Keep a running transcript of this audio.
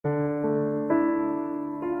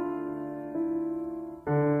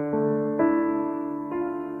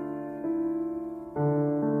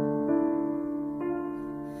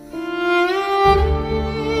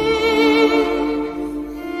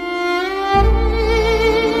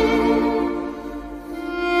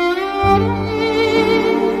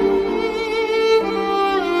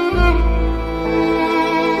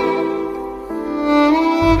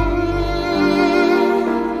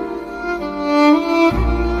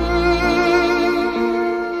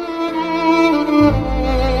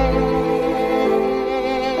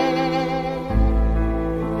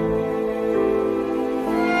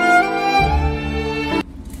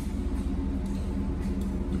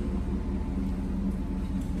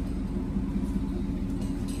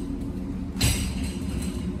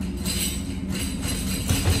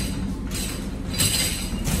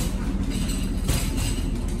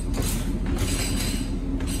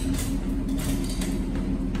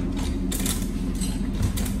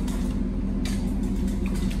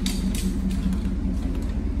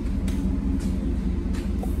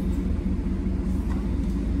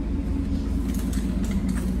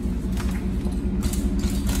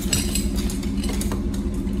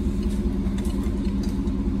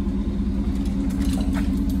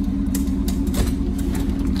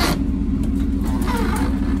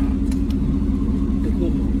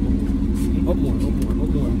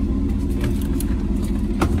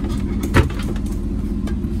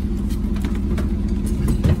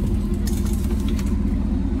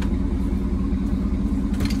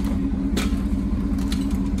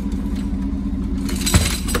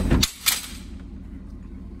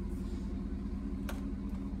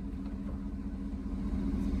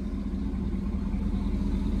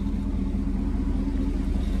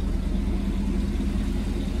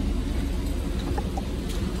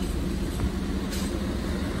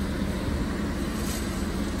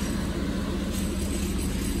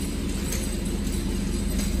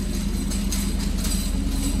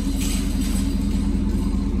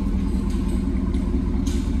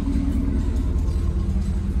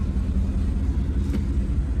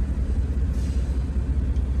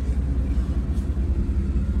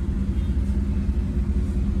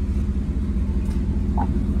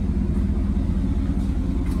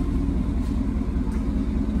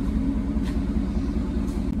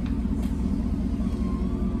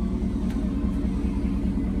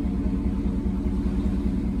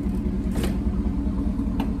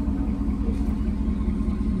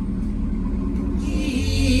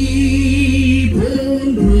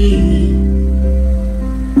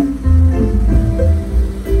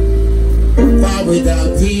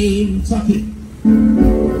without him. Chucky.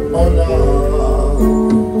 Oh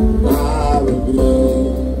no, I will be.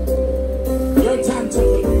 Your time,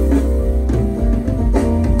 Chucky.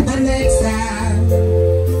 And next time,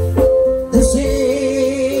 the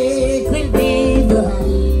shake will be behind.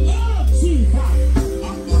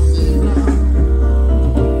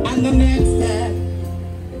 And the next time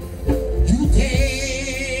you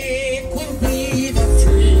take will be the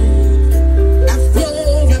tree.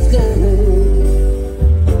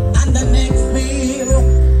 And the next meal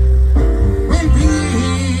will be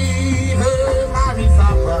the marriage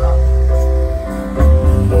supper.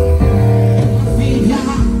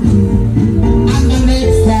 And the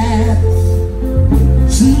next step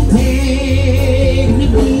to take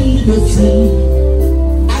will be the tree.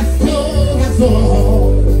 As long as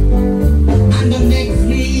all. And the next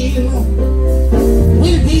meal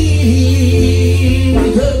will be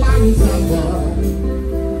the marriage supper.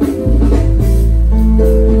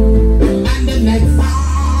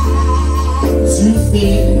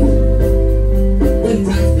 When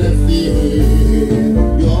Christ blesses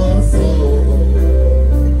your soul.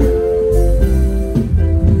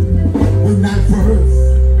 When I first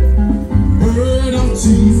heard of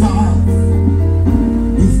Jesus,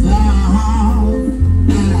 His love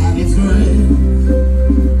and His grace,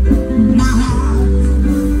 my heart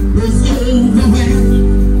was overwhelmed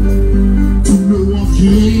to know a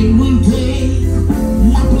King will take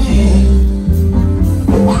my place.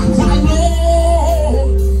 I know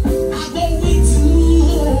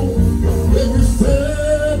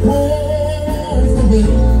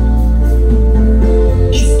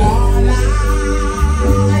it's all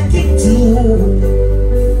I can do.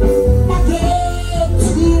 My love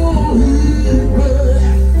to him,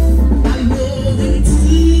 I love him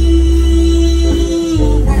too.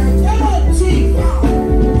 My love to him,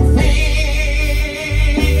 fading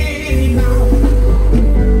now.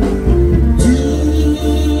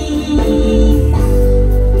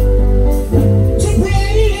 To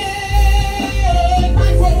break my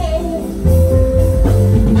soul.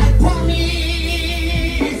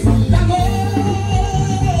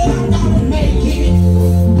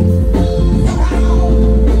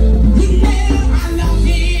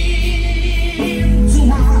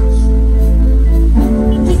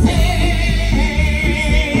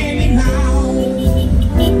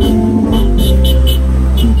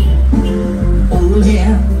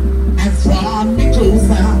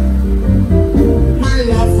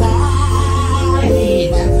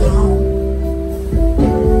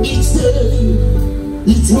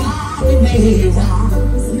 It's why we may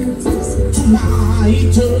rise to my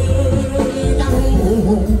eternal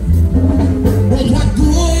home. But what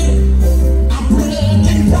good are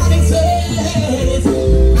broken promises?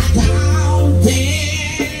 I count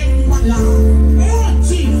them my life. Oh,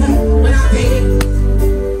 Jesus, when I think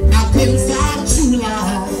I've been so true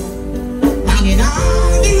love, hanging on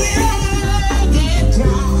the rugged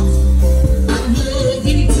cross, I'm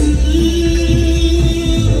looking too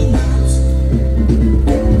much.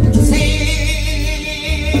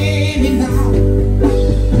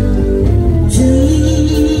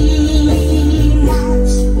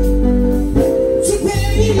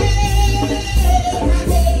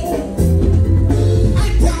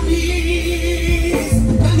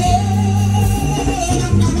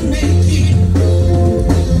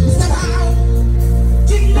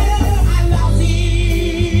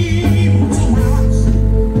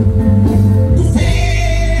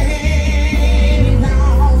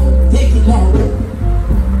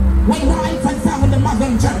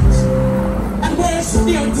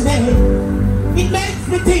 Today, it makes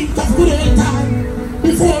me think of good old time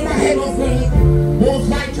before my head was burning, most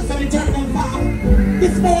righteous and eternal Father.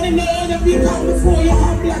 This morning, Lord, that we come before you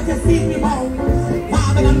humble and to feed me bound.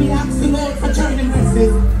 Father, and we ask the Lord for journey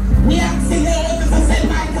mercies. We ask the Lord, as I said,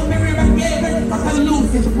 Michael, Mary, and Gabriel, for hallelujah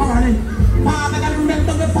this morning. Father, and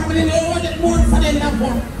remember the family, Lord, that mourn for their loved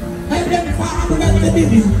one. And then, Father, that will be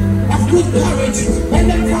you of good courage. And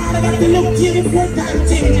then, Father, that to look to you before time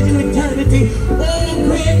changes to eternity. Oh,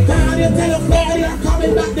 great God, you tell us, Lord, you're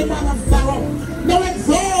coming back, the man of sorrow. Now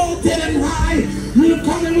exalted and high, you're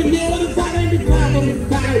coming with your other side and the cloud of the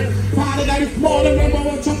sky. Father, that is more. Remember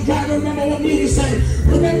what truck driver, remember what music said.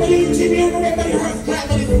 Remember the engineer, remember the hearse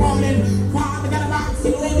driver this morning. Father, that I'm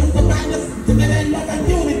asking all of the bandits together in love and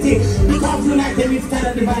unity. Because united we stand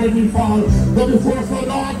and divided we fall. But before so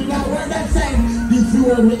Lord, do that word that said, this you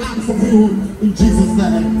will we ask of you in Jesus'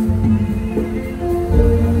 name.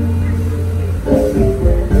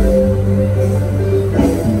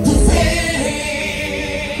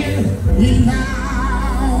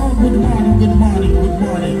 Good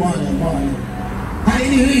morning, morning.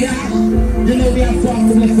 Hallelujah. You know we have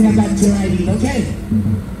songs to blessing and that you're riding, okay?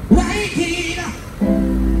 Riding,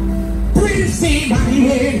 Prince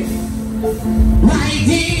Emmanuel.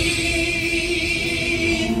 Riding,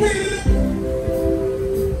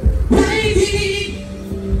 riding,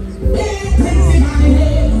 oh Prince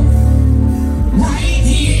Emmanuel.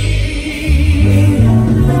 Riding,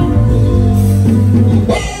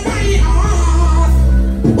 oh my heart,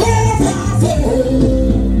 oh powerful.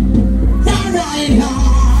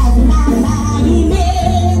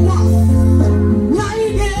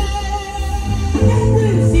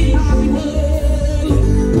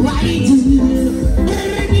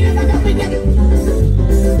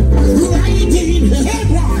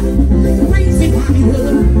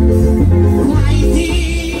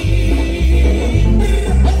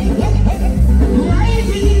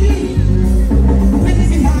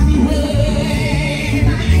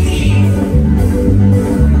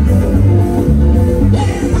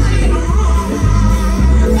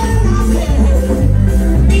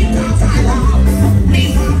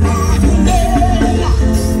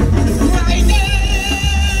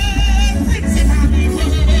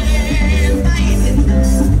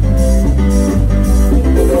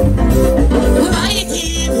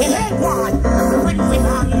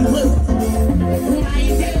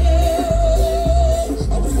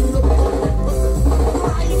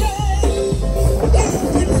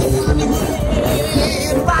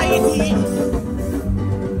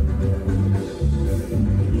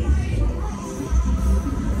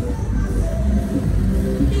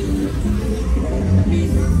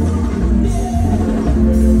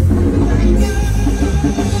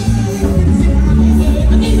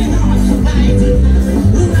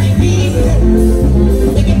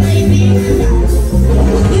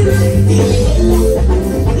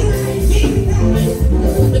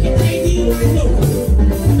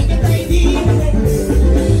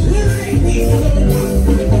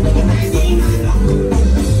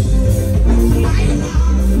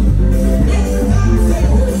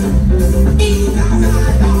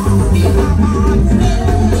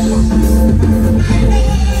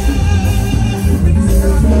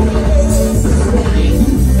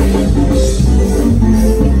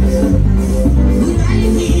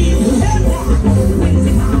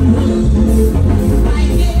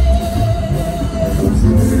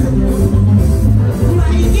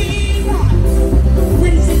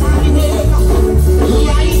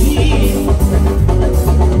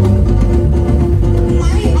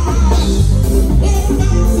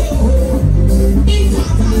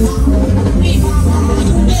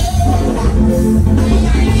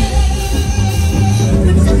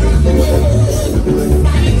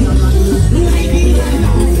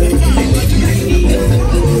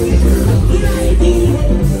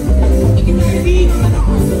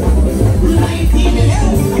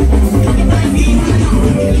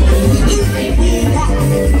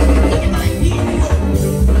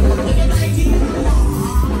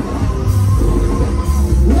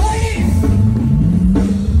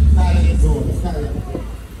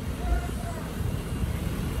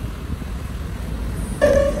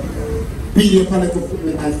 Video para que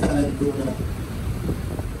me alzara el programa.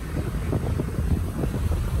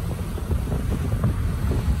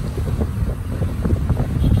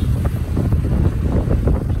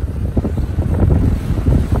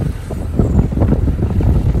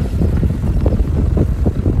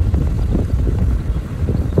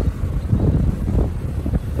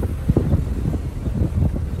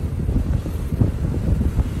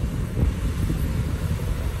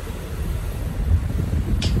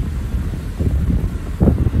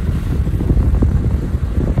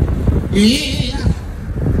 Yeah.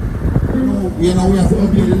 You know, we have to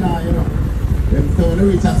obey the law, you know. So when we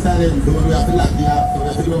reach a silent zone, we have to lock the up, so we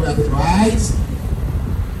have to do what we have to do, right?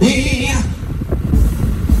 Yeah.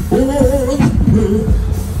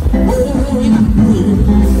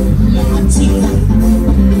 Lord Jesus.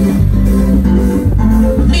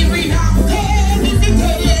 May we not come if you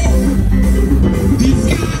tell you. This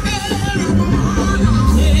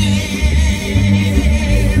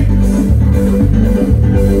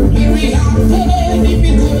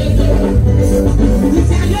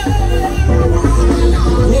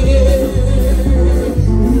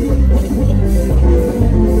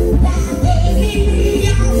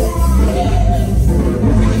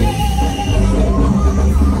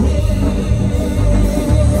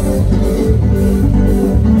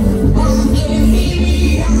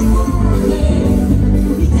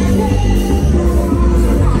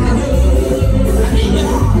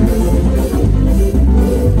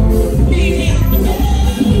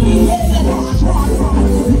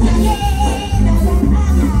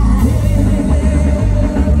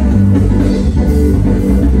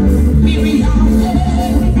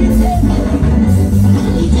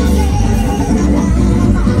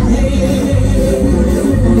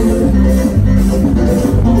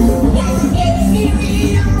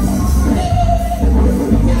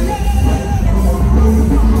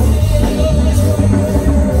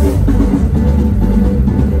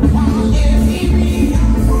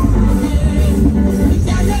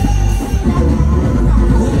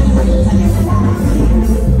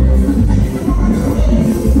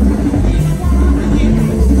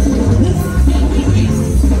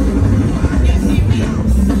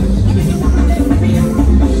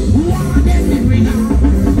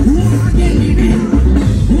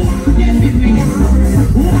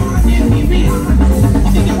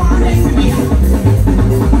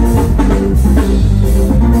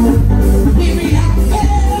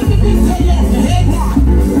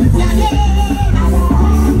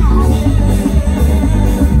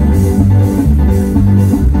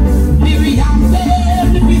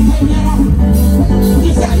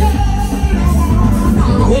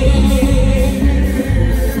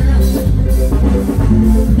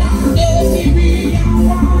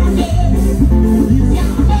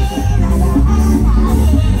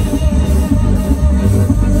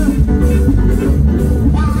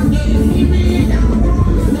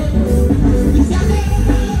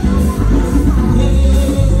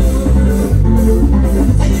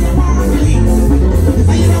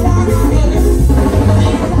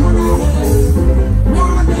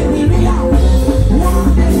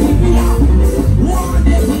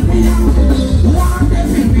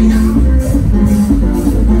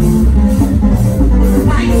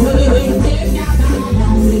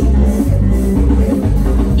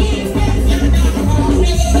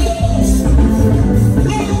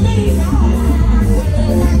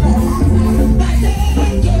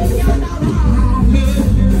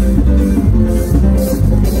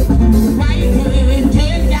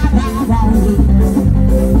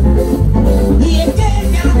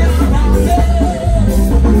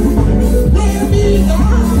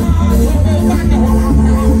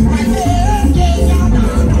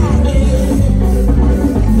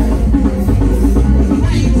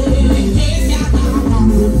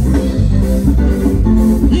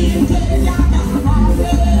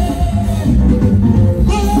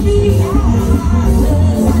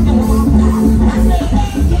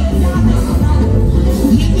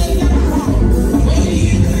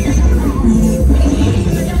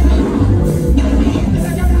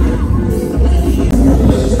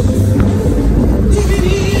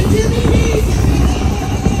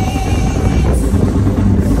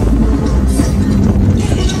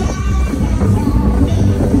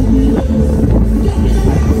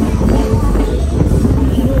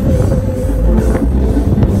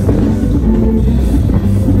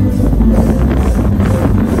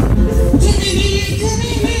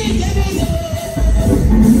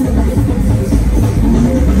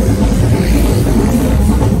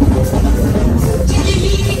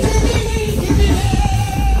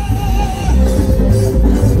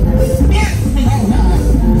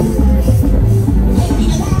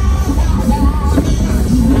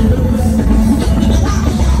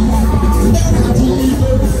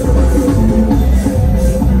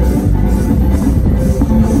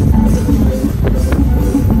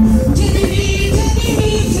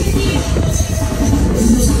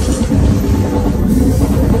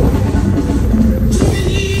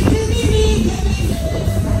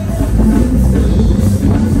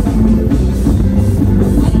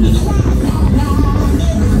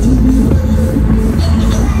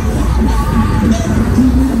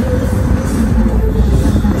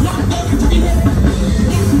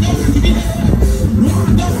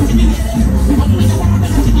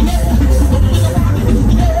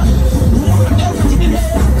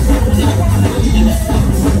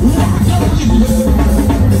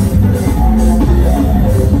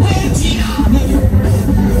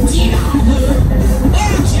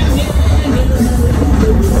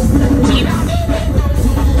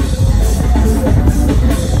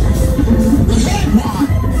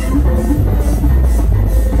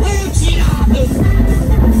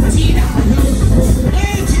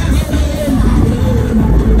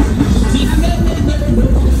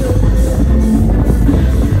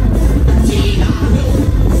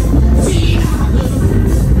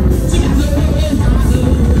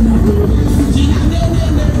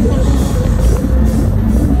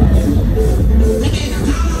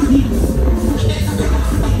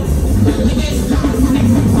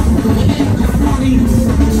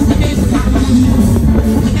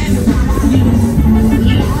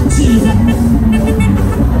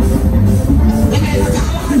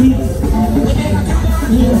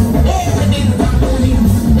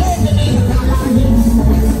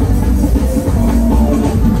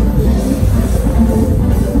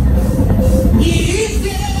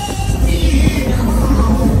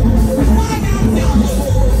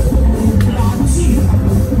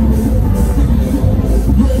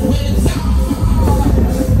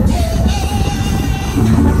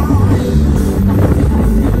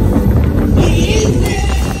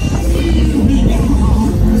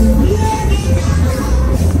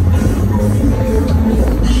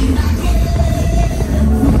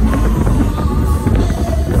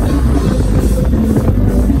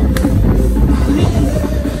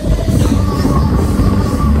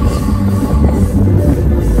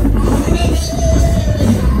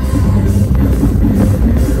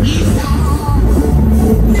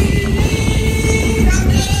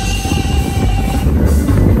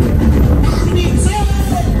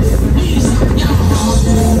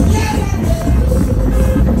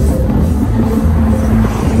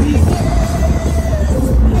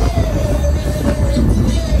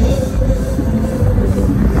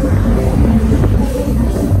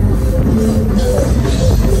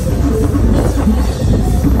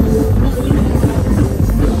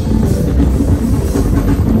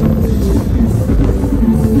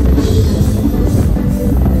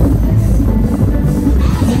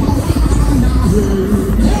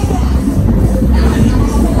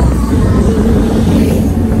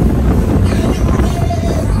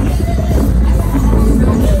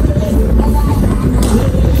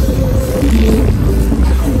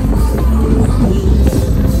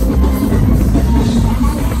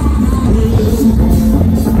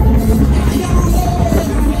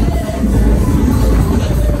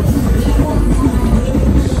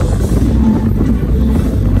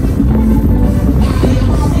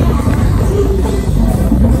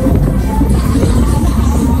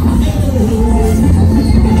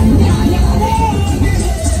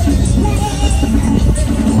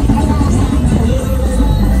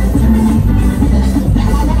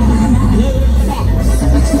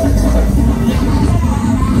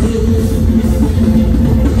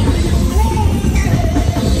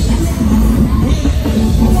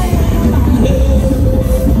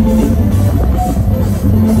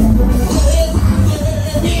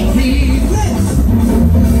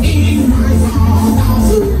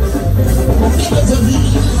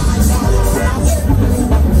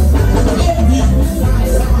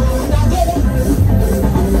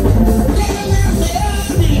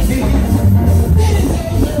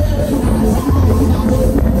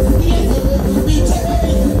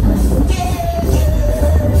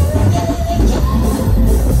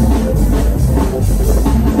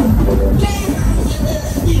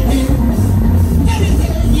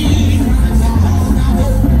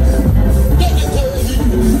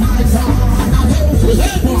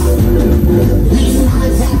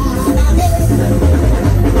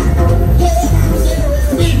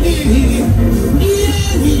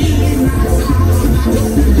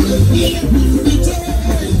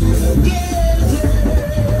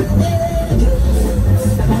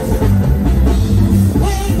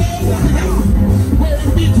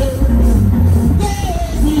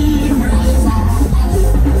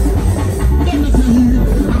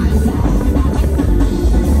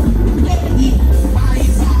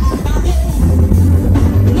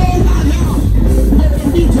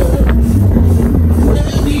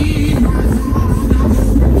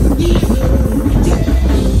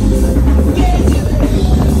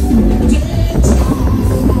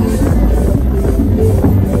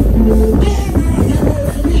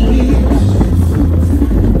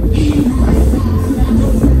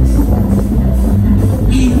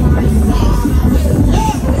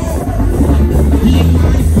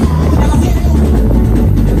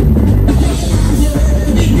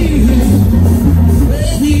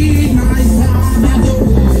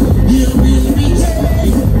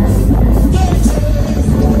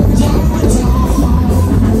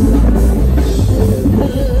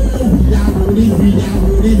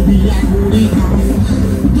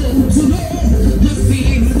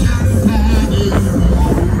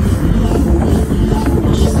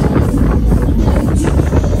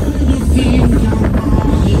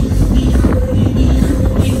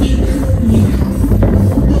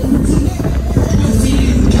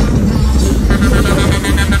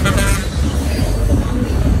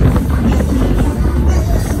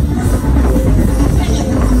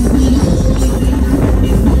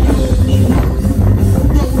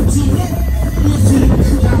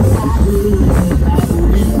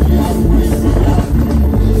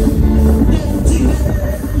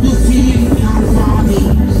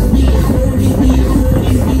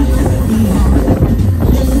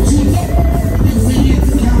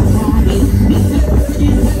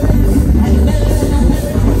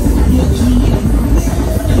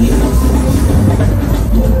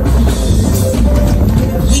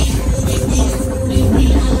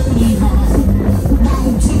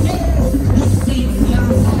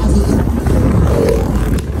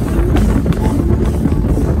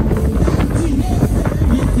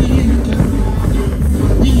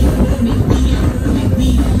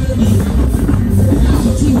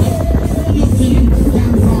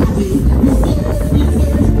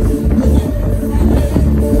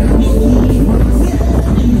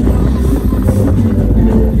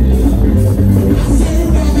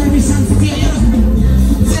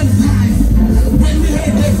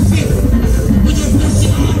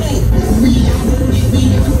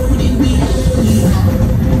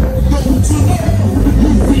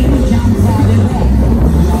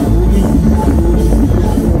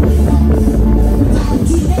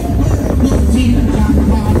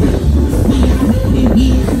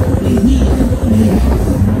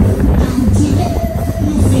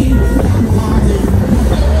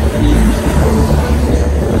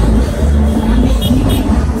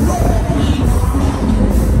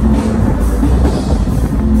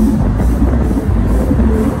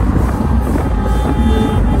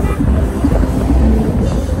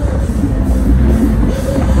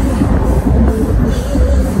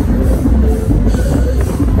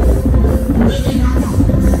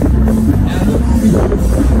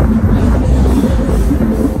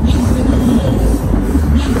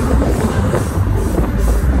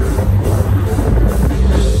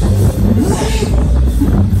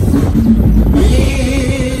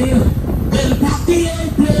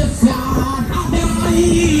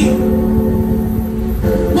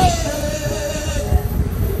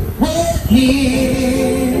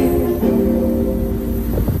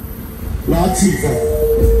Jesus.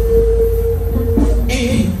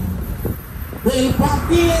 Hey, well,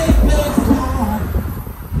 Papi is the God.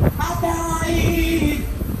 Abide.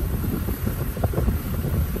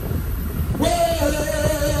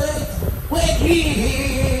 Wait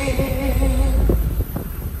here.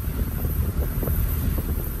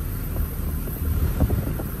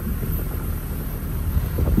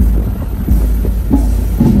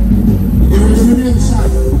 There is an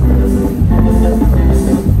inside.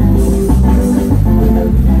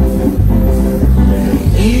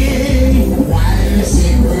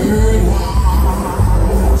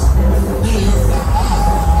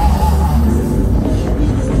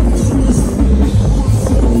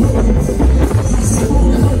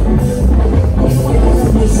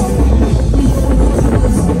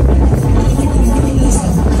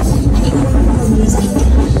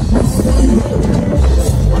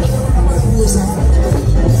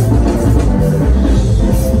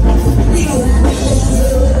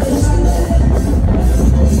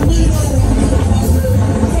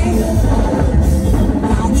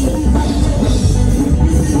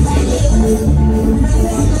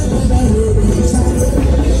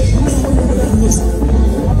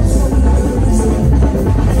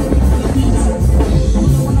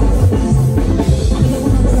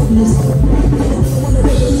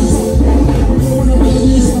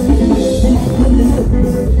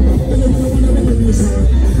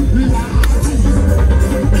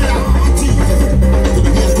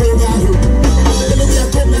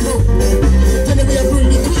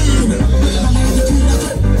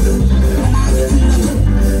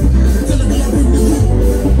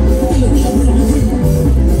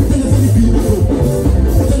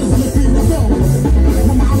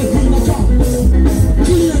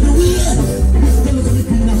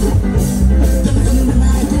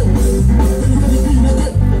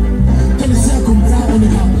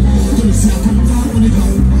 When it comes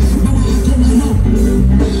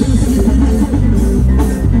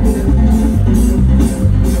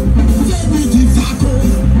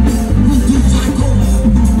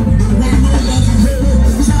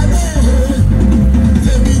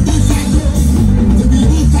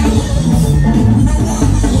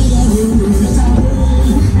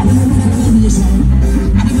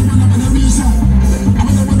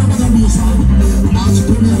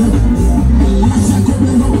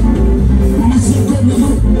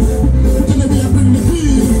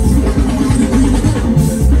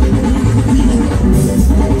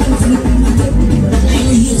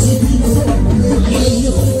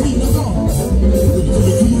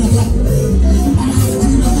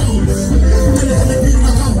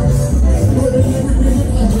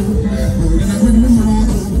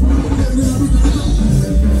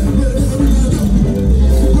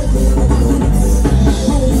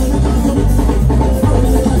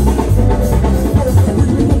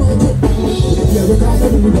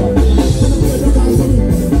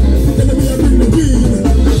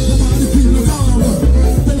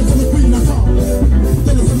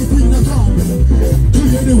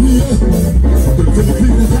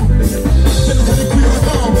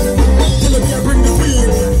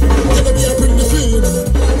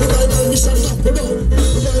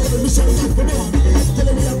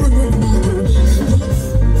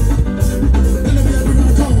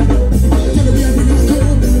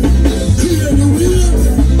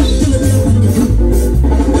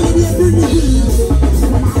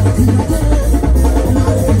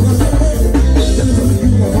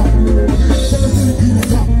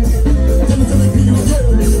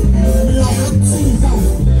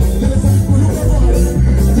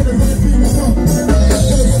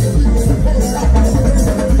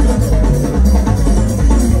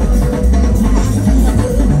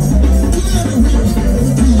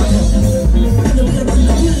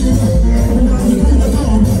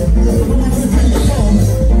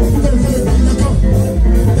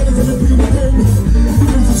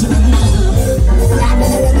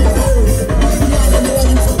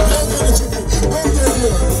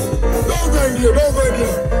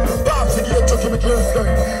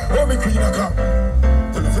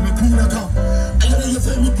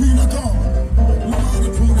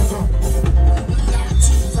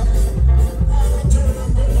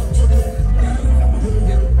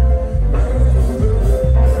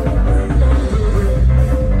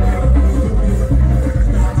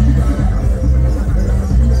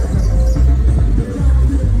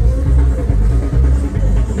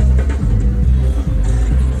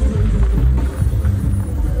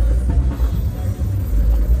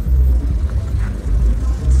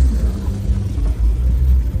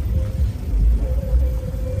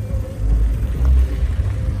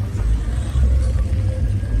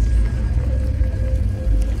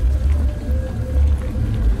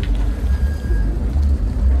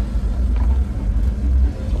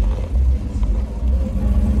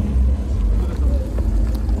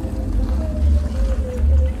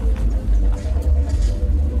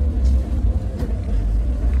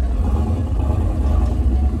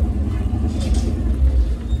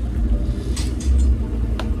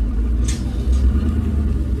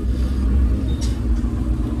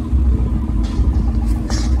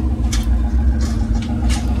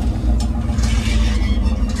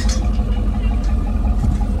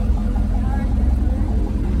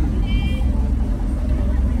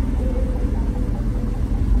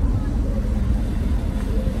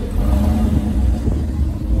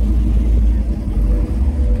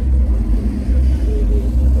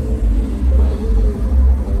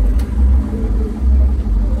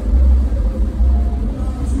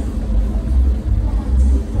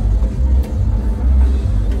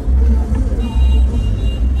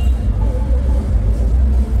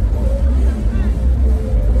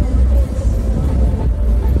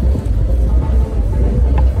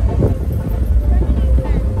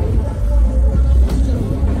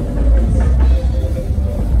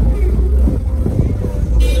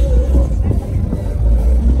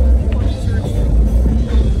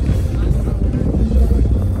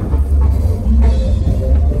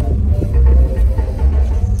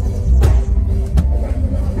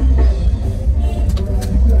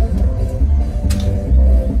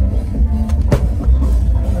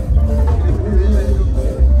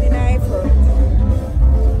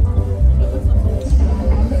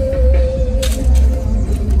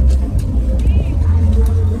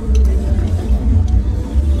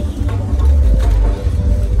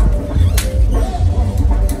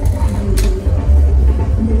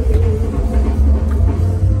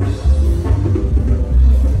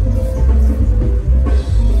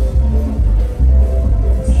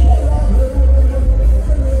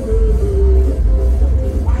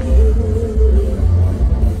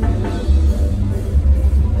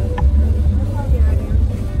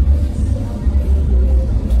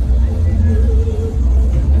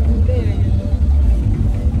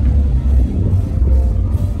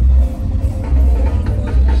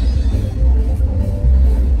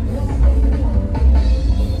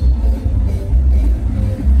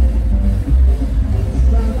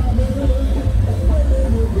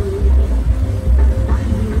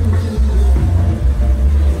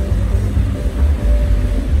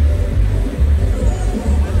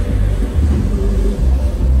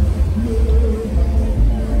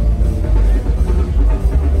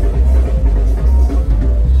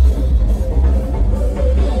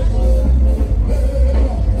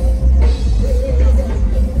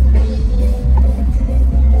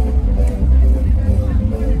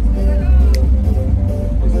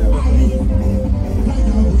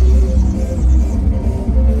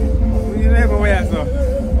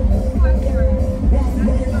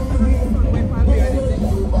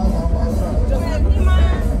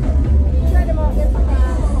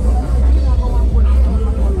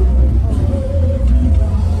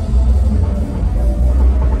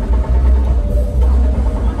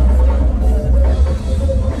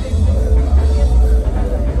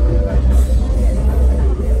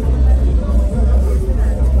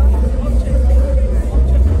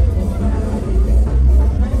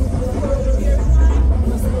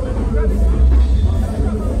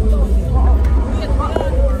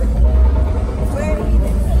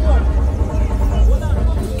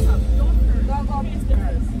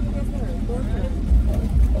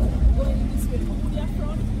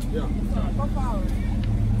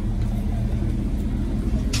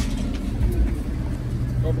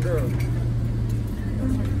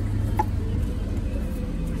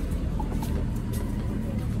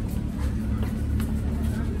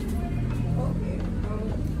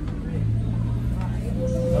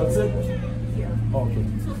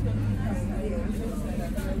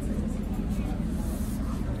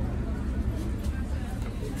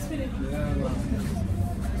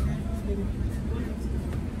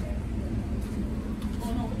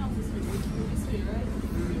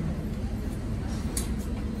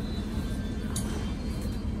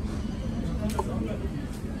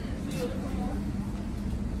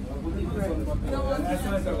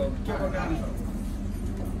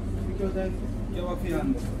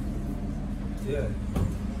Yeah.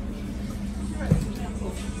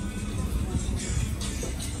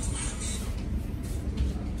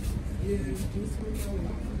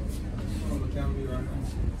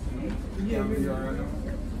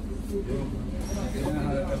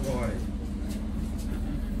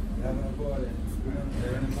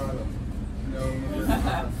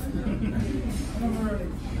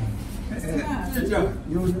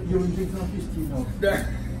 You drink some fish tea now?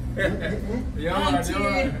 Yeah,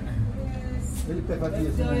 Very pepper tea.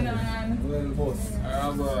 What's going on? well, boss.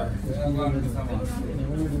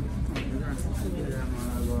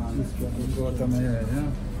 Go out of my head,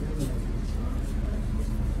 yeah?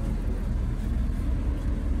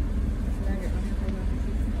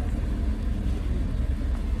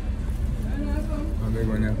 I'm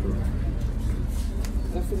going to go.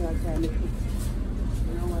 That's what I'm trying to keep.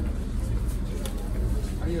 You know what?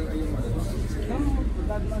 Are you mother? No,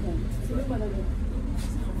 bad mother. Good mother.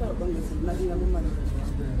 Stop on this. Nothing on the mother.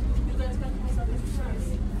 You guys can come up with this.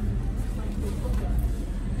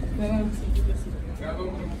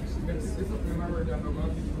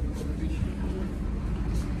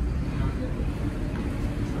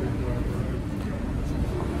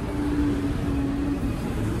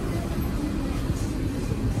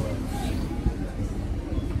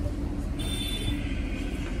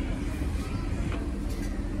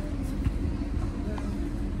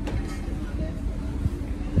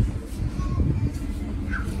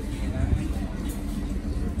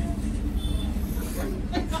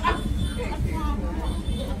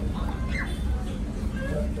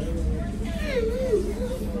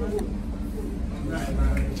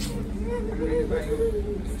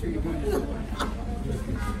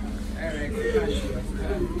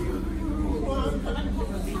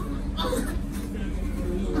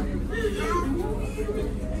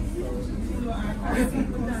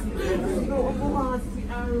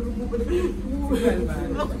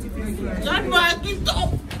 Grandma, get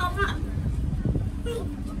up! Come on!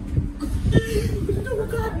 Oh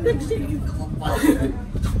God, next thing you go.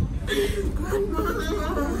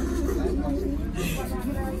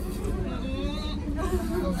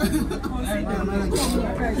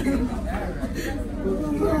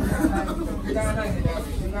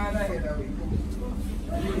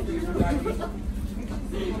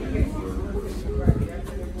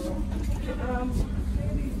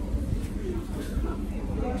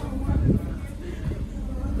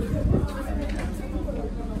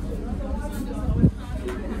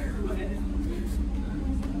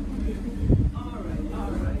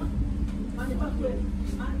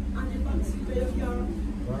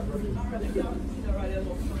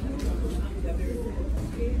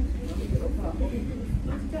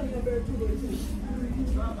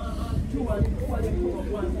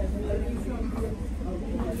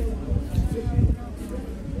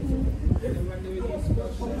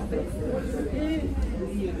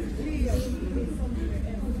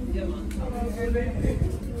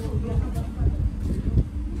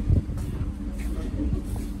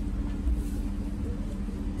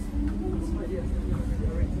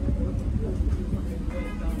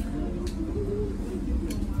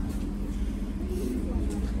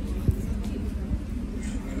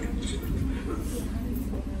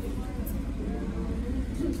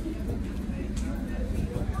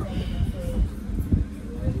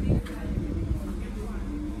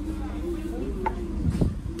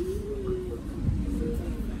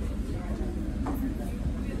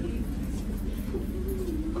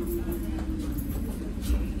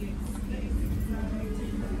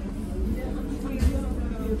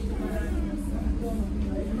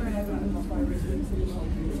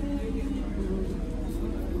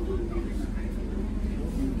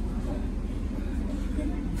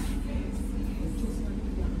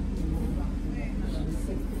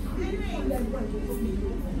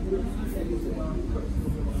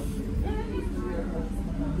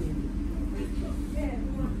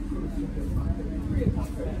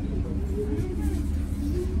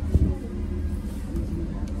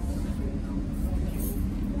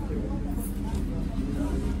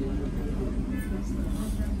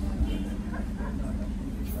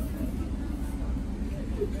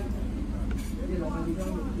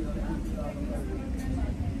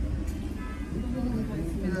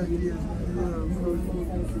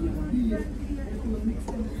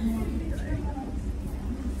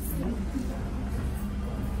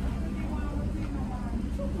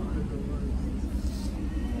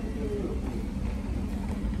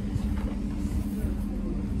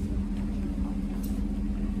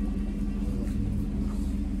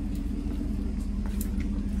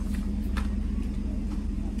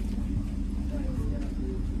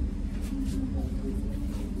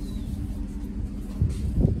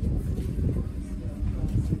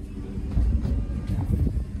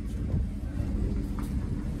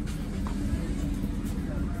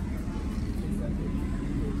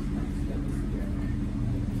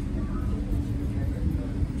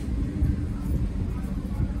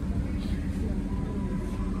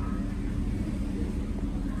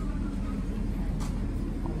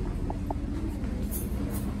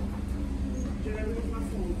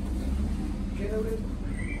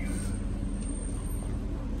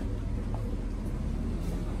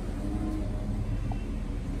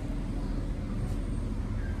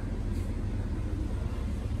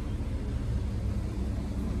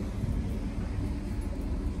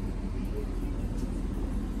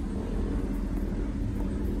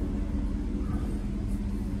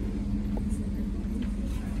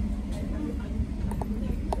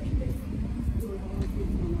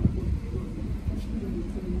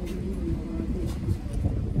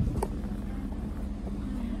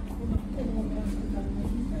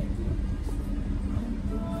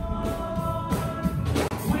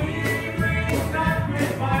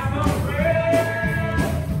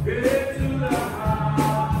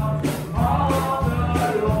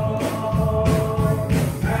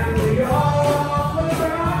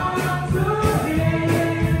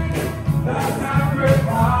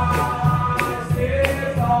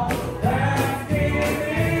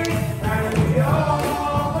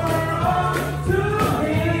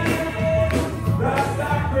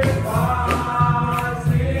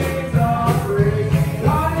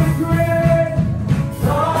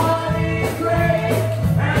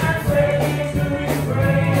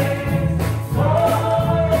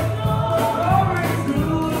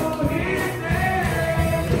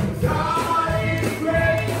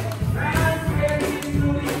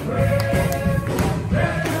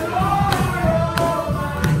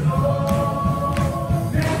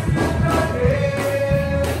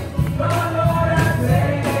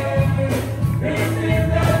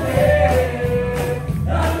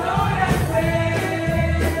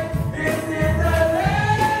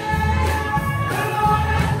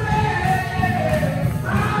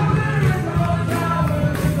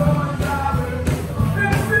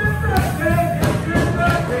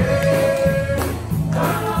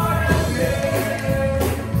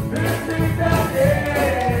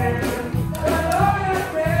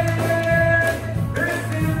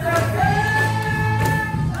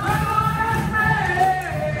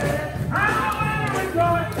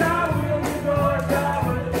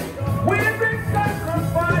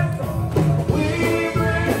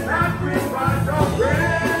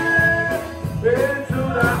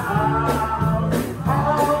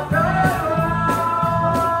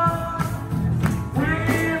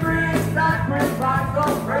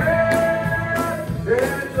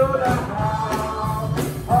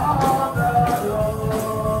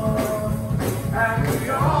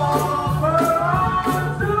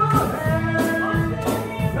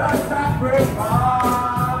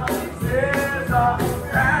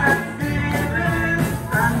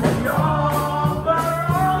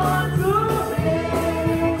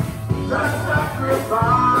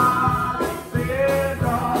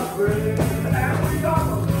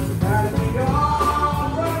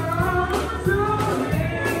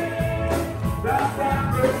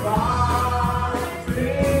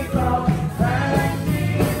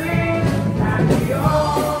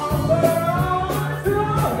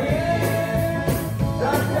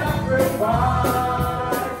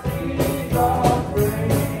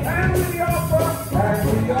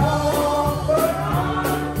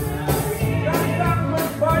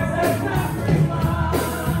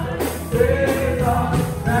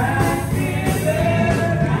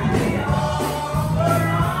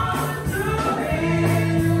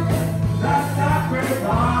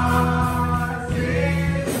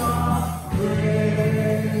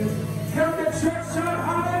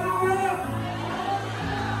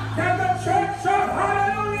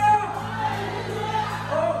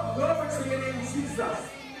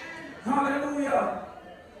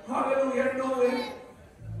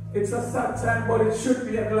 It's a sad time, but it should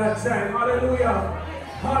be a glad time. Hallelujah.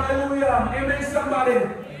 Hallelujah. Amen, somebody.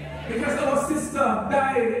 Because our sister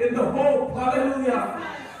died in the hope. Hallelujah.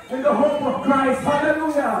 In the hope of Christ.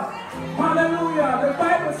 Hallelujah. Hallelujah. The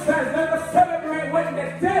Bible says, let us celebrate when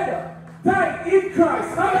the dead died in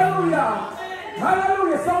Christ. Hallelujah.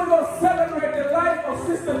 Hallelujah. So we're going to celebrate the life of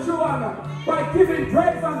Sister Joanna by giving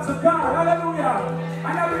praise unto God. Hallelujah.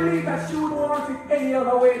 And I believe that she would want it any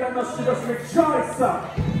other way than us to just rejoice.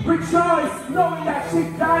 Rejoice knowing that she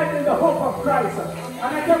died in the hope of Christ. And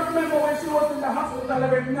I can remember when she was in the hospital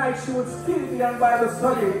every night, she would still be on Bible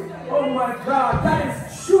study. Oh my God, that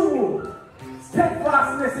is true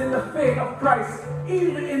steadfastness in the faith of Christ,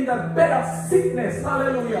 even in the bed of sickness.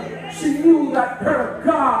 Hallelujah. She knew that her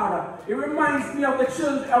God, it reminds me of the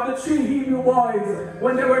children of the three Hebrew boys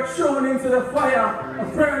when they were thrown into the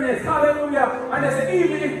furnace. Hallelujah. And they said,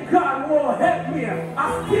 even if God won't help me,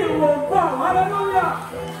 I still won't bow. Hallelujah.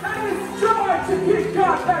 That is joy to give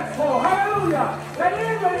God thanks for. Hallelujah. That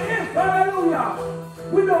even if, hallelujah,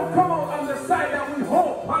 we don't come out on the side that we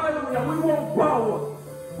hope. Hallelujah. We won't bow.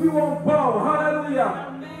 We won't bow. Hallelujah.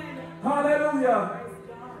 Hallelujah.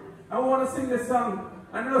 I want to sing this song.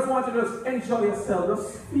 And I just want you to just enjoy yourself.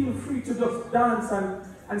 Just feel free to just dance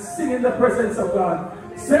and sing in the presence of God.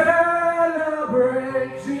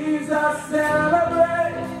 Celebrate, Jesus,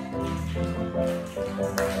 celebrate.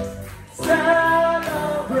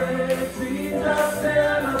 Celebrate, Jesus,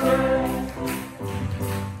 celebrate.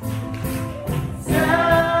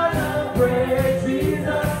 Celebrate,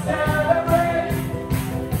 Jesus, celebrate.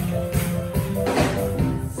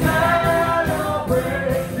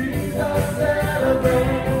 Celebrate, Jesus,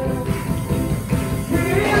 celebrate.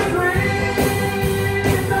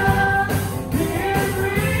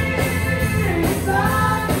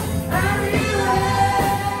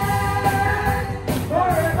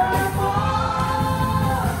 Forevermore,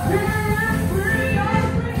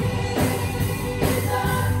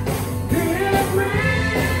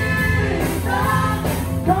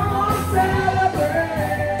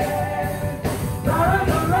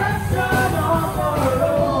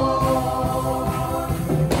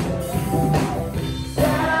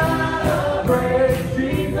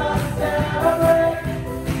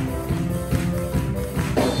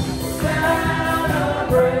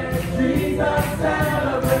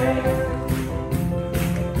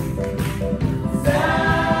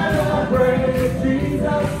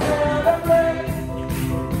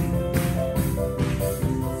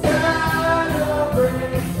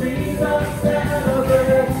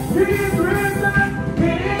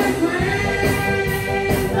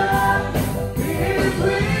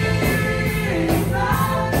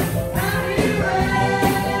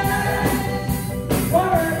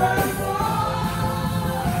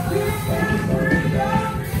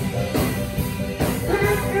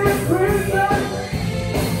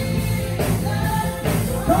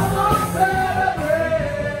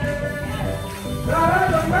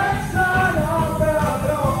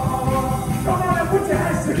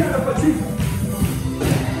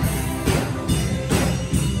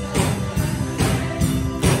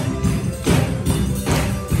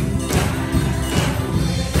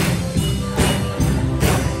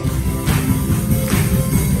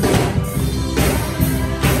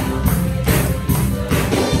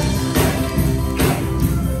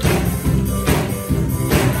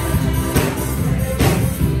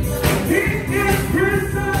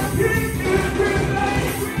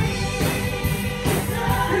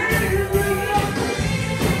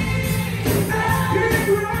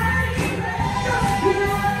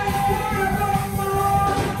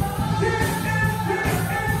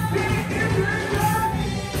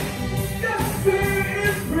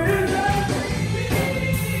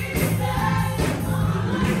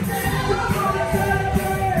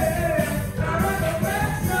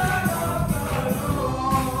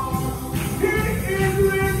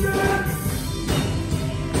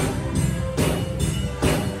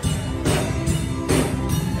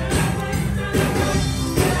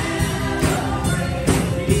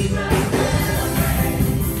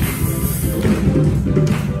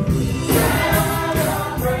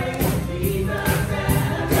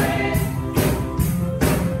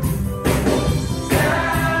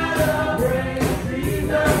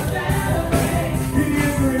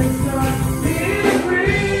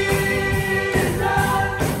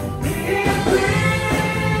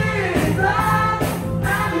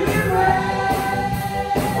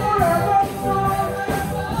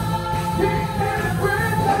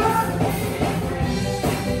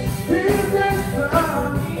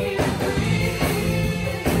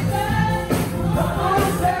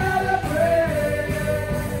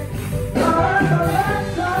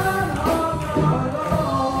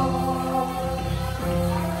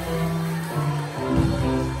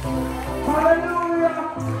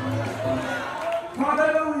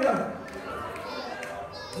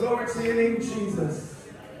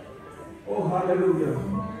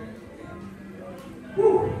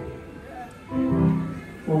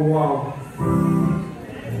 Oh, wow.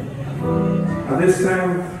 At this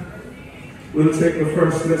time, we'll take the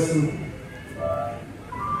first lesson,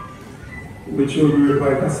 which will be read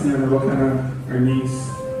by Joan Buchanan, our niece.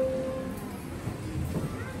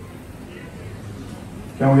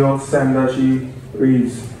 Can we all stand as she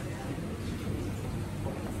reads?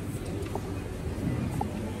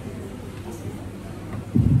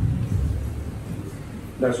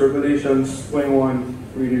 That's Revelations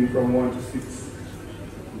 21, reading from 1 to 6.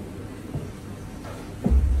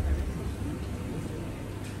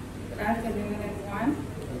 Good afternoon, everyone.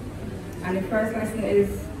 And the first lesson is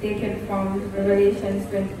taken from Revelations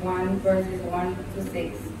 21, verses 1 to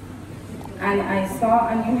 6. And I saw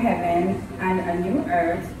a new heaven and a new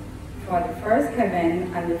earth, for the first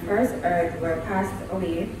heaven and the first earth were passed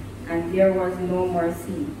away, and there was no more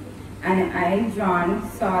sea. And I, John,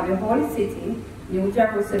 saw the holy city, New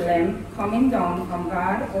Jerusalem, coming down from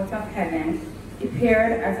God out of heaven,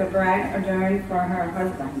 prepared as a bride adorned for her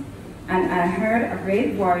husband. And I heard a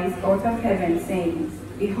great voice out of heaven saying,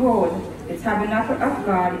 Behold, the tabernacle of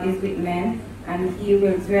God is with men, and he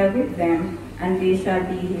will dwell with them, and they shall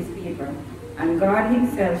be his people. And God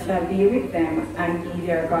himself shall be with them, and be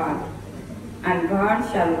their God. And God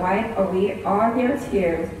shall wipe away all their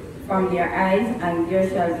tears from their eyes, and there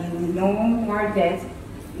shall be no more death,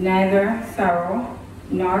 neither sorrow,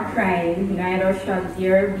 nor crying, neither shall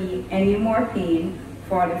there be any more pain,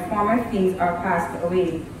 for the former things are passed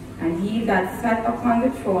away. And he that sat upon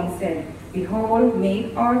the throne said, Behold,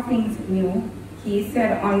 make all things new. He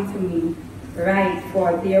said unto me, Write,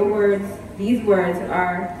 for these words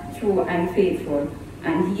are true and faithful.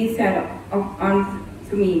 And he said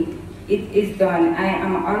unto me, It is done. I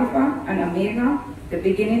am Alpha and Omega, the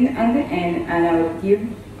beginning and the end, and I will give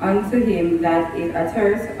unto him that is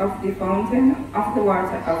athirst of the fountain of the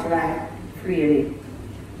water of life freely.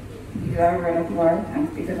 Is our word of Lord,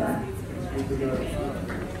 thanks be to God.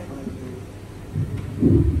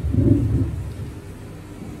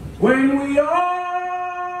 When we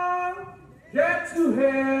all get to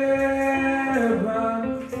heaven,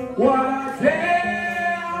 what a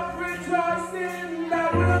day of rejoicing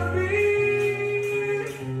that will be.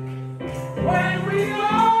 When we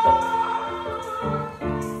all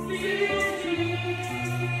see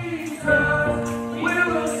Jesus, we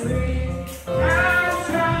will sing and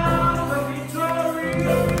shout the victory.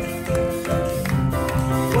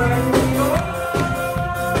 When we all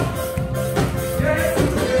get to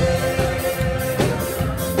heaven,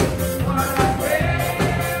 what a day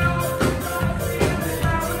of rejoicing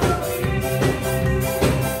that will be.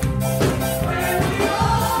 When we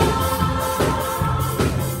all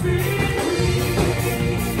see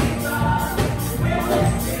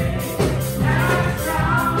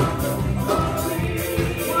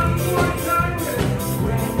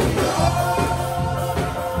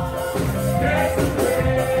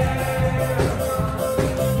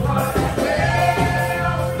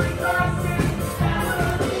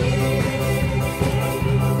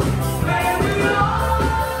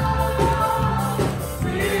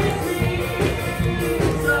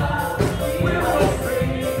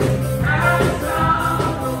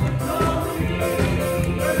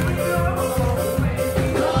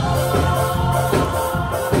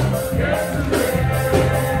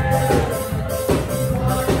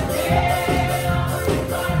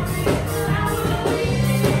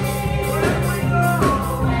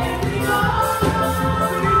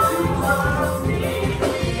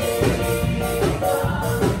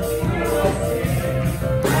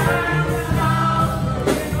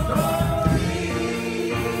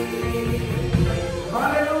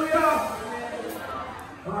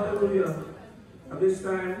Hallelujah. At this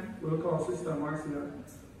time, we'll call Sister Marcia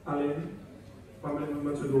Allen, family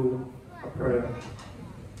member, to do a prayer.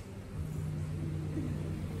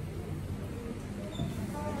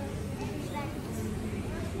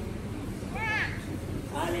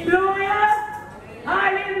 Hallelujah!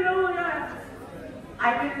 Hallelujah!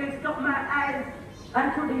 I will lift up my eyes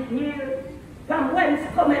unto the hill, from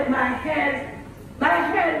whence cometh my help. My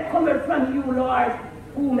help cometh from you, Lord,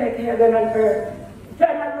 who make heaven and earth.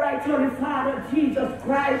 Eternal right, Holy Father, Jesus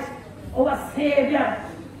Christ, our Savior.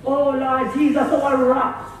 Oh Lord Jesus, our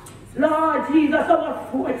rock. Lord Jesus, our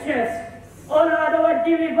fortress. Oh Lord, our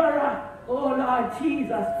deliverer. Oh Lord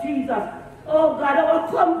Jesus, Jesus. Oh God, our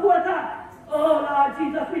comforter. Oh Lord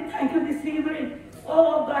Jesus, we thank you this evening.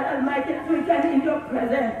 Oh God Almighty, that we can in your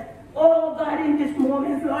presence. Oh God, in this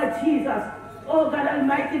moment, Lord Jesus. Oh God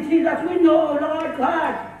Almighty Jesus, we know, Lord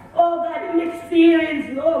God. Oh God, in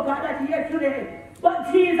experience, oh God, that here today.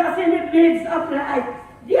 But Jesus, in the midst of life,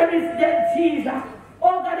 there is dead Jesus.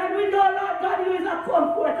 Oh God, and we know, Lord God, you is a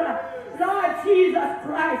comforter. Lord Jesus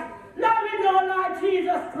Christ. Lord, we know, Lord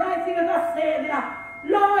Jesus Christ is a Savior.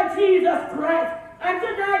 Lord Jesus Christ. And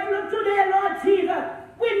tonight, look today, Lord Jesus,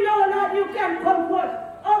 we know, Lord, you can comfort.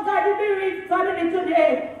 Oh God, you bereaved family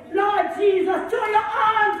today. Lord Jesus, throw your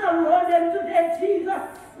arms around them today, Jesus.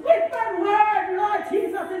 Whisper word, Lord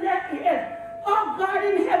Jesus, in their ears. Oh God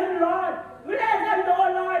in heaven, Lord, let them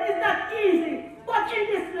know, Lord, it's not easy. But in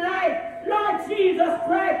this life, Lord Jesus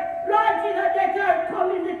Christ, Lord Jesus, they can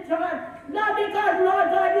come in the church. Not because,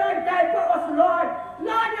 Lord God, you have died for us, Lord.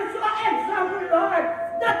 Lord, you show example, Lord,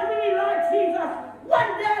 that we, Lord Jesus,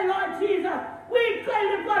 one day, Lord Jesus, we call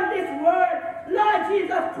upon this word, Lord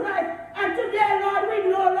Jesus Christ. And today, Lord, we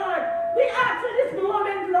know, Lord, we ask in this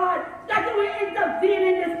moment, Lord, that you will intervene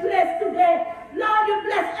in this place today. Lord, you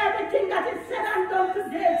bless everything that is said and done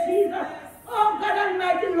today, Jesus. Oh, God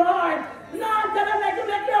Almighty, Lord. Lord, God Almighty,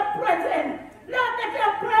 make your presence. Lord, let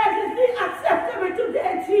your praises be acceptable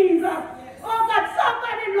today, Jesus. Oh, God,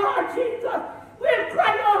 somebody, Lord Jesus, will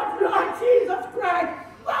cry out, Lord Jesus Christ.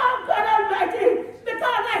 Oh, God Almighty,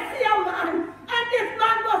 because I see a man, and this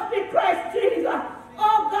man must be Christ Jesus.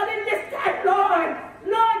 Oh, God, in this time, Lord,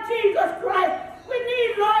 Lord Jesus Christ, we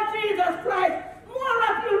need, Lord Jesus Christ, more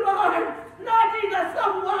of you, Lord. Lord Jesus,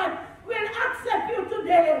 someone will accept you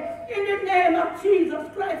today in the name of Jesus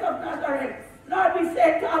Christ of Nazareth. Lord, we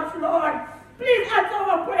say thanks, Lord. Please answer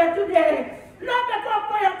our prayer today. Lord, let our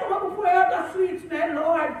prayer come up before you, the sweet smell,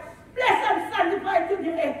 Lord. Bless and sanctify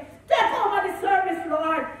today. Take over the service,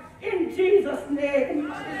 Lord, in Jesus'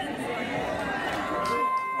 name.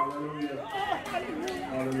 Hallelujah.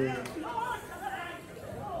 Hallelujah.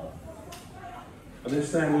 At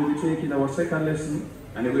this time, we'll be taking our second lesson,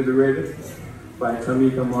 and it will be read by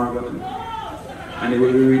Tamika Margaret. And it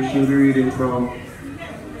will be she'll be reading from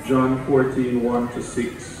John 14, 1 to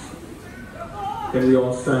 6. Can we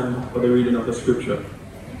all stand for the reading of the scripture?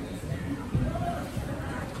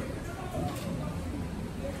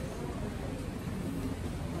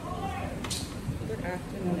 Good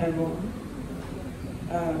afternoon, everyone.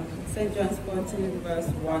 St. John 14, verse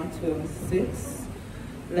 1 to 6.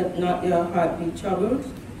 Let not your heart be troubled.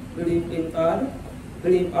 Believe in God.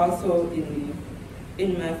 Believe also in me.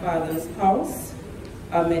 In my Father's house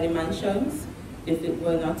are many mansions. If it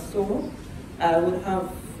were not so, I would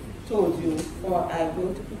have told you, for I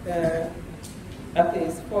go to prepare a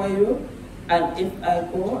place for you. And if I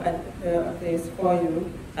go and prepare a place for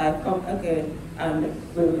you, I come again and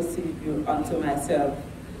will receive you unto myself,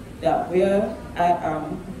 that where I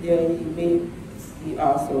am, there ye may be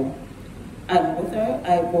also. And whither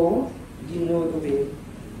I go, ye know the way.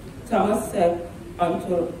 Thomas said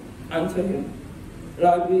unto him,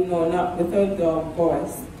 Lord, we know not whither thou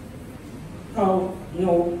goest. How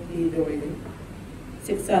know ye the way?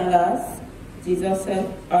 6 and last, Jesus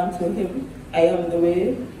said unto him, I am the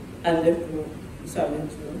way, and the truth,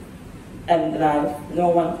 and life. No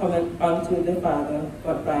one cometh unto the Father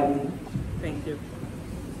but by me. Thank you.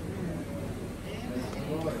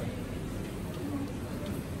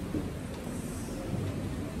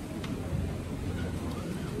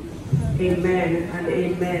 Amen and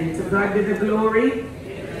amen. To God be the glory.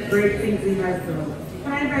 Great things he has done.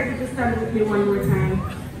 Can I invite you to stand with me one more time?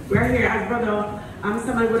 We're here, as brother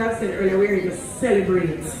someone would have said earlier, we're here to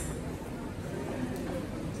celebrate.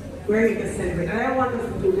 We're here to celebrate. And I want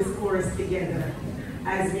us to do this chorus together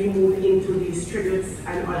as we move into these tributes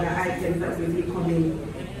and other items that will be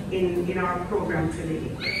coming in our program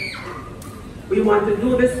today. We want to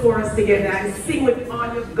do this chorus together and sing with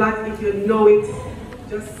all you've got. If you know it,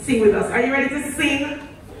 just sing with us. Are you ready to sing?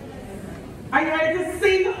 Are you ready to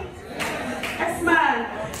sing? Yes, man.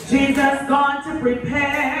 Jesus gone to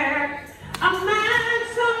prepare a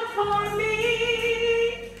mansion for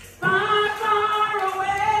me, far, far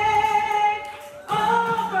away,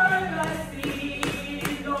 over the sea.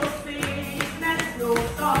 No sickness, no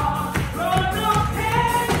sorrow, no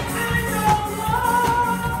pain, and no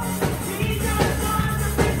war. Jesus gone to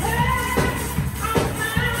prepare a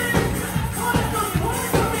mansion for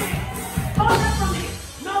me. Hold it for me.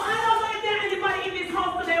 No, I don't know if there's anybody in this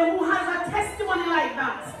house today who has a testimony like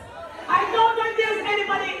that. I don't know if there's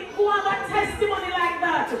anybody who has a testimony like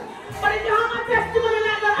that. But if you have a testimony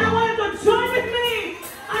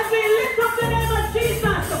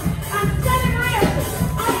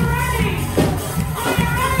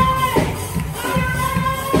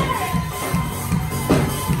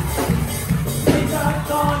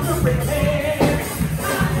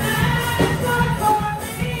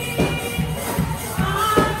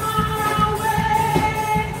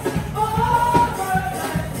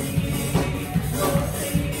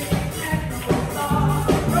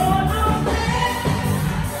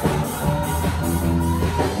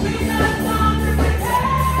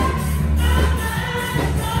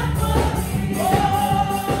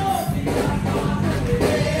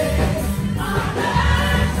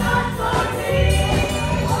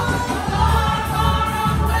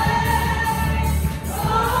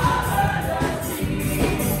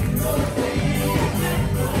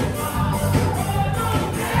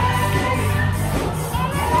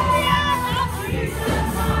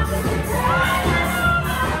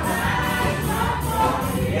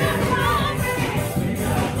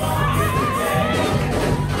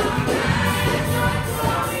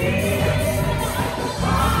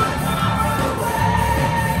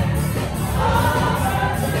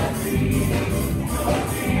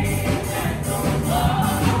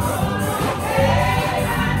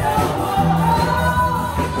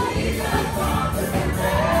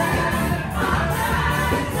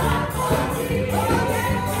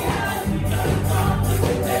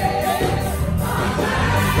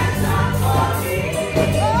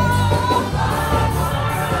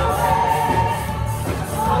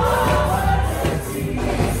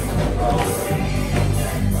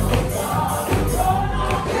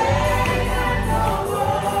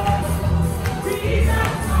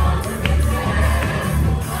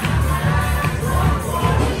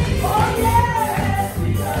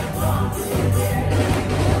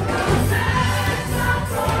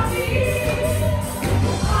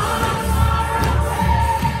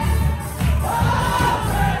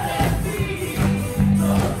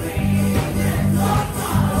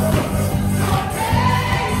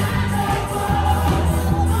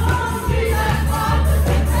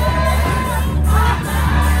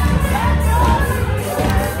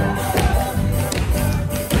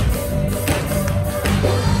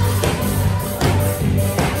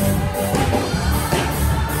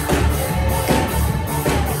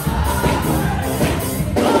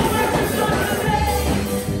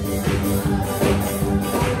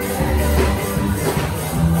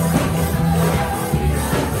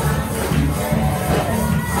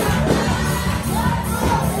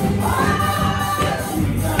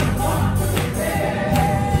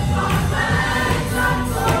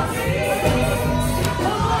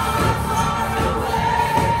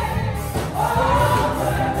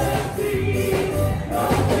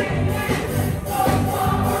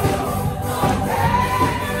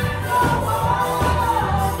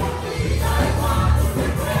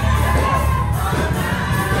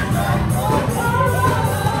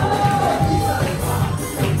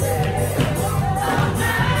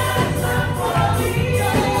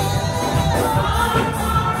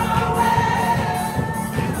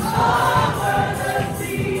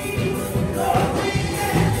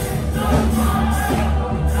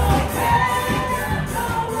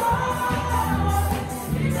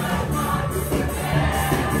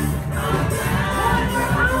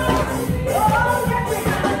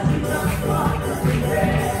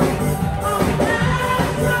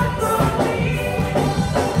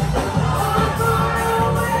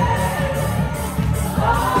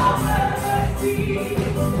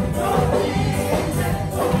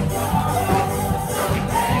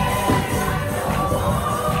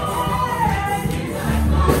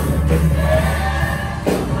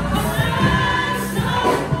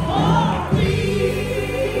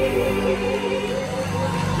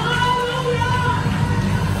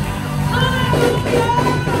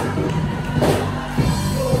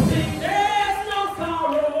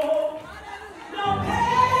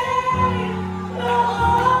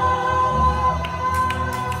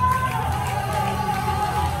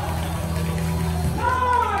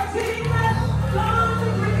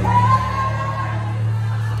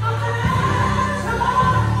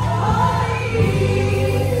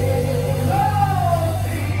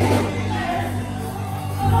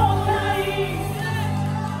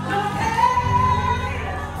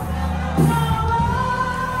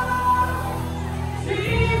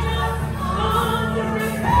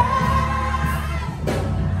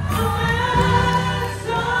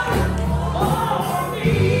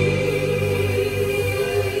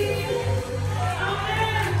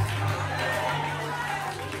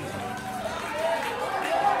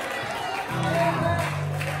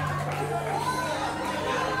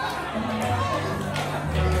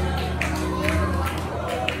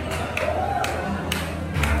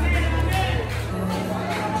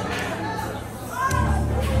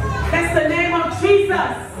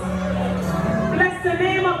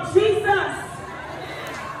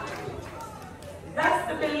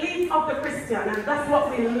Christian, and that's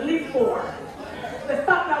what we live for. The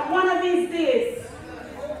fact that one of these days,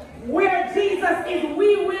 where Jesus is,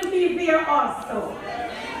 we will be there also.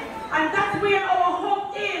 And that's where our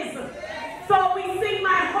hope is. So we sing,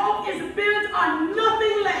 my hope is built on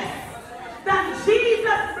nothing less than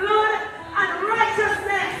Jesus' blood and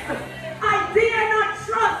righteousness. I dare not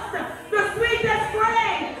trust the sweetest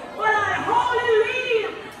frame, but I wholly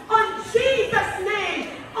lean on Jesus' name,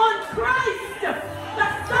 on Christ, the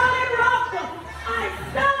solid rock. I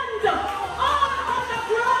stand all on the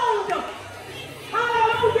ground.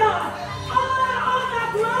 Hallelujah. All on the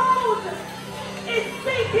ground. It's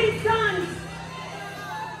sinking sand.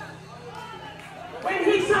 When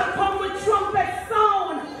he shall come with trumpet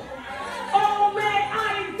sound, oh, may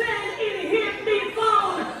I then in him be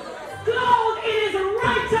found, clothed in his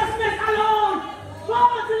righteousness alone,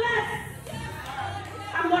 faultless.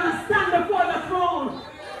 I'm going to stand before the throne.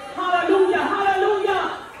 Hallelujah, hallelujah.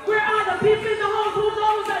 Where are the people in the house who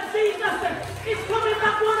knows that Jesus is coming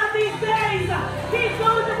back one of these days? He's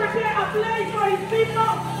going to prepare a place for his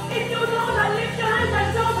people. If you know that, lift your hands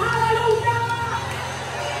and shout hallelujah.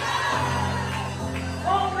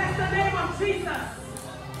 Oh, bless the name of Jesus.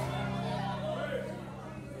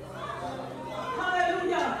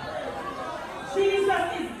 Hallelujah. Jesus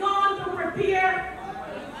is gone to prepare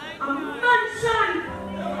a mansion.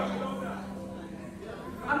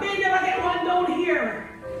 I may never get one down here.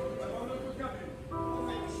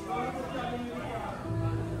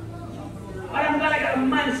 But I'm gonna get a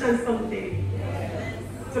mansion someday.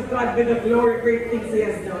 To God be the glory, great things he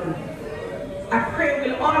has done. I pray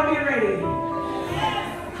we'll all be ready.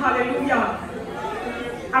 Hallelujah.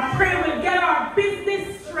 I pray we'll get our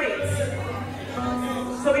business straight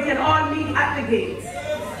so we can all meet at the gate.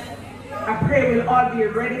 I pray we'll all be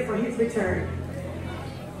ready for his return.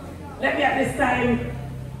 Let me at this time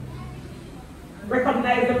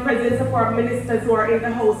recognize the presence of our ministers who are in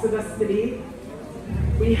the house with us today.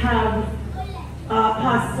 We have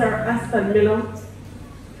Pastor Aston Miller,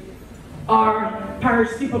 our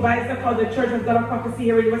parish supervisor for the Church of God of Prophecy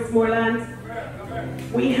here in Westmoreland.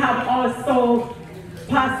 We have also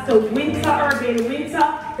Pastor Winter, Urban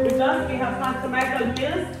Winter with us. We have Pastor Michael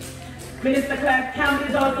Mills. Minister Clark Campbell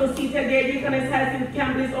is also seated there. Deaconess Harrison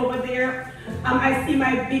Campbell is over there. I see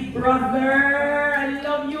my big brother. I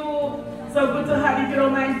love you. So good to have you. If you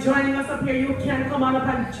don't mind joining us up here, you can come on up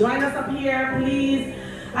and join us up here, please.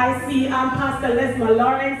 I see Pastor Lesma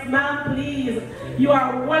Lawrence, ma'am, please. You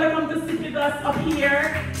are welcome to sit with us up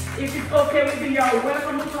here. If it's okay with you, you are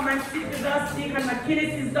welcome to come and sit with us. Deacon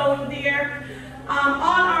McKinnis is down there.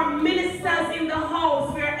 All our ministers in the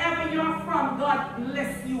house, wherever you're from, God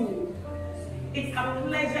bless you. It's a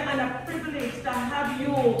pleasure and a privilege to have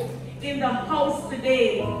you in the house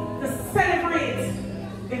today to celebrate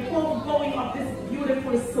the homegoing of this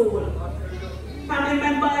beautiful soul. Family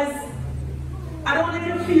members, I don't want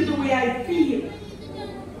you to feel the way I feel.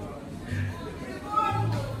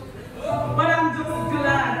 But I'm just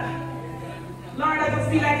glad. Lord, I just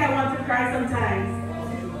feel like I want to cry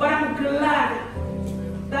sometimes. But I'm glad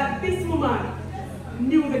that this woman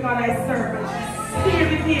knew the God I serve and she stayed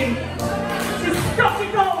with him. She stuck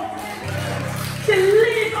it out. She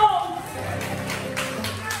lived it out.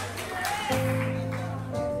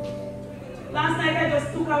 Last night I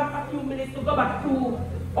just took a few minutes to go back through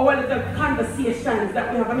our little conversations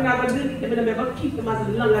that we have. I mean, I'm going to delete them and I'm going to keep them as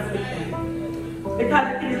long as we can.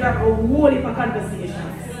 Because it is like a whole heap of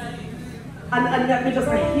conversations. And let me just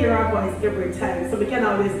hear our voice every time. So we can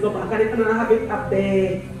always go back. And if you don't have it up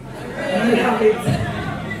there, you have it.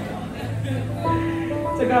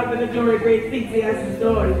 To God be the glory, great things he has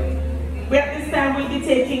done. We at this time will be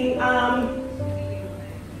taking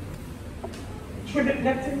tribute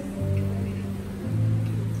Neptune.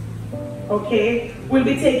 Okay, we'll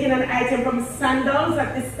be taking an item from Sandals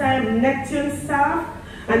at this time, Neptune staff,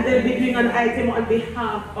 and they'll be doing an item on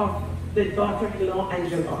behalf of the daughter-in-law,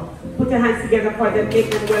 Angela. Put your hands together for them, make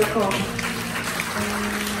them welcome.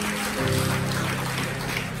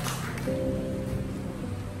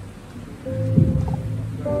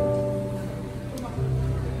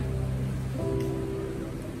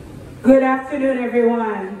 Good afternoon,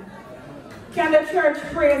 everyone. Can the church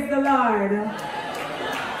praise the Lord?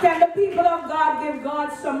 Can the people of God give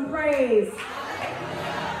God some praise?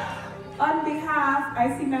 On behalf,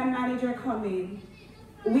 I see my manager coming.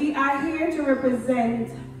 We are here to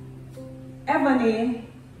represent Ebony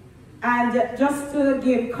and just to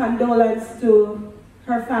give condolence to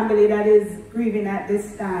her family that is grieving at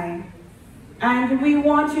this time. And we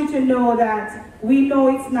want you to know that we know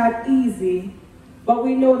it's not easy, but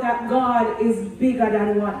we know that God is bigger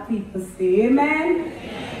than what people say. Amen?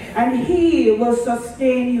 And he will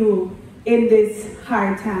sustain you in this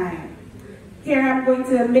hard time. Here I'm going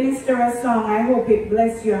to minister a song. I hope it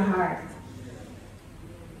bless your heart.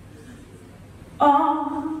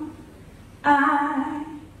 All I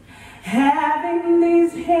have in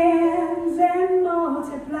these hands and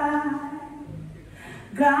multiply,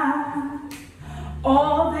 God,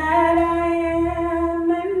 all that I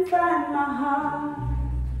am and find my heart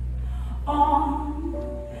on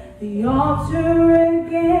the altar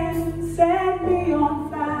again. Set me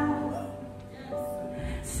on fire,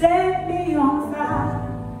 set me on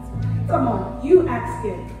fire. Come on, you ask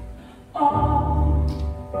it. All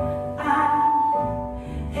I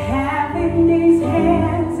have in these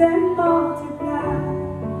hands and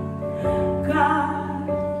multiply, God,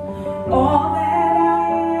 all that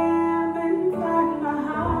I am and find my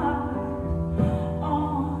heart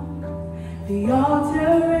on the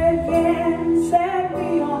altar again. Set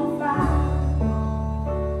me on fire,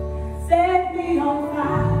 set me on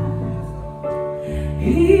fire.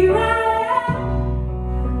 Here I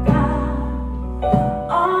am, God,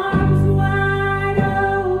 arms wide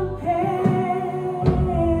open.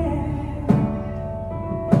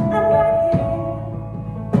 I'm right here,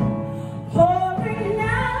 pouring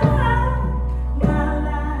out my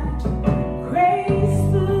life,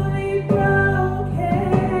 gracefully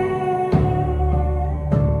broken.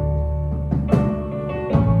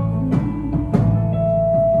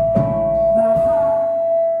 My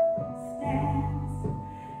heart stands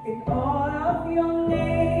in awe of your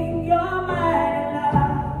name. Your mighty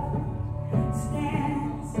love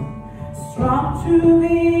stands strong to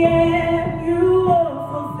the end. You will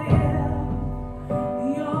fulfill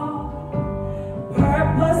your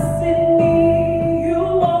purpose in me. You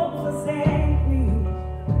won't forsake me.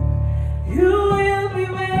 You will be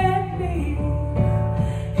with me.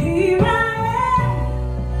 Here I am,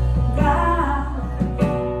 God,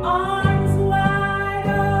 arms wide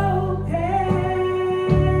open.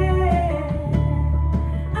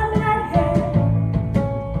 I'm right here,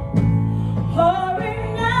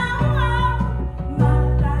 pouring out my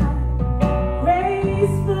life,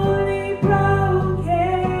 gracefully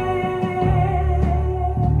broken.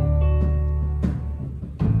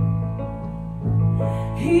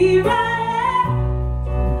 Here I am,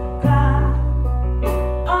 God,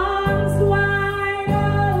 arms wide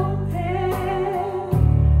open.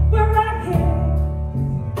 We're right here,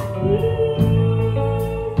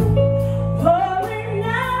 pouring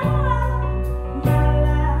out my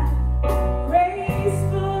life,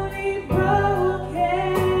 gracefully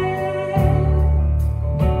broken.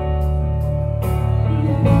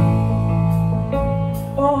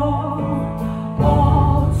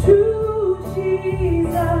 All to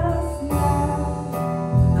Jesus now.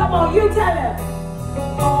 Come on, you tell him.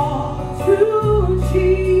 All to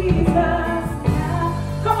Jesus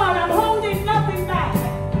now. Come on, I'm holding nothing back.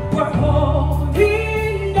 We're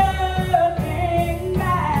holding nothing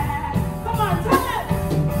back. Come on, tell him.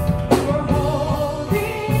 We're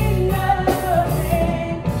holding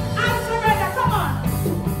nothing. I surrender. Come on.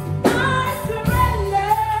 I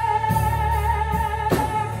surrender.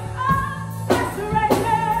 I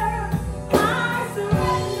surrender. I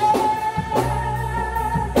surrender.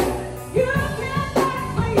 You can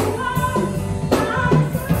take where you are. I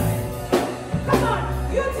surrender. Come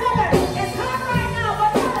on, you tell her. It's hard right now,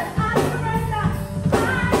 but tell her, I surrender. I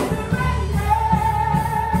surrender.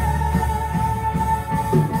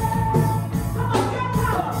 Come on,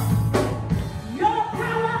 your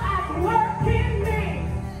power at work in me.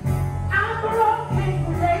 I'm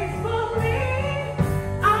broken gracefully.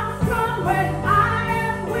 I'm strong when I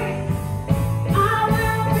am weak. I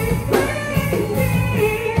will be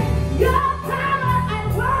free. Your power at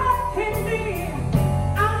work in me.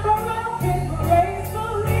 I'm broken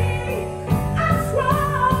gracefully. I'm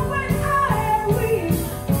strong when I am weak.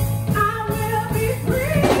 I will be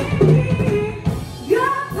free.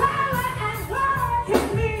 Your power at work in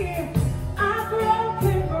me. I'm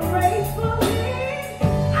broken gracefully.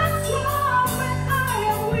 I'm strong when I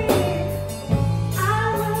am weak. I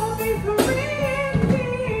will be free.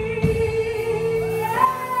 Yeah.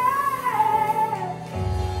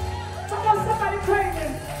 Come on, somebody praise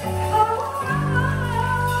him. Oh,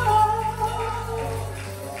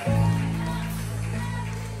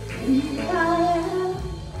 here I am.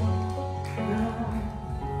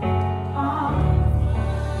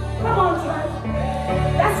 Come on, church.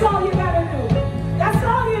 That's all you gotta do. That's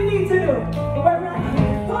all you need to do. We're right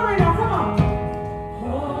here. Pour it out. Come on.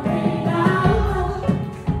 Pouring out.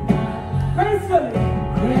 Gracefully.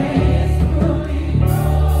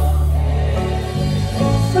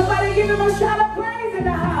 Somebody give him a shout of praise in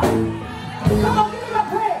the house. Come on, give him a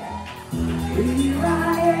praise. Here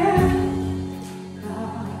I am,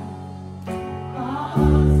 God,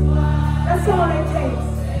 all it takes.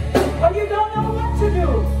 When you don't know what to do,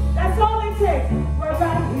 that's all it takes. We're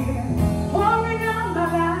right here, pouring out my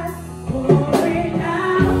life, pouring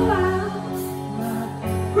out my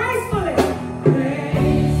gracefully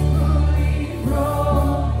broken.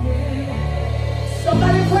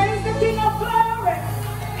 Somebody praise the King of Glory.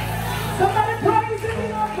 Somebody praise the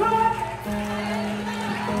King of Glory.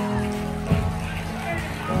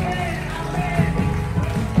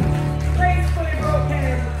 Gracefully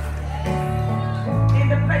broken in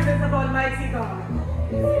the presence of Almighty God.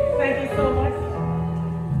 Thank you so much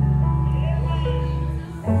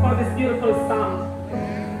for this beautiful song.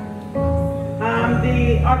 The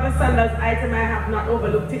other Sanders item, I have not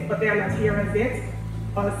overlooked it, but they are not here as yet.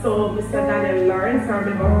 Also, Mr. Daniel Lawrence, our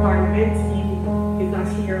member of parliament, he is not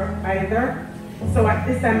here either. So at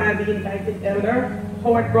this time, I'll be inviting Elder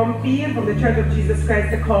Howard Brumfield from the Church of Jesus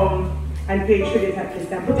Christ to come and pay tribute at this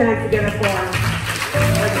time. Put your hands together for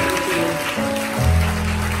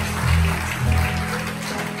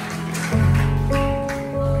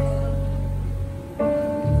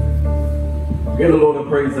Give the Lord a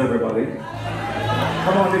praise, everybody.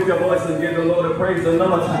 Come on, lift your voice and give the Lord a praise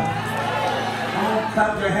another time. Come on,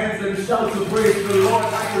 clap your hands and shout to praise the Lord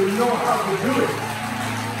like you know how to do it.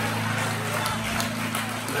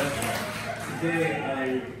 Today,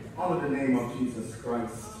 I honor the name of Jesus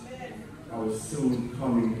Christ, our soon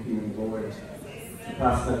coming King and Lord, to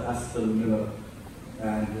Pastor Aston Miller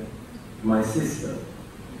and my sister,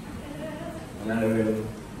 and I will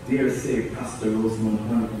dare say Pastor Rosamond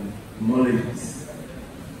Hunter Mullins,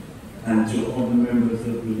 and to all the members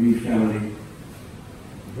of the Lee family,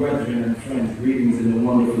 brethren and friends, greetings in the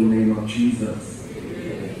wonderful name of Jesus.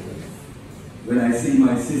 When I see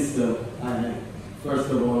my sister, I first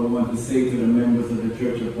of all want to say to the members of the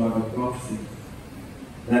Church of Bible Prophecy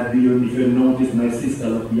that if you notice, my sister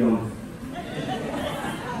look young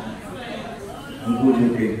and good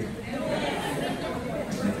looking,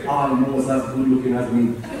 almost as good looking as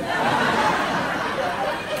me.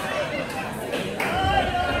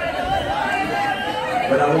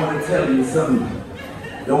 But I want to tell you something.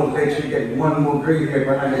 Don't let you get one more gray hair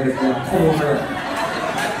behind it. It's going to come over.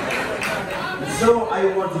 And so I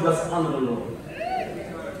want to just honor the Lord.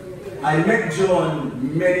 I met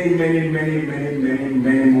Joan many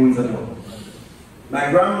moons ago.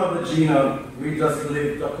 My grandmother Gina, we just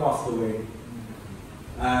lived across the way.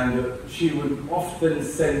 And she would often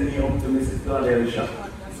send me up to Mrs. Gladell's shop.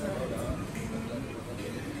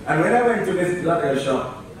 And when I went to Mrs. Gladell's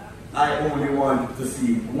shop, I only want to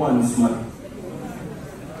see one smile.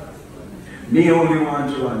 Me only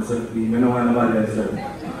want to answer me, I don't want nobody else.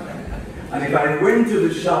 And if I went to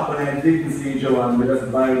the shop and I didn't see Joan, we just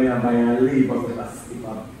buy me and buy and leave.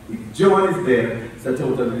 If Joan is there, it's a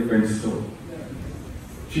totally different story.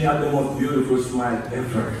 She had the most beautiful smile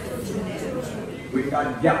ever. With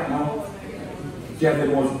that gap mouth, she had the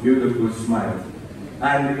most beautiful smile.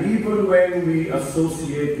 And even when we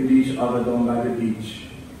associate with each other down by the beach,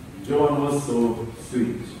 Joan was so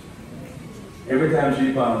sweet. Every time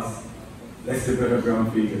she passed, let's see Brother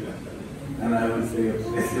Brumfield. And I would say,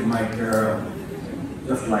 let's see my girl.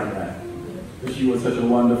 Just like that. But she was such a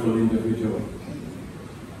wonderful individual.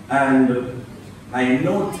 And I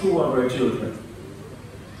know 2 of her children.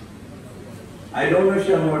 I don't know if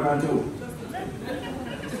she has more than 2.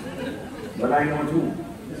 But I know 2.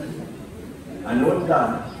 I know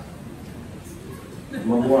Dan.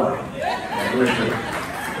 My boy.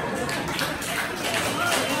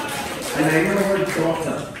 And I know her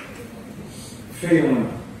daughter, Fiona.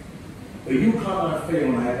 If you call her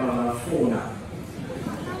Fiona, I call her Fona.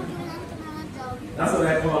 That's what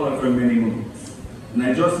I call her for many moons. And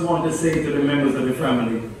I just want to say to the members of the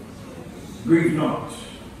family, grieve not,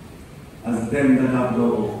 as them that have no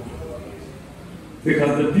hope.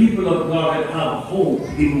 Because the people of God have hope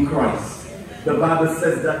in Christ. The Bible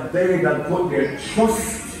says that they that put their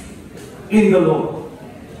trust in the Lord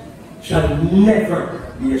shall never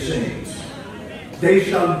be ashamed. They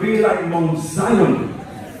shall be like Mount Zion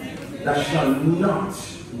that shall not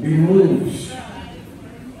be moved.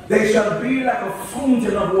 They shall be like a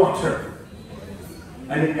fountain of water.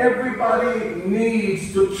 And everybody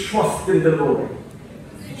needs to trust in the Lord.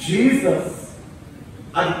 Jesus,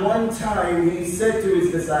 at one time, he said to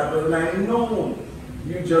his disciples, and I know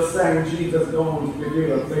you just sang Jesus going to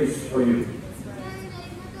prepare a place for you.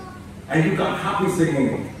 And you got happy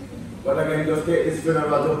singing. But I'm going to just take this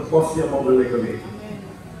funeral to bust your bubble a little bit.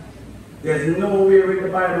 There's nowhere in the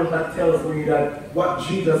Bible that tells me that what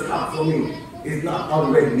Jesus had for me is not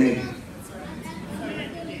already made.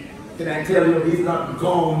 Can I tell you, he's not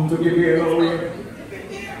gone to prepare nowhere,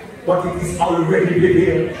 but it is already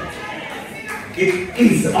prepared. It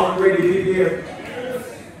is already prepared.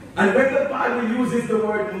 And when the Bible uses the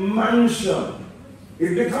word mansion,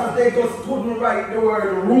 it's because they just couldn't write the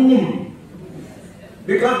word room.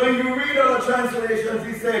 Because when you read other translations,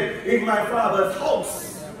 he said, in my Father's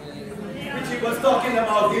house, which he was talking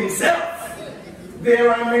about himself, there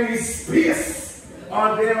are many spaces,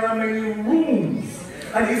 or there are many rooms.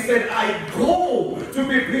 And he said, I go to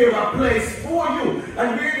prepare a place for you.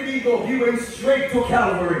 And where did he go? He went straight to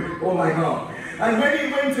Calvary. Oh my God. And when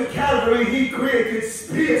he went to Calvary, he created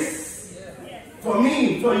space for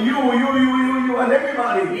me, for you, and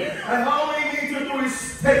everybody. And all we need to do is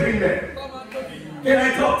step in there. Can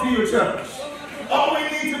I talk to you, church? All we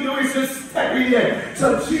need to do is just step in there.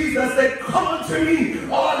 So Jesus said, come unto me,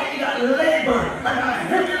 all ye that labor and are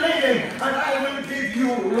heavy laden, and I will give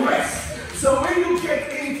you rest. So when you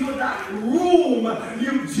get into that room,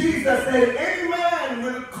 Jesus said, any man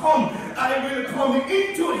will come, I will come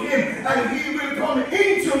into him, and he will come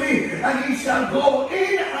into me, and he shall go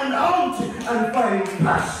in and out and find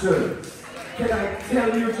pasture. Can I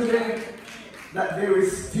tell you today that there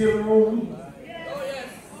is still room?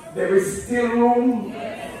 There is still room.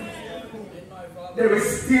 There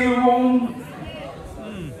is still room.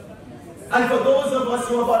 And for those of us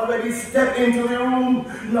who have already stepped into the room,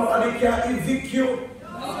 nobody can evict you.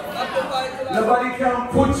 Nobody can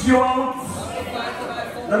put you out.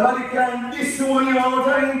 Nobody can disown you out,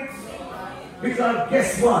 right? Because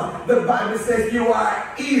guess what? The Bible says you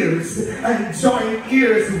are heirs and joint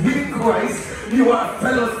heirs with Christ. You are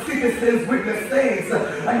fellow citizens with the saints.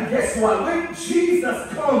 And guess what? When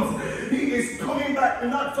Jesus comes, he is coming back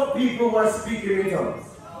not for people who are speaking in tongues.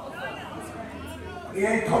 He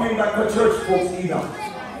ain't coming back for church folks either.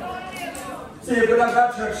 So you could have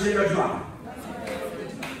got church in your drum.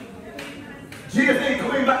 Jesus ain't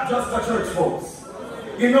coming back just for church folks.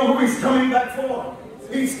 You know who he's coming back for?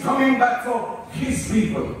 He's coming back for his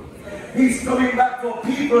people. He's coming back for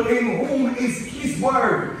people in whom is his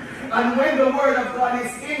word. And when the word of God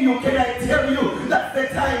is in you, can I tell you, that's the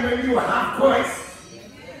time when you have Christ.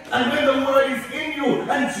 And when the word is in you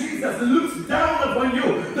and Jesus looks down upon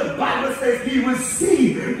you, the Bible says he will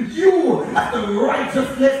see you as the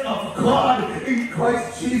righteousness of God in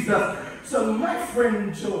Christ Jesus. So my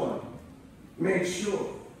friend Joan made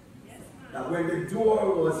sure that when the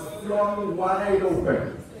door was flung wide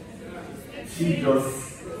open, she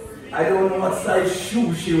just, I don't know what size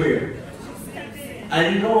shoe she wear.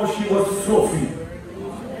 I know she was fluffy,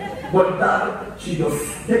 but that she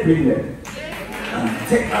just stepped in there and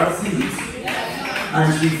take her seat.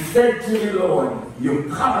 And she said to the Lord, you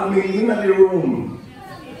called me in the room,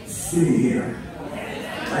 sit here.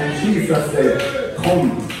 And Jesus said,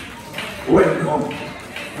 come, welcome,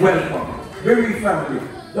 welcome. Very family,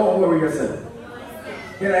 don't worry yourself.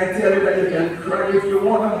 Can I tell you that you can cry if you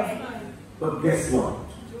want to? But guess what?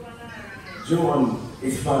 Joan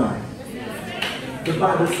is fine. The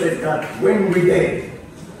Bible says that when we dead,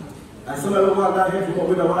 and some of them want that here to come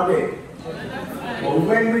with our dead. But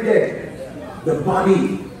when we dead, the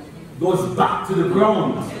body goes back to the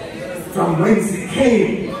ground from whence it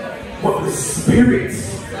came. But the spirit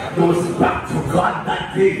goes back to God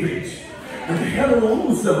that gave it. And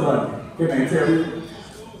hello, somebody. Can I tell you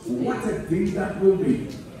what a day that will be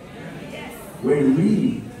when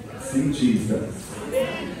we see Jesus?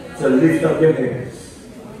 So lift up your heads,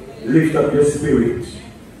 lift up your spirit.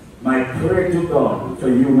 My prayer to God for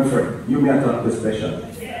you, my friend, you may talk the special.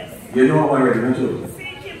 You know already, don't you?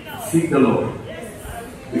 Seek the Lord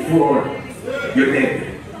before you're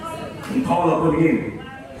dead and call upon him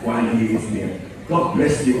while he is near. God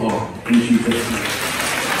bless you all in Jesus' name.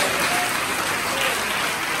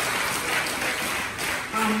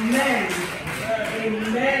 Amen.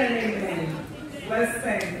 Amen and amen. Well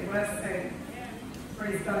said, well said.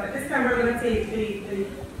 Praise God. At this time we're going to take the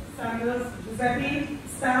Samuel's Giuseppe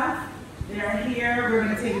staff. They are here. We're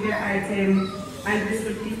going to take their item, and this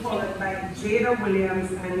will be followed by Jada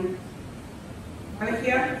Williams and right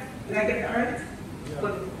here. Did I get that right?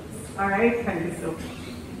 Good. All right, thank you so much.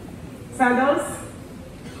 Sandals.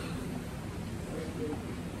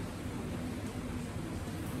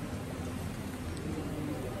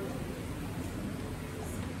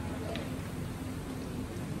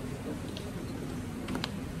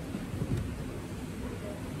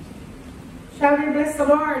 Shall we bless the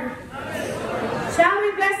Lord? Shall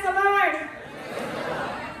we bless the Lord?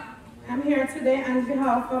 I'm here today on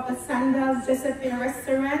behalf of the Sandals Giuseppe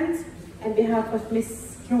Restaurant and behalf of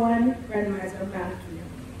Miss Joan Buchanan.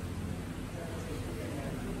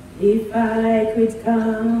 If I could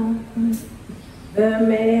count the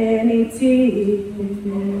many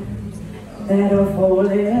tears that are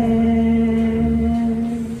falling,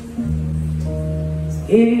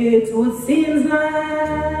 It would seem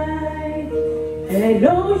like an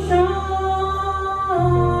ocean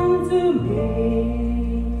to me.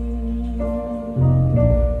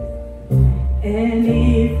 And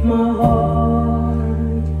if my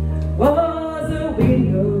heart was a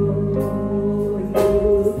window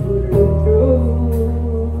you could look through,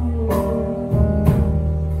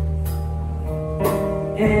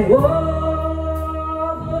 and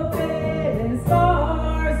all the fading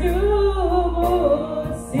stars you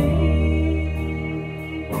would see,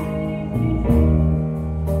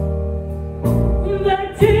 the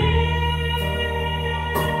tears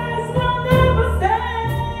will never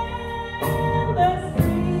stand the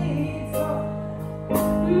streets of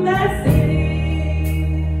that city.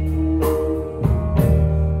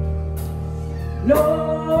 No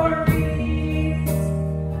reeds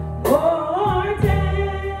or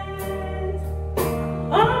tent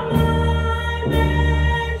on my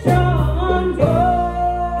mansion door.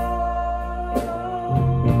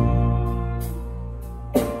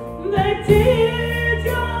 The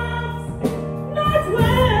teardrops not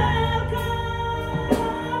welcome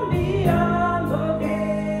beyond the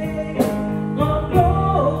gate of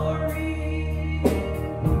glory.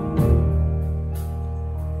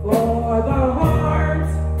 For the heart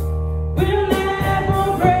will never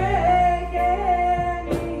break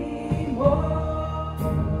anymore.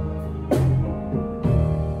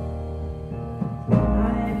 I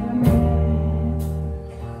never met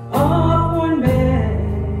of one man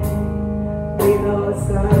without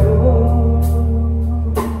sorrow,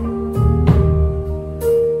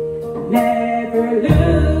 never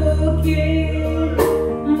looking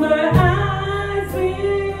the eyes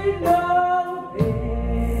with no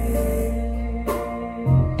pain.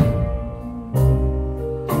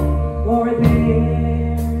 For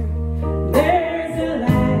there's a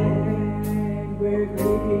land where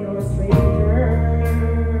greeting or stranger,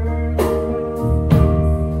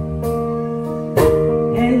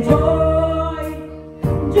 and joy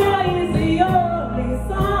is the only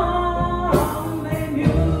song they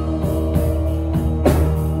knew.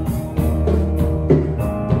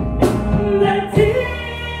 The tears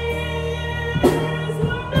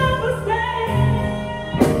will never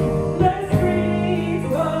stand the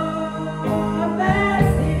streets of that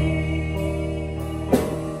city.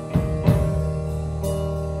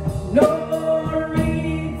 No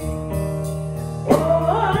reeds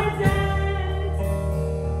or tent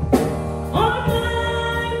on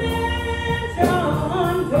my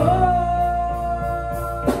mansion door.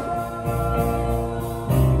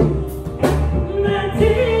 The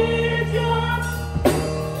teardrops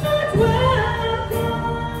not welcome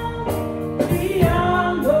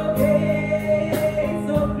beyond the gates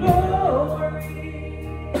of glory.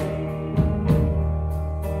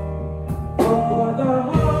 For the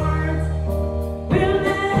heart will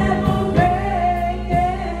never break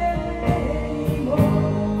anymore.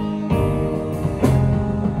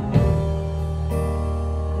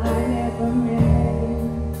 I never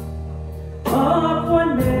met of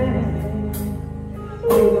one man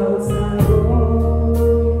without sorrow,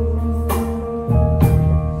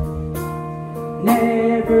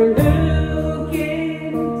 never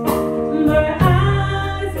looking the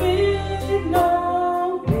eyes with no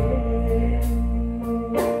pain.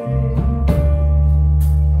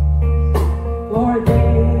 For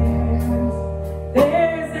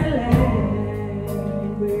there's a land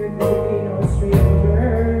where greeting no stranger,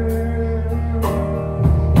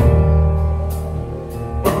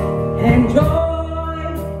 and joy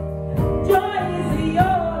is the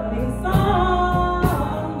only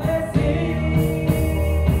song they sing.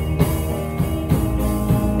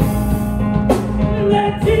 The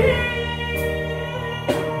tears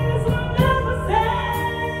will never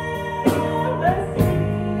stand the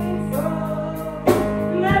streets of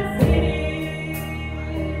that city.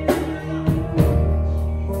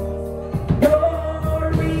 No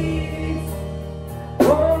reeds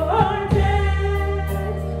or tent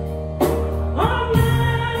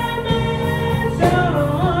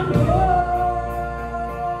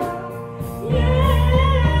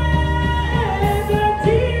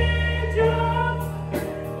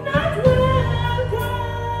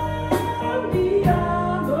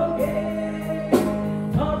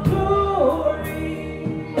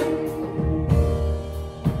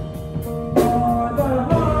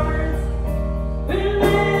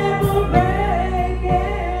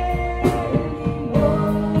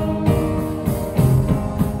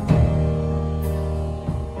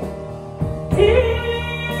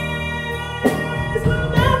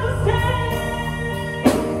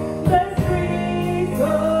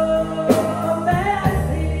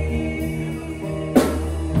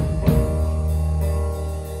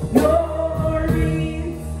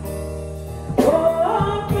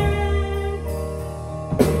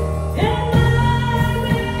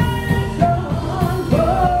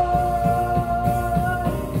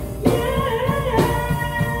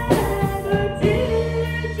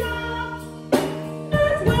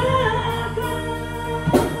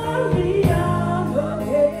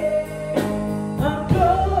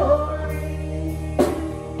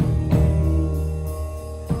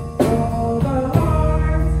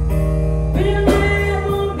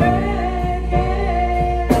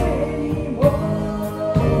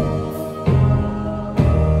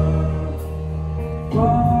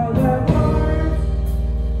For your words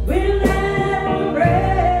will never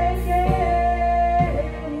break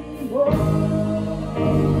anymore.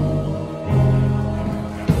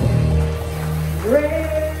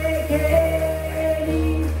 Break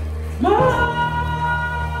anymore.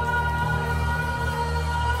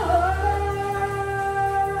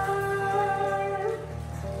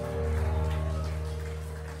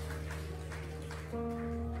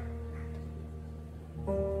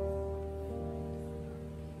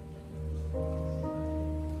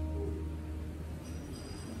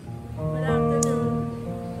 Good afternoon.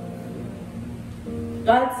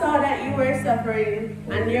 God saw that you were suffering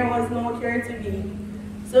and there was no cure to be.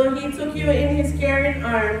 So he took you in his caring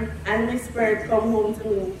arm and whispered, "Come home to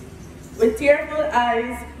me." With tearful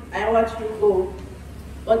eyes, I watched you go.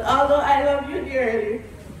 But although I love you dearly,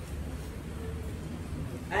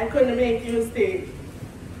 I couldn't make you stay.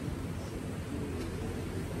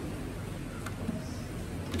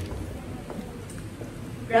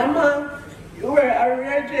 Grandma, you were a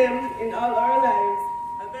rare gem in all our lives.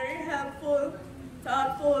 A very helpful,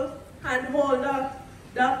 thoughtful handholder,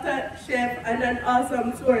 doctor, chef, and an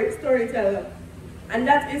awesome storyteller. And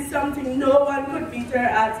that is something no one could beat her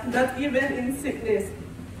at, not even in sickness.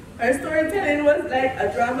 Her storytelling was like a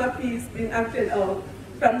drama piece being acted out.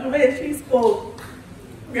 From the way she spoke,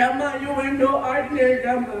 Grandma, you were no ordinary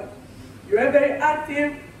grandma. You were very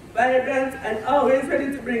active, vibrant, and always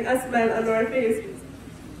ready to bring a smile on our faces.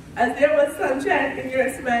 As there was sunshine in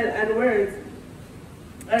your smile and words.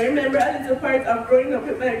 I remember a little part of growing up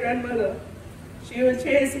with my grandmother. She would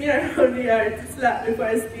chase me around the yard to slap me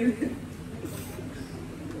for stealing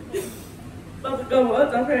bubblegum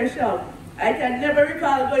out of her shop. I can never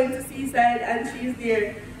recall going to Seaside and she's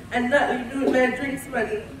there and not leaving my drinks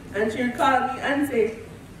money. And she would call me and say,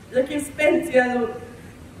 "Look, you spent your look,"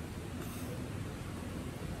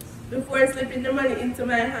 before slipping the money into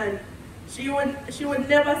my hand. She would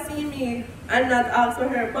never see me and not ask for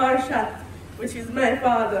her bar shot, which is my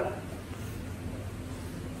father.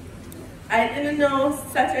 I didn't know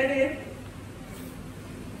Saturday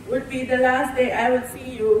would be the last day I would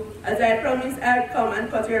see you, as I promised I'd come and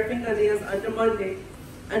cut your fingernails on the Monday.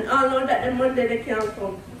 And all know that the Monday they can't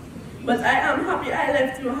come. But I am happy I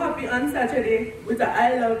left you happy on Saturday with a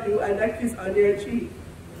 "I love you" and a kiss on your cheek.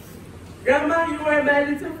 Grandma, you were my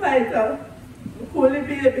little fighter, my coolie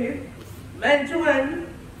baby, my Joan,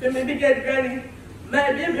 the maybe get granny,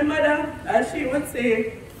 my baby mother, as she would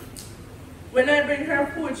say. When I bring her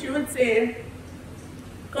food, she would say,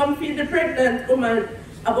 "Come feed the pregnant woman."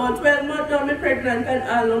 About 12 months now, I'm pregnant and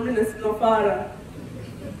I know me no father.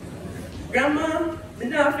 Grandma, I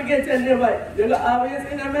never forget you never. You're always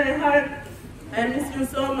in my heart. I miss you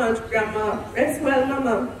so much, Grandma. Rest well,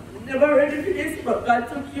 Mama. Never ready for this, but God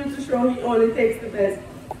took you to show He only takes the best.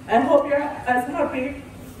 I hope you're as happy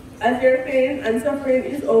as your pain and suffering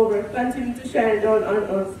is over. Continue to shine down on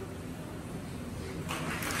us.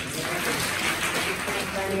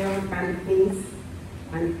 And things,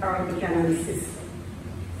 and Joan Buchanan's sister.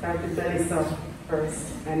 Start with Melissa first,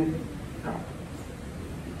 and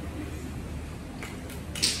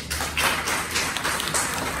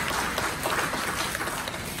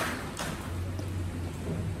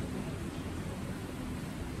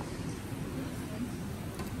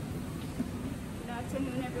Good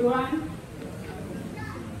afternoon, everyone.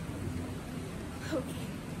 Okay.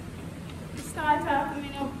 To start off,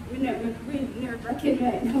 we're nerve-wracking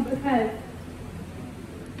right now because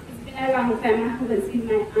it's been a long time I haven't seen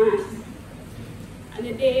my aunt. And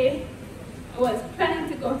the day I was planning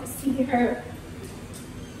to go to see her,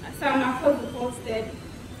 I saw my cousin posted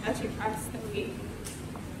that she passed away.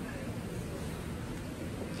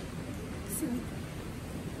 So,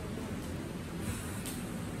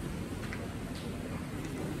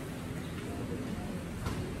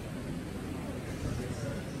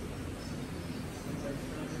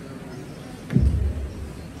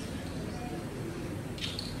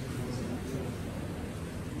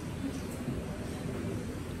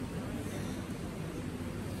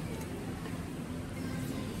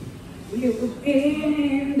 you've been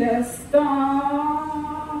in the storm,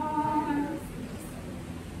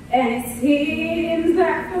 and it seems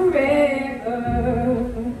like forever,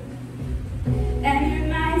 and in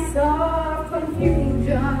nights of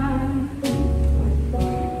confusion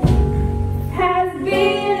has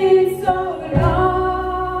been so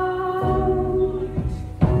long.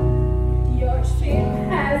 Your ship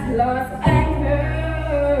has lost anchor,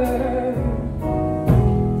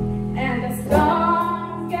 and the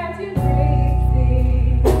storm got you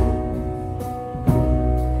crazy.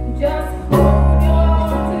 Just hold on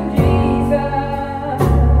to Jesus.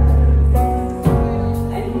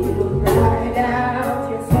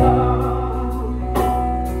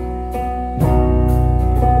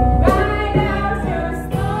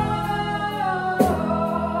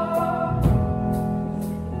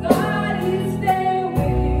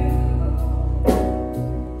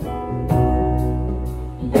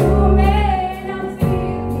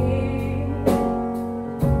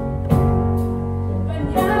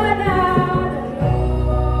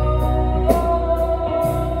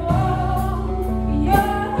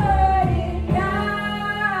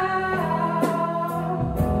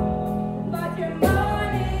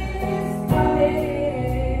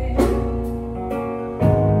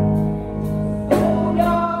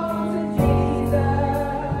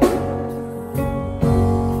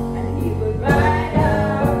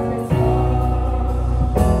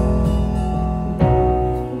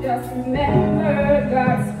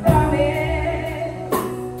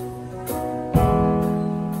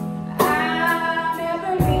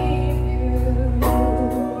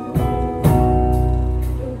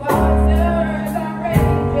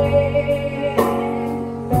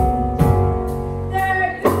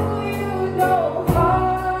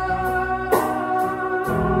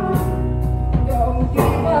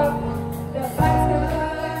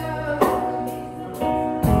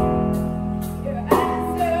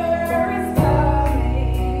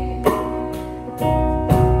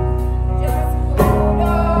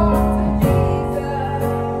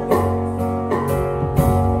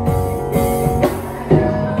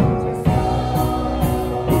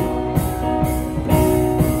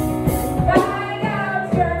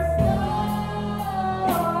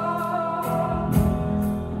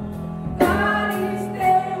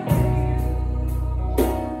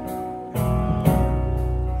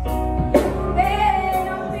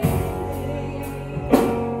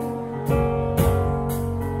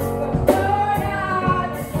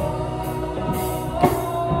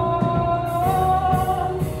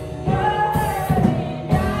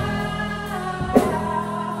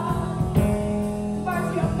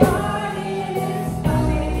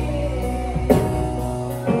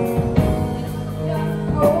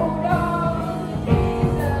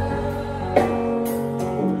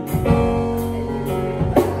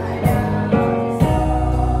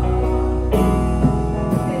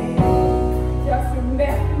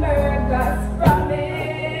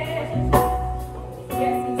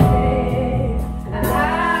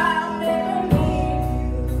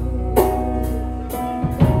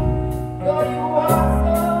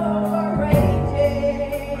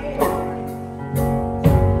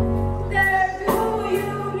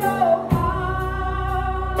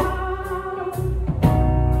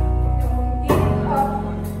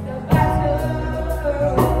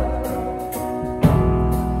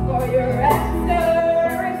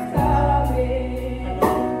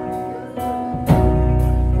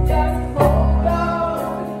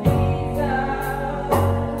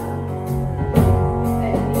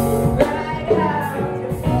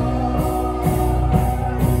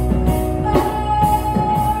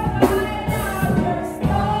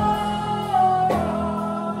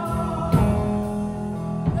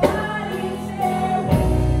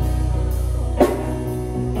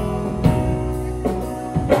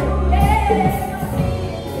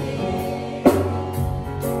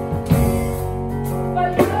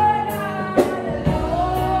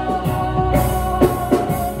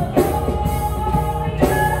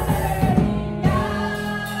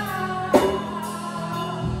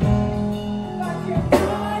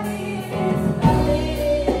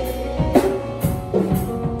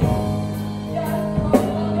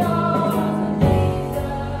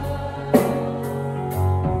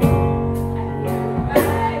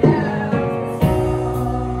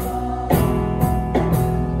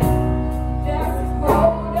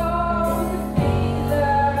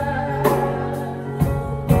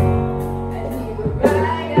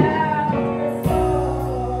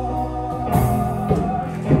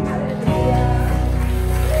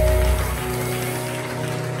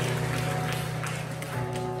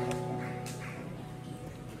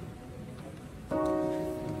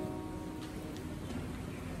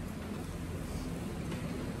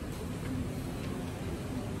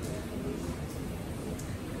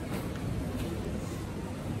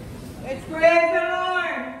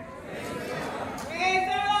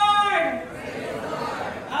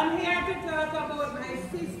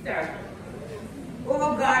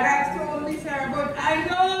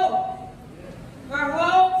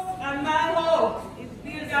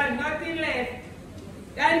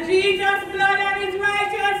 And Jesus' blood and his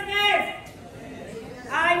righteousness.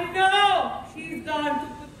 I know she's gone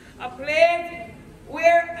to a place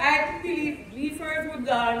where I believe me first was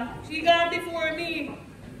gone. She gone before me.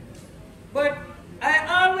 But I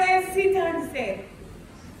always sit and say,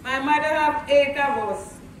 my mother have 8 of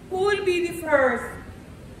us. Who will be the first?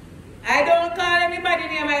 I don't call anybody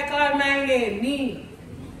name, I call my name, me.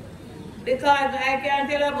 Because I can't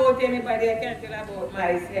tell about anybody, I can't tell about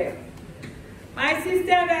myself. My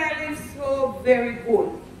sister and I live so very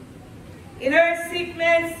good. In her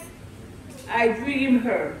sickness, I dream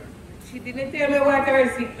her. She didn't tell me what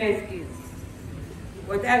her sickness is.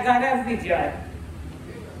 But I got a vision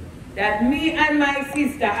that me and my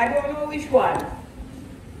sister, I don't know which one,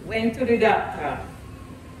 went to the doctor.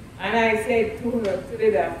 And I said to her, to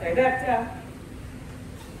the doctor, Doctor,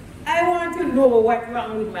 I want to know what's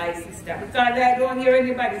wrong with my sister because I don't hear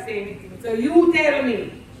anybody say anything. So you tell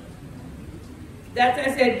me. Doctor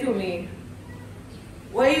said to me,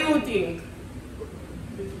 what do you think?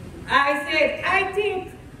 I said, I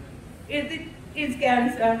think it's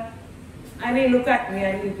cancer. And he looked at me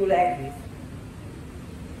and he do like this.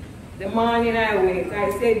 The morning I wake,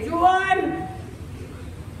 I said, Joan,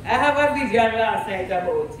 I have a vision last night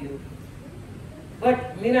about you.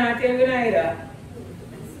 But me not tell you neither.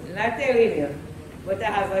 Not telling you, but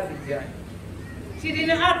I have a vision. She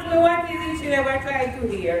didn't ask me what it is, she never tried to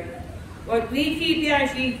hear. But we keep you and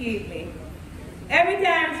she keep me. Every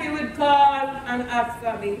time she would call and ask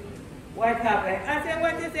for me, what happened? I said,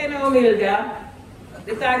 what you say now, Milda?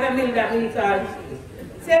 Because of Milda, me call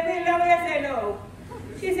she. Say, Milda, what you say now?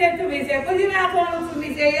 She said to me, say, but you not come look for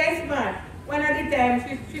me? Say, yes, man. One of the times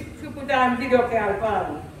she put on video call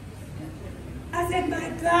for me. I said, my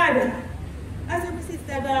God. I said, my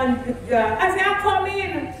sister gone. I said, I come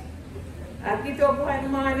in. I get up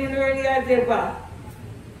one morning early as ever.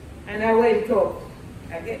 And I went up.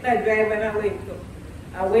 I get my drive and I went up.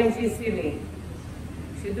 And when she see me,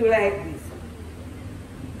 she do like this.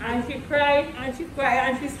 And she cried and she cried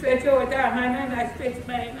and she stretched out her hand and I stretched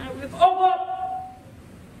mine and I went, up.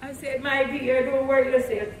 I said, my dear, don't worry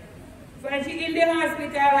yourself. When she in the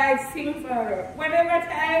hospital, I sing for her. Whenever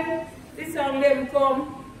time the song them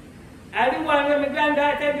come, I the one when my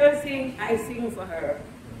granddaughter just sing, I sing for her.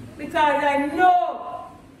 Because I know,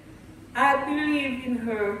 I believe in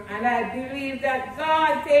her, and I believe that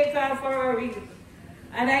God takes her for a reason.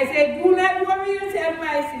 And I said, do not worry yourself,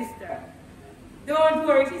 my sister. Don't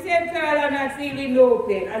worry. She said, Carol, I'm not feeling no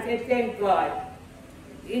pain. I said, thank God.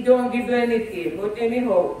 He don't give you anything, but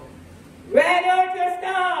anyhow, ride out your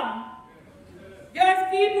storm.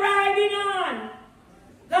 Just keep riding on.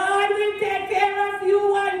 God will take care of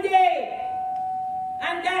you one day.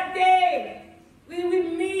 And that day, we will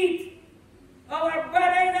meet our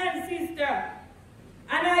brothers and sisters.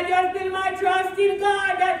 And I just build my trust in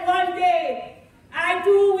God that one day, I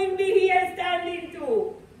too will be here standing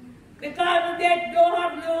too. Because death don't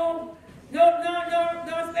have no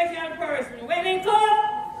special person. When it come,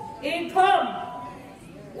 it come.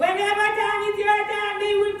 Whenever time is your time,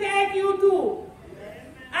 He will take you too.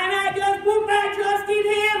 And I just put my trust in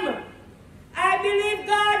Him. I believe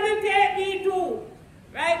God will take me too.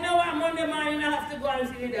 Right now I'm on the morning, I have to go and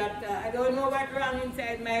see the doctor. I don't know what's wrong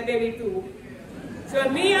inside my belly too. So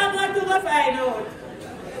me, I'm going to go find out.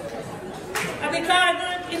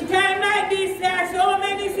 Because in time like this, there are so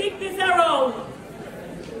many sickness around.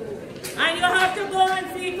 And you have to go and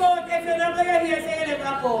seek out if you're not going to hear say you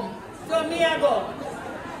never come. So me, I go.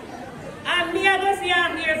 And me, I go see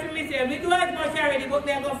I'm here for myself. We do as much already, but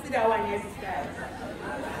me, I go see that one year sister.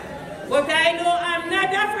 But I know I'm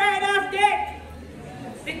not afraid of death.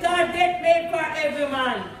 Because death made for every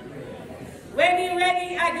man. When you're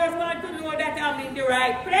ready, I just want to know that I'm in the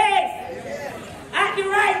right place. At the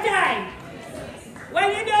right time. When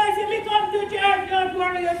you don't see me come to church, don't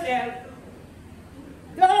worry yourself.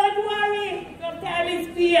 Don't worry. Sometimes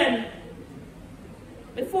it's pain.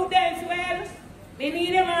 My foot them swell. My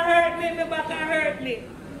knee them hurt me, my back hurt me.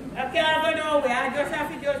 I can't go nowhere. I just have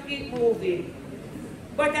to just keep moving.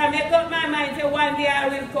 But I make up my mind say one day I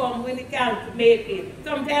will come when I can't make it.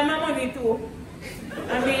 Sometimes my money too.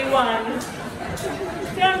 I mean one.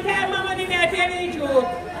 Sometimes my money may tell you the truth.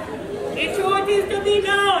 The truth is to be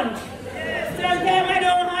known. Sometimes I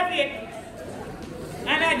don't have it.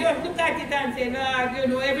 And I just look at it and say, Lord, you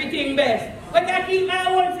know everything best. But I keep my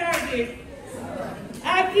own service.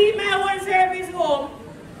 I keep my own service home.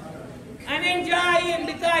 And enjoy Him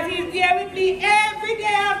because He's there with me every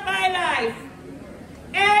day of my life.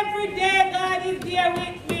 Every day God is there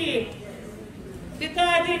with me.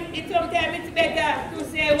 Because sometimes it's better to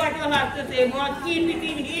say what you have to say, but keep it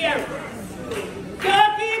in here.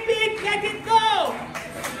 Don't keep it, let it go.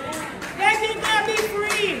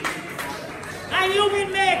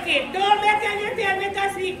 them make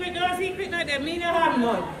a secret, no secret, no them, me no have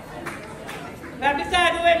none. But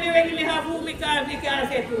because when me have who me can't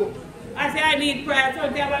say to, I say I need prayer.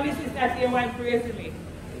 Sometimes my sister say one prayer to me.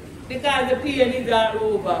 Because the pain is all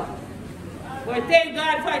over. But thank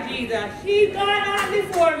God for Jesus. She's gone on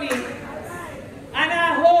before me. And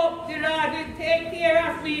I hope the Lord will take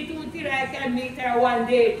care of me too till I can meet her one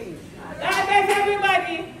day too. God bless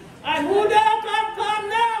everybody. And who don't come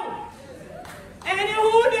now. And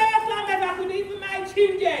who don't come, if I could even my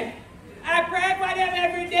children. I pray for them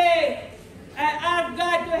every day. I ask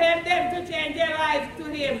God to help them to change their lives to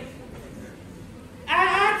Him. I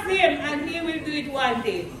ask Him and He will do it one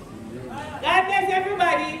day. God bless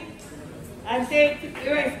everybody. And take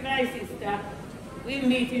the rest, my sister. We'll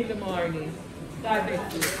meet in the morning. God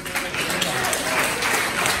bless you.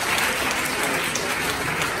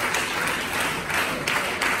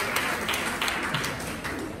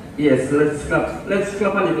 Yes, let's clap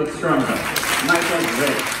a little stronger. Michael's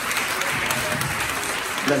red.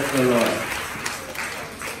 Bless the Lord.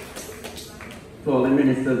 To all the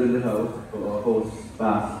ministers in the house, to our host,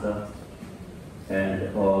 pastor,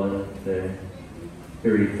 and all the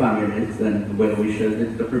very families and well-wishers.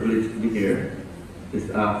 It's a privilege to be here this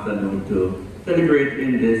afternoon to celebrate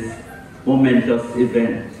in this momentous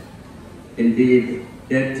event. Indeed,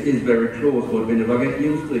 death is very close, but we never get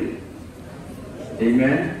used to it.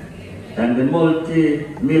 Amen? And the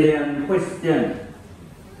multi-million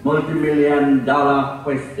dollar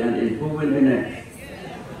question is, who will be next?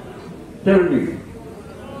 Tell me.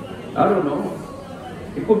 I don't know.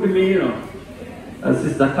 It could be me, you know. As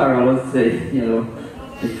Sister Carol was saying, you know,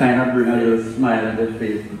 it kind of bring a little smile on the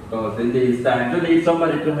face, because in these times you need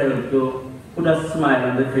somebody to help to put a smile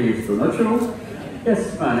on the face too, not true?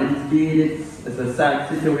 Yes, man, indeed it's a sad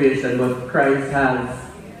situation, but Christ has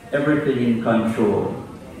everything in control.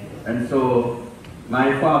 And so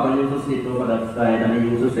my father used to sit over that side and he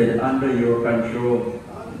used to say, under your control.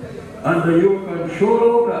 Under your control,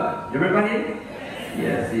 oh God. You remember him?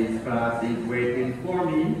 Yes, he's fast, he's waiting for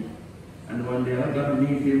me. And one day I'm going to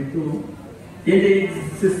meet him too. Indeed,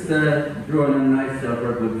 Sister Joan and myself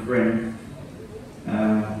are good friends.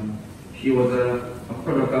 She was a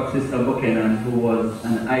product of Sister Buchanan, who was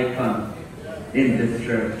an icon in this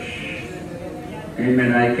church.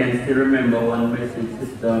 Amen. I can still remember one message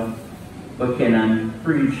Sister Buchanan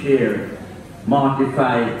preached here.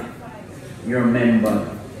 Mortify your member.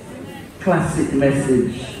 Classic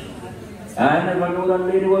message. I never knew that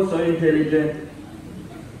lady was so intelligent.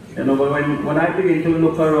 You know, but when I began to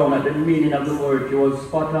look around at the meaning of the word, she was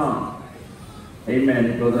spot on. Amen.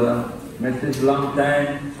 It was a message long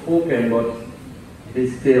time spoken, but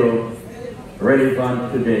it's still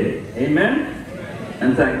relevant today. Amen.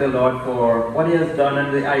 And thank the Lord for what He has done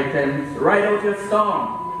and the items. Ride out your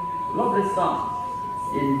storm. Lovely song.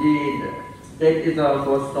 Indeed, death is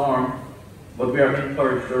also a storm, but we are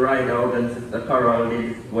encouraged to ride out, and Sister Carol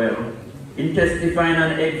did well in testifying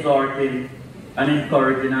and exhorting and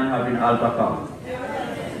encouraging and having altar call.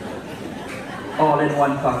 All in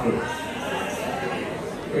one package.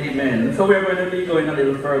 Amen. So we're going to be going a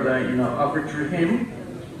little further in our offertory hymn,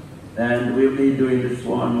 and we'll be doing this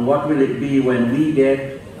one, What Will It Be When We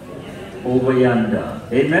Get Over Yonder?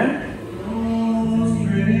 Amen.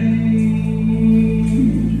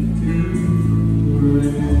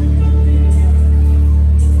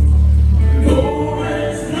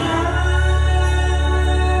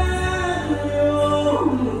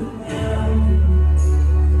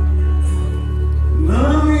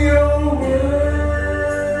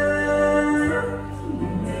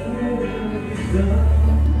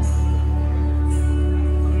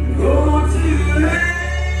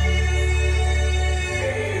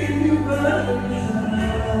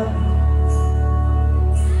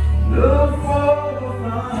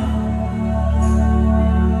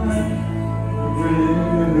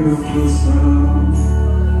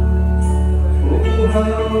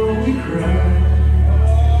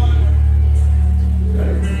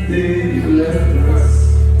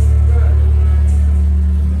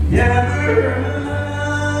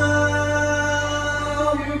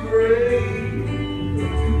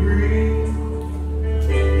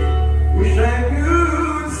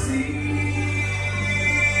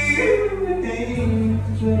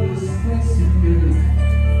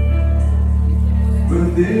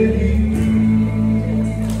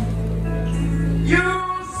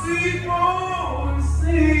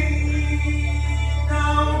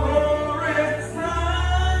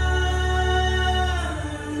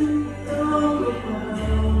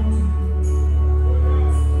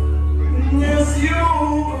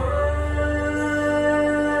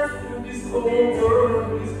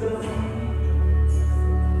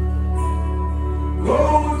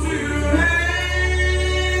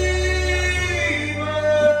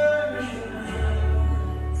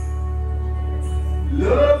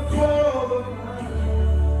 Love for the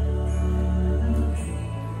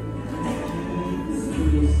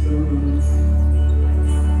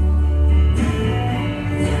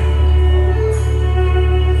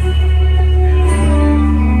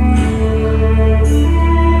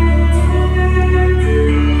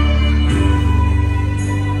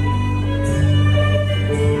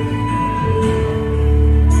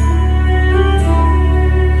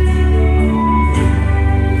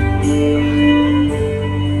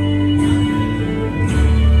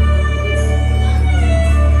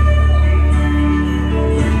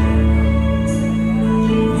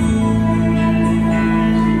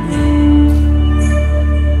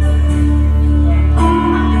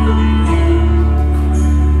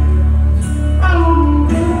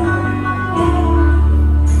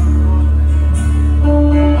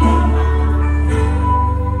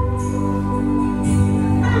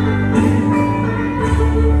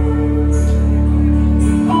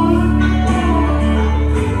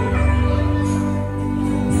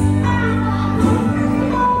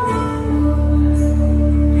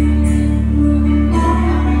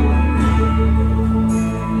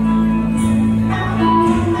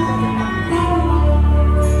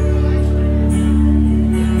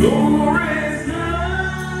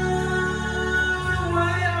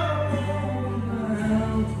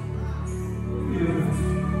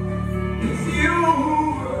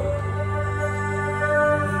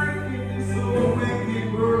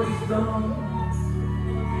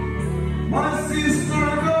my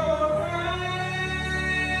sister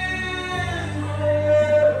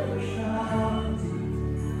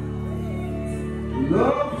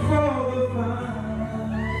love for the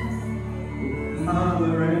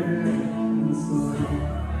Father and Son.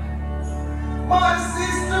 My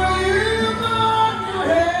sister, you got your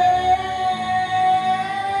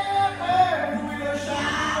head with a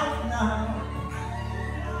shout now.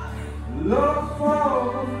 Love for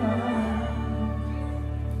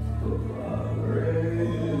the Father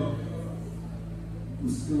and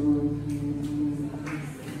Son.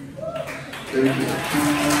 Thank you.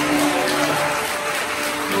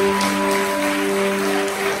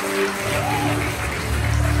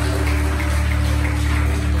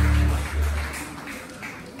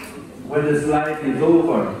 When this life is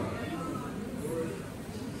over,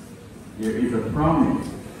 there is a promise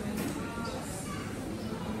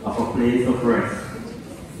of a place of rest.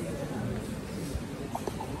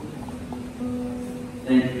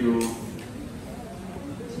 Thank you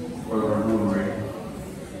for our memory,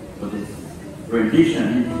 for this rendition.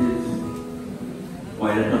 It is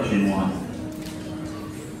quite a touching one.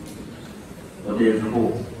 But there's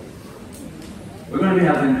hope. We're going to be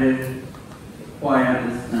having the choir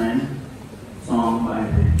this time, sung by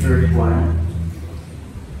the church choir.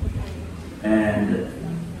 And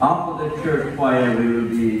after the church choir, we will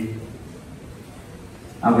be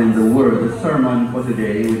having the sermon for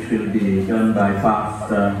today, which will be done by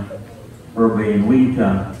Pastor Urban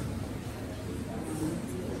Winter.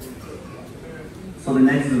 So the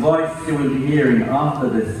next voice you will be hearing after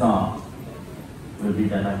this song will be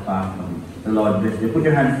that of Pastor. The Lord bless you. Put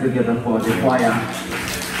your hands together for the choir.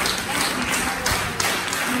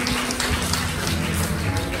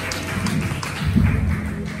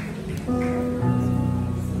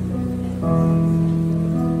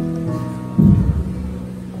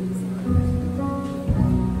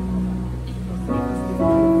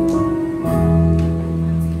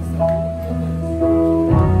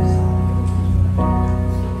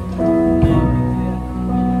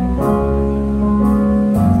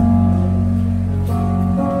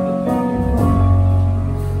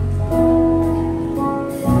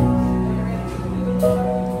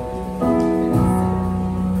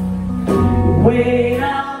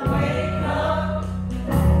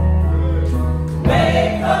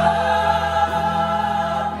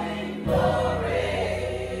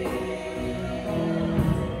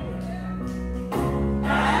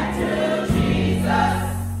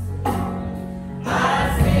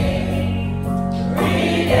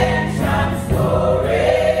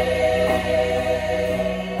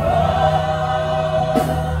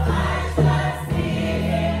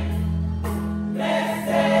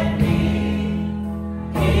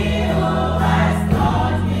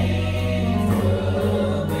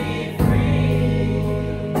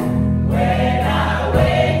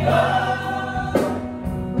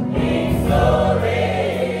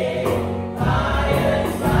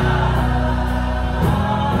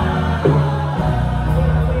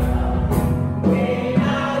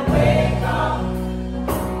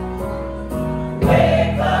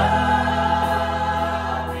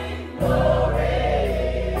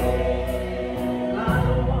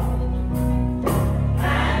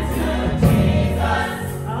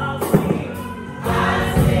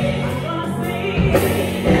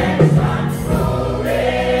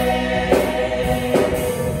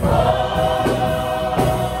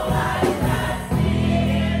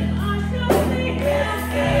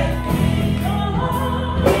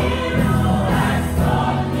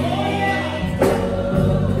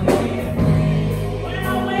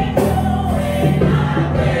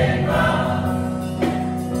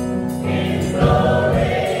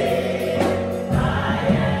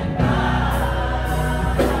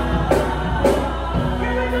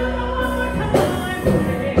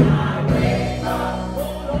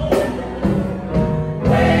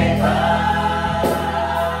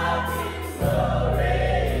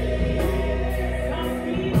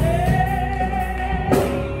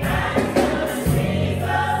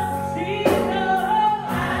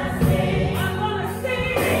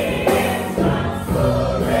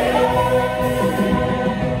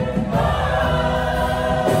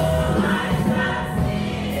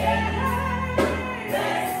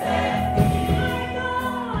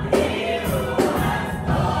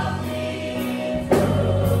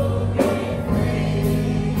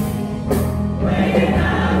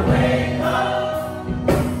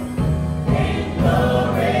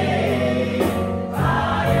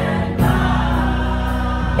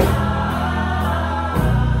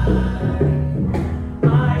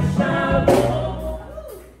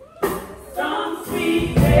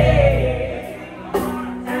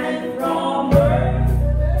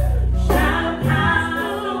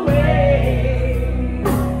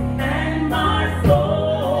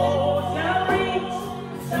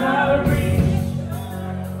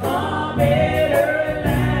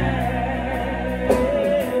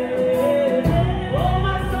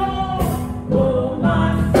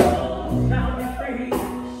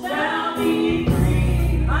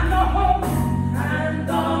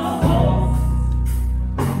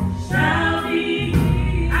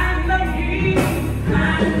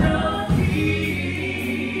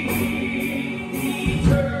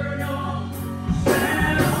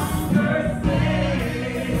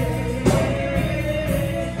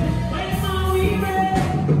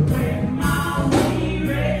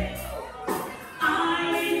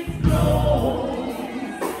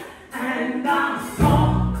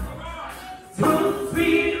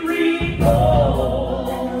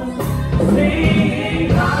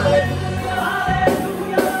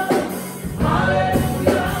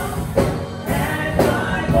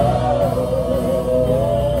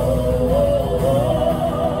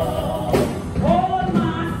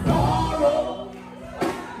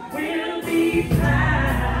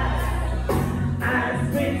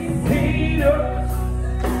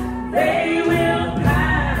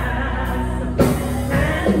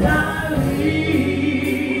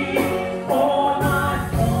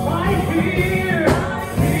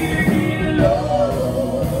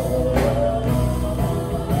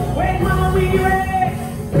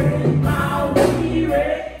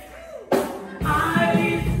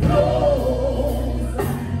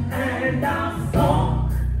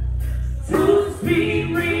 be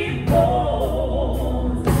reborn,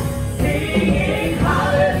 singing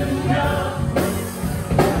hallelujah,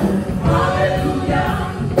 hallelujah,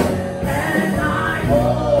 and I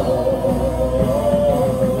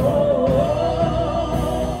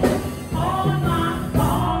all my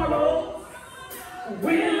sorrows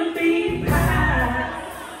will be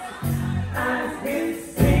past, as his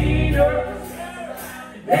sinners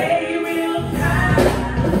they will pass,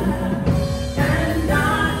 and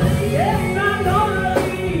I, yes, I know.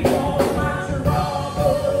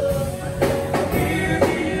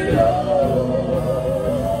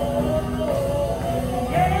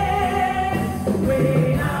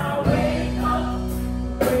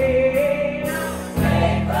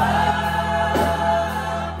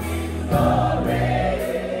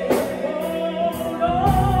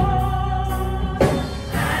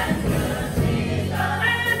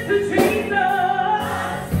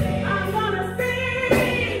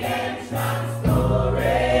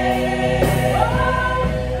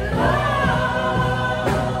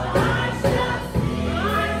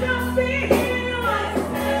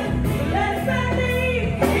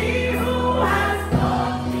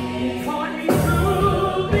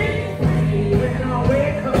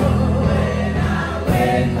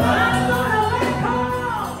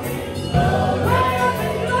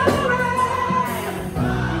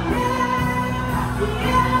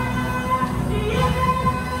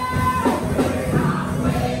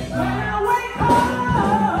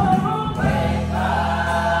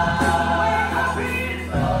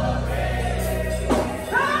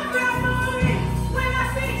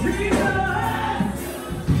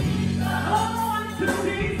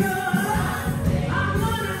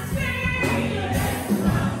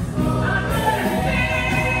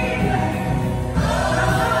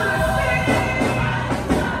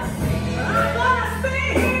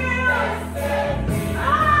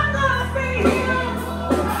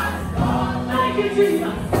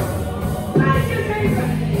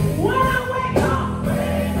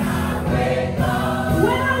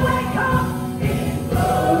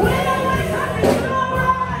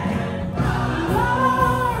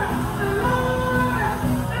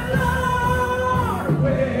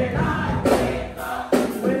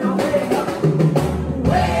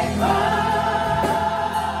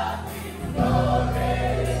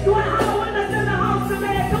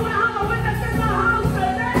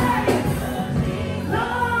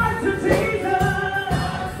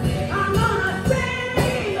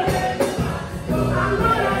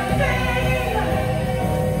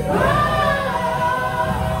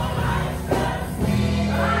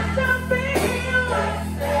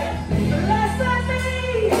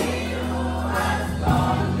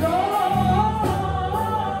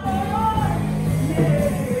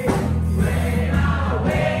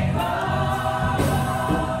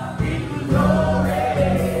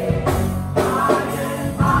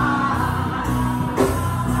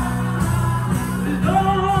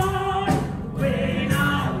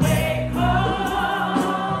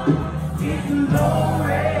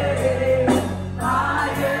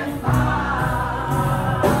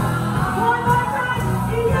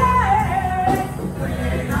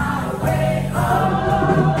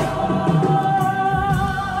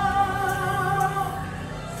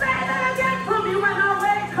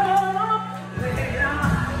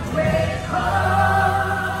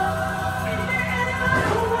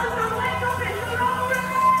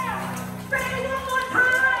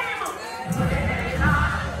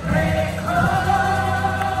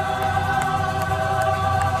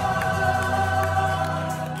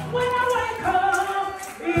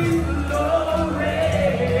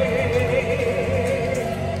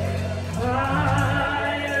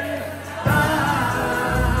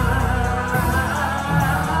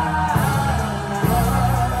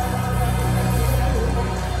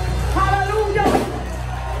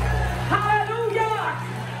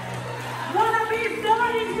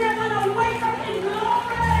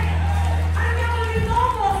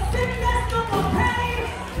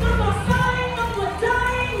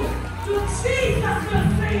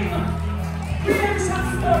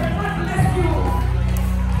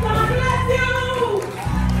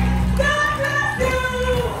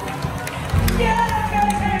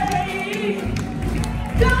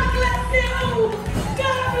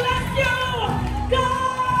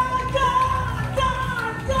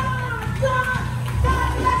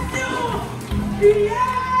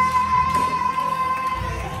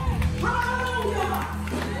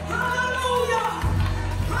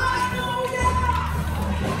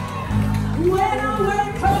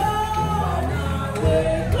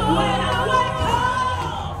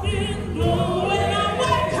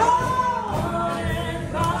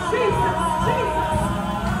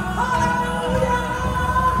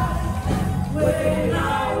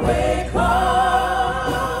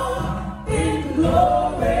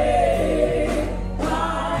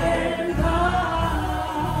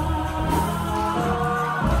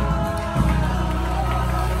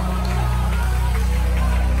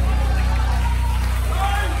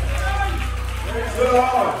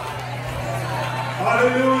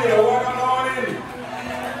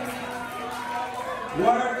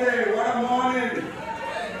 What a day, what a morning.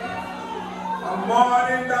 A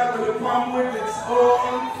morning that will come with its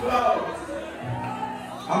own clouds.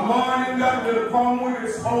 A morning that will come with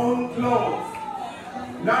its own clouds.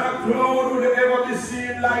 Not a cloud would ever be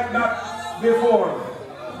seen like that before.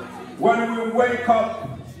 When we wake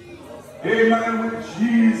up, amen, with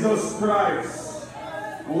Jesus Christ.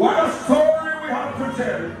 What a story we have to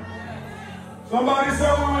tell. Somebody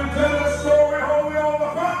said we will tell the story how we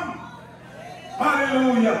overcome.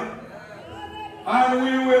 Hallelujah. And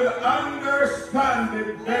we will understand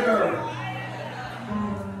it better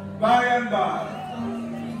by and by.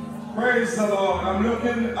 Praise the Lord. I'm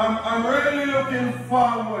really looking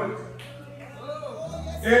forward,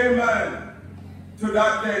 amen, to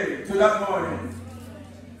that day, to that morning.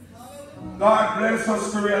 God bless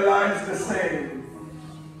us to realize the same.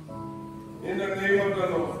 In the name of the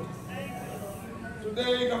Lord.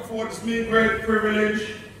 Today it affords me great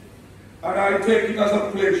privilege, and I take it as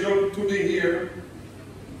a pleasure to be here.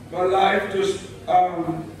 My life just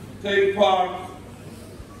take part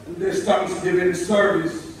in this Thanksgiving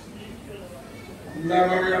service. In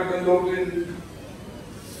memory of the loving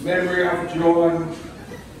memory of Joan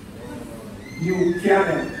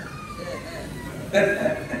Buchanan.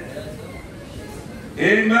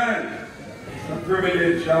 Amen. It's a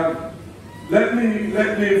privilege. Let me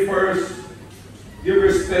first give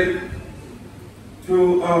respect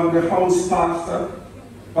to the house pastor,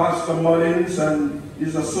 Pastor Mullins, and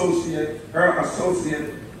his associate, her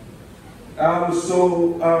associate.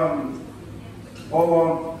 Also,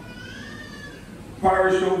 our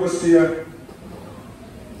parish overseer,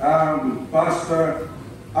 Pastor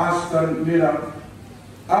Aston Miller.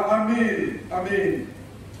 I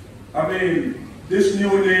mean, this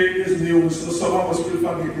new name is new, so some of us will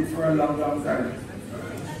forget it for a long, long time.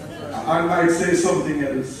 I might say something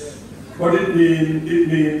else, but it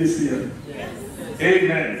means this year.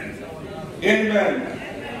 Amen. Amen.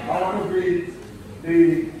 I want to greet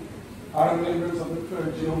the other members of the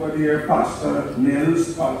clergy over there, Pastor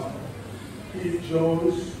Nels, Pastor Keith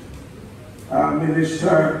Jones,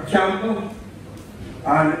 Minister Campbell,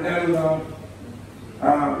 and Elder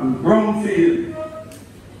Bromfield.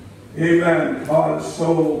 Amen.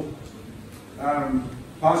 Also,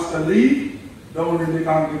 Pastor Lee, down in the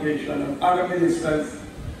congregation, and other ministers,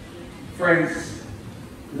 friends.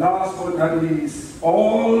 Last but not least,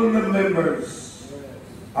 all the members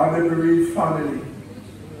of the bereaved family,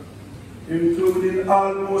 including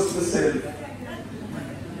almost myself.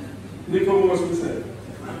 Nico almost myself.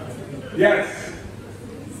 Yes.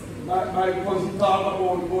 My cousin talked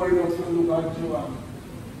about going up to look at Joan.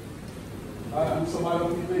 And some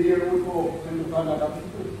other people here will go and look at other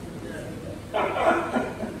people.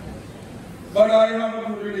 But I have a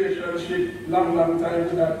good relationship, long time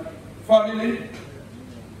with that family.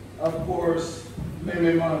 Of course,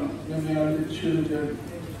 many man, many of the children.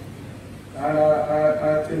 And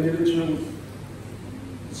I tell you the truth,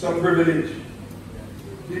 it's a privilege.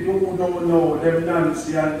 People who don't know, them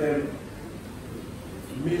Nancy and them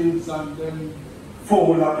Mills and them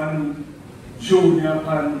Fowler and Junior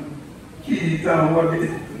and Keith and what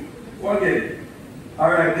again?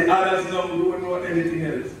 Alright, the others don't know anything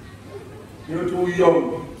else. You're too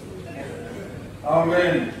young.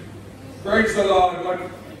 Amen. Praise the Lord. But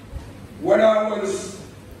when I was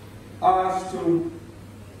asked to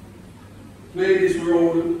play this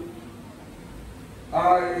role,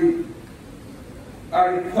 I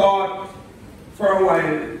thought for a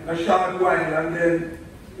while, a short while, and then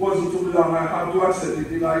wasn't too long. I had to accept it.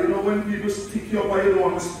 Because, you know, when people stick you up and you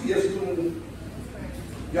don't have space to move,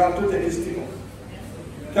 you have to take a stick up.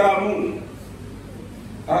 Can't move.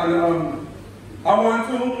 And I want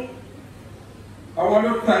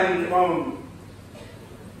to thank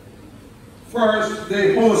first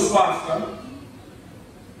the host pastor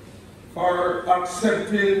for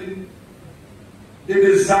accepting the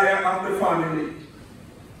desire of the family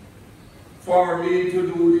for me to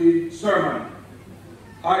do the sermon.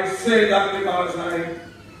 I say that because I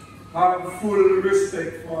have full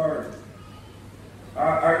respect for,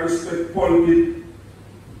 I respect pulpit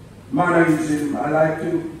mannerism. I like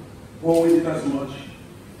to go with it as much.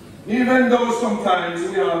 Even though sometimes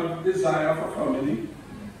we have desire for family,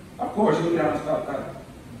 of course we can't stop that.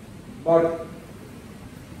 But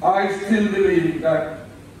I still believe that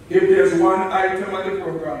if there's one item on the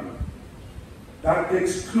program that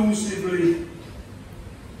exclusively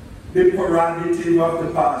the prerogative of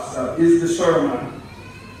the pastor is the sermon.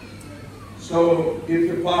 So if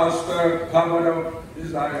the pastor have other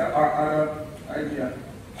desire or other idea,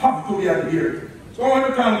 have to be adhered. So I want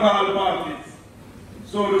to thank all parties,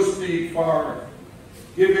 so to speak, for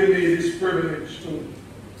giving me this privilege to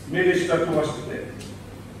minister to us today.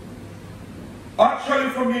 Actually,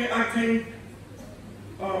 for me, I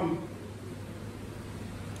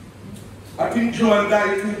think Joan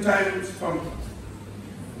died 2 times from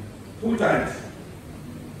 2 times.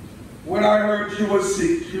 When I heard she was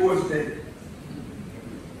sick, she was dead.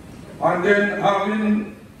 And then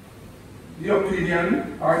having the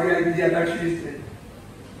opinion or the idea that she's dead.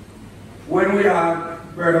 When we had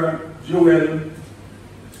Brother Joel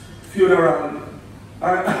funeral, I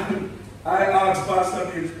asked Pastor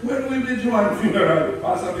Biggs, when will be Joan funeral?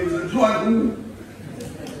 Pastor Biggs said, Joan who?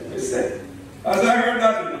 He said, as I heard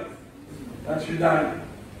that she died.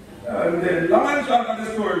 And then, long and short of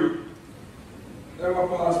the story, there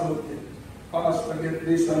was Pastor get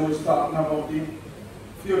this and was talking about the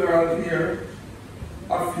funeral here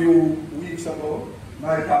a few weeks ago,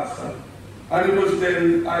 my pastor. And it was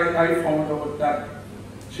then I found out that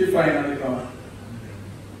she finally gone.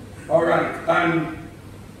 All right, and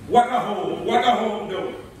what a hope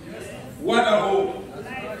though. What a hope.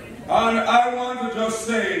 And I want to just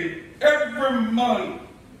say, every man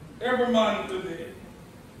today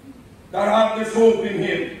that have this hope in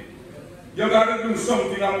him, you got to do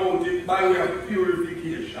something about it by way of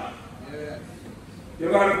purification. You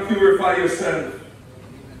got to purify yourself,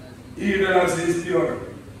 even as it is pure.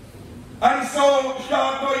 And so,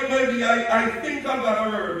 short though it may be, I think I'm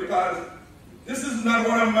going to hear, because this is not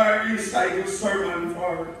one of my recited sermons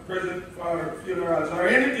for funerals or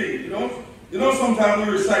anything. You know sometimes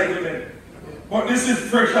we recite them. But this is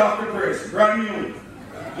fresh off the press, brand new.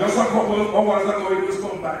 Just a couple of hours ago it was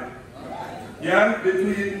combined. Yeah,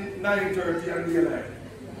 between 9:30 and daylight.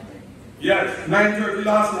 Yes, 9:30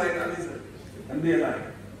 last night and daylight.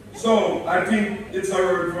 So I think it's a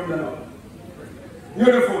word from the Lord.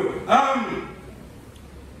 Beautiful.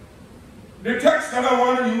 The text that I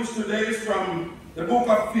want to use today is from the book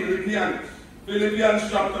of Philippians. Philippians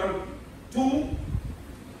chapter 2,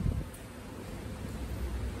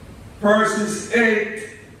 verses 8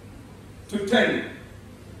 to 10.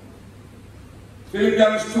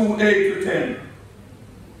 Philippians 2, 8 to 10.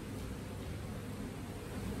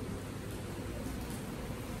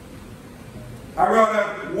 I rather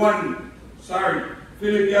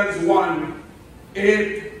Philippians 1,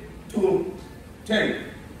 8 to 10.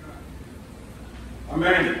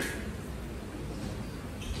 Amen.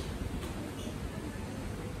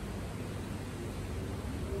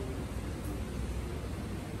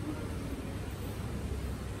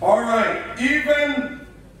 All right. Even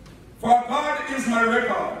for God is my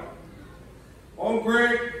record. Oh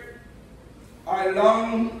great, I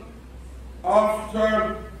long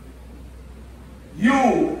after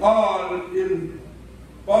you all in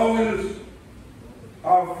bowels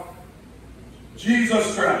of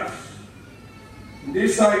Jesus Christ.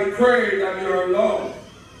 This I pray, that your love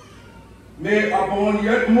may abound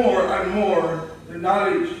yet more and more in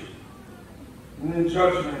knowledge and in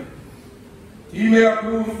judgment. He may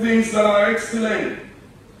approve things that are excellent,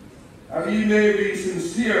 and he may be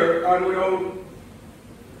sincere and without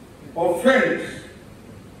offense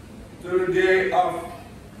to the day of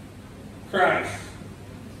Christ.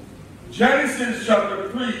 Genesis chapter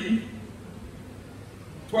 3,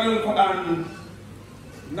 12 and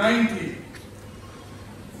 19.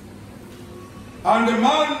 And the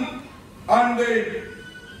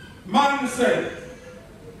man said,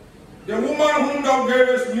 the woman whom thou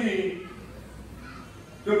gavest me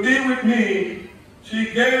to be with me,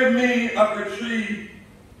 she gave me of the tree,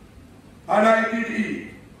 and I did eat.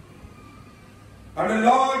 And the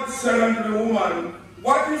Lord said unto the woman,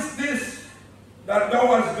 what is this that thou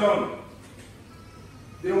hast done?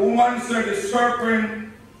 The woman said, the serpent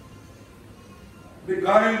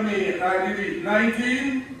beguiled me, and I did eat.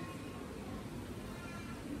 19.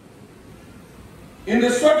 In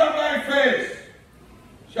the sweat of thy face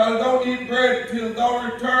shalt thou eat bread till thou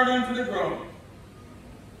return unto the ground.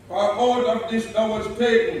 For out of this thou wast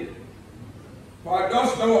taken, for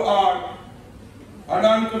dust thou art, and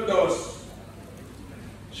unto dust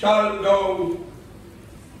shalt thou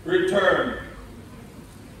return.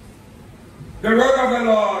 The word of the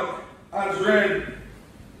Lord as read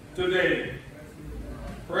today.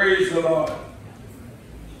 Praise the Lord.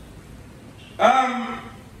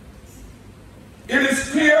 It is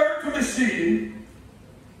clear to be seen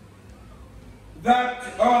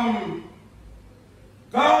that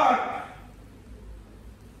God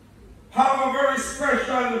have a very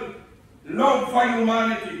special love for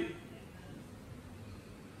humanity.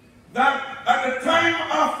 That at the time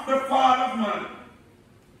of the fall of man,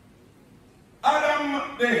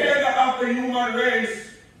 Adam, the head of the human race,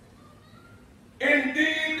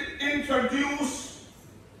 indeed introduced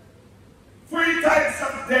 3 types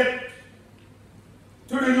of death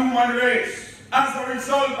to the the human race as a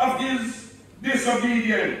result of his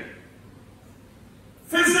disobedience.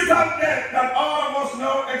 Physical death that all of us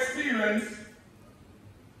now experience,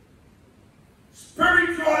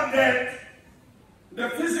 spiritual death, the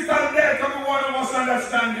physical death every one of us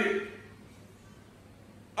understand it.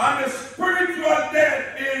 And the spiritual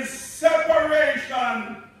death is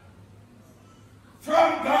separation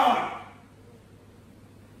from God.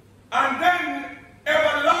 And then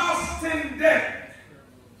everlasting death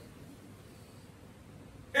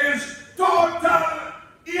is total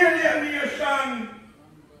alienation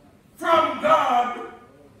from God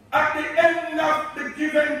at the end of the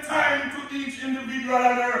given time to each individual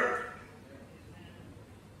on earth.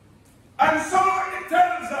 And so it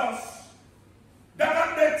tells us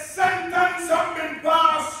that the sentence has been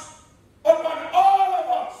passed upon all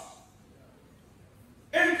of us,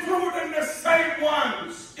 including the saved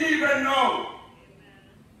ones, even now.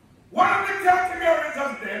 One of the categories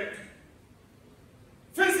of death,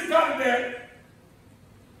 physical death,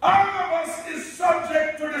 all of us is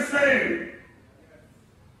subject to the same.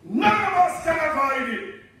 None of us can avoid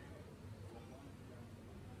it.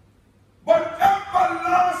 But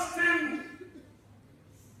everlasting,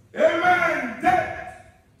 amen, death,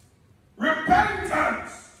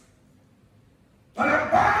 repentance, and a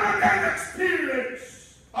born-again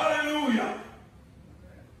experience, hallelujah,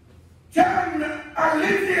 can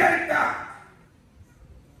alleviate that.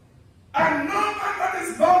 And no man that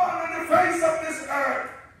is born on the face of this earth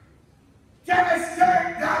can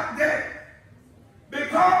escape that death,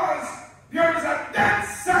 because there is a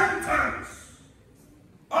death sentence,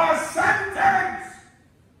 or sentence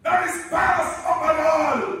that is passed upon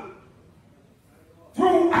all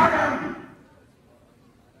through Adam.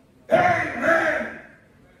 Amen.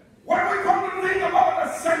 When we come to think about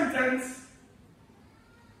a sentence,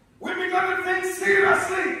 we begin to think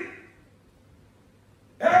seriously,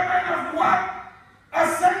 amen, of what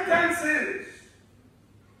a sentence is.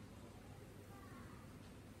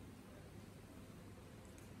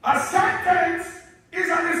 A sentence is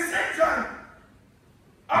a decision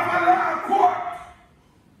of a law court,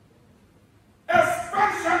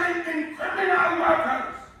 especially in criminal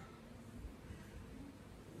matters.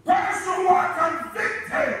 Persons who are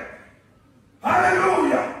convicted,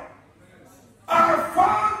 hallelujah, are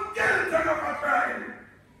found guilty of a crime,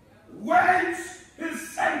 waits his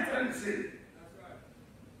sentencing.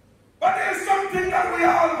 But there's something that we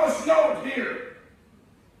all must note here.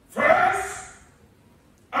 First,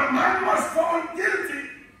 a man was found guilty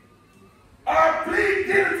or plead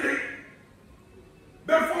guilty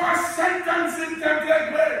before sentencing can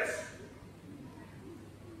take place.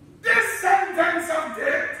 This sentence of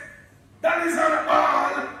death that is on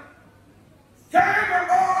all came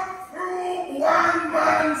about through one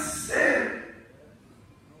man's sin.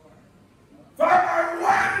 For by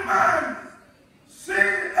one man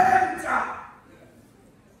sin entered.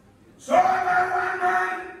 So by one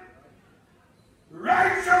man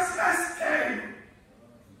righteousness came.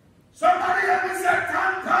 Somebody let me say,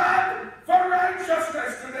 thank God for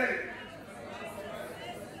righteousness today.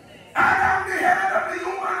 Adam, the head of the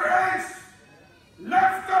human race,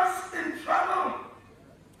 left us in trouble.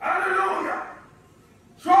 Hallelujah.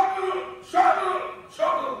 Trouble, trouble,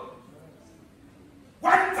 trouble.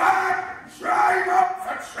 When God tried up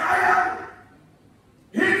for trial,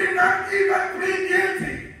 he did not even plead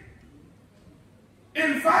guilty.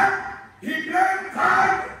 In fact, he blamed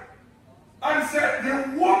God and said,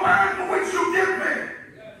 the woman which you give me.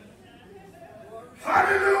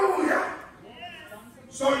 Hallelujah.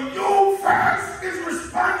 So you first is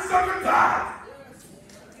responsible to God,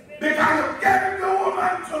 because you gave the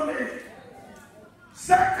woman to me.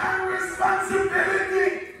 Second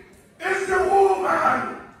responsibility is the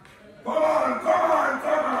woman. Come on, come on,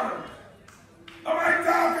 come on. Am I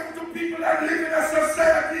talking to people that live in a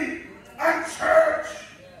society and church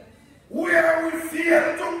where we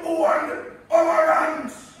fail to own our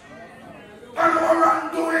wrongs and our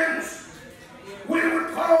wrongdoings? We would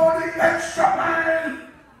go the extra mile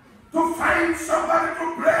to find somebody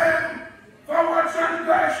to blame for our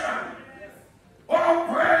transgression. Oh,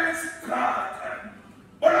 praise God.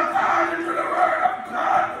 But according to the word of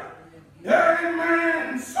God,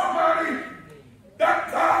 amen, somebody,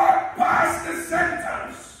 that God passed the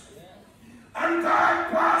sentence. And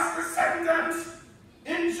God passed the sentence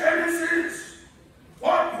in Genesis.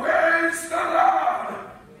 Oh, praise the Lord.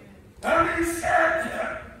 And he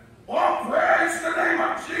said, oh, praise the name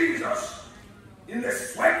of Jesus. In the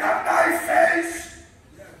sweat of thy face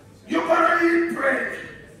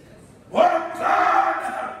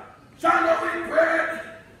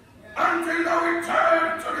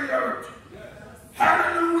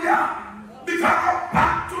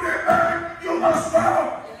must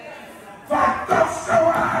know. For thus thou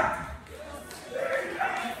art.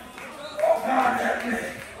 Oh God, help me.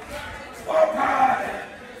 Oh God.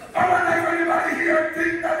 I wonder if anybody here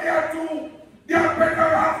think that they are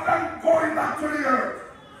better off than going back to the earth.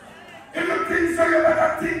 If you think so, you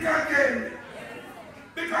better think again.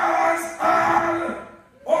 Because all,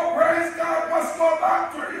 oh praise God, must go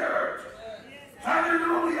back to the earth.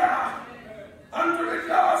 Hallelujah. Unto the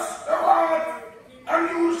just, the Lord, and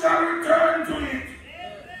you shall return to it.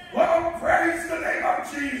 Oh, praise the name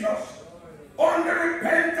of Jesus. Under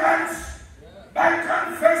repentance, by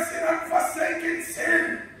confessing and forsaking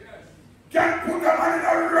sin, can put a man in a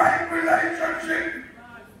right relationship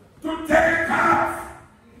to take off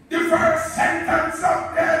the first sentence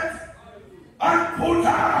of death and put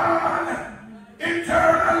on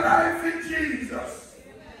eternal life in Jesus.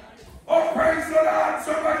 Oh, praise the Lord.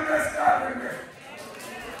 Somebody let's start with me.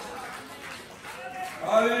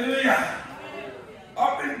 Hallelujah.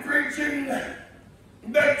 I've been preaching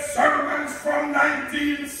that sermons from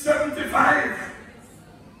 1975,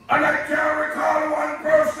 and I can't recall one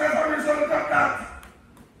person as a result of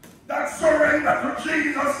that surrender to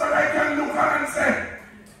Jesus that I can look on and say,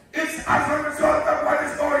 it's as a result of what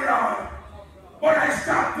is going on. But I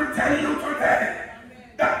stop to tell you today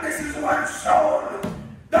that this is one soul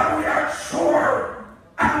that we are sure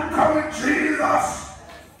anchor with Jesus,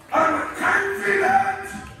 and with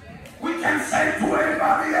confidence we can say to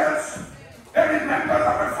anybody else, any member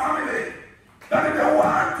of the family, that if they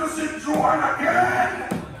want to see Joan again,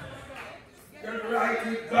 get right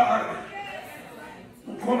with God.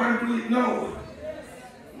 Come and do it now.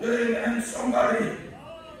 And somebody,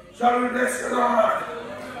 shall we bless the Lord?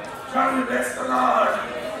 Shall we bless the Lord?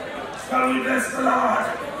 Shall we bless the Lord?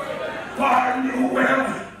 God knew well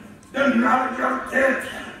the knowledge of death,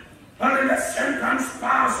 and in the sentence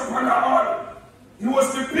passed upon the Lord, he was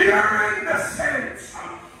preparing the saints.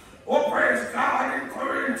 Oh, praise God in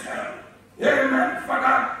Corinth. Amen. For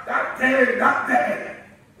that day.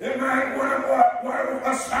 Amen. One of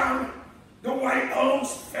a song, the White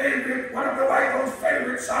House favorite, one of the White House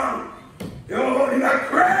favorite songs. Oh, in a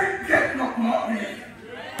great getting up morning.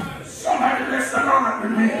 Somebody bless the Lord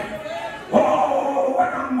with me. Oh,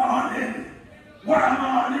 what a morning. What a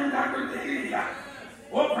morning that will be.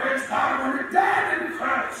 Oh, praise God, when we're dead in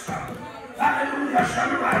Christ. Hallelujah,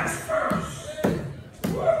 shall rise first.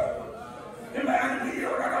 Amen. We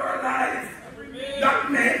are our life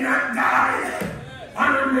that may not die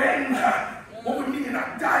and remain. But we may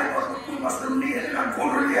not die, but we must remain in a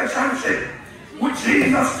good relationship with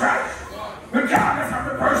Jesus Christ. Regardless of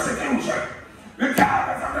the persecution,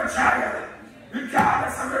 regardless of the trial,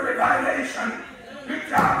 regardless of the revelation,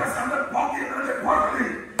 regardless of the bugging and the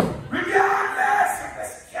buckling, regardless of the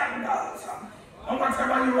scandals, and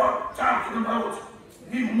whatever you are talking about,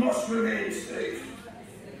 we must remain safe.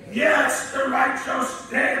 Yes, the righteous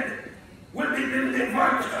dead will be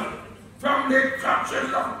delivered from the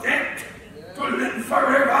clutches of death to live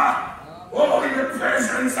forever. Oh, in the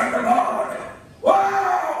presence of the Lord.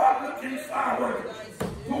 Wow, I'm looking forward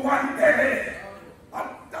to one day. And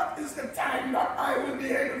that is the time that I will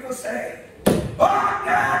be able to say, oh,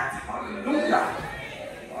 death, hallelujah.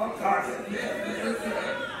 Oh, God,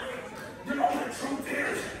 you know the truth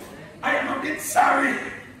is, I am a bit sorry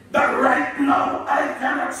that right now I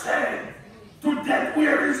cannot say to death,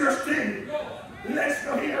 where is your sting? Let's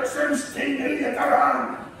go hear some sting later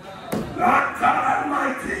on. Lord God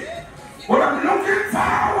Almighty, but I'm looking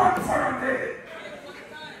forward for a day.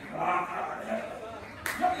 Lord God,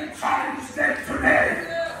 let me challenge death today,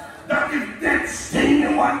 that if death sting me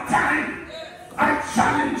one time, I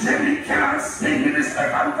challenge him, he cannot sting me the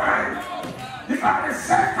second time. Because the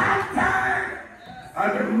second time,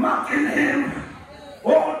 I'll be mocking him.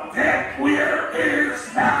 Oh, death, where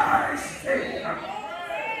is thy sting?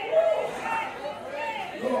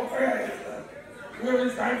 Oh, praise. Where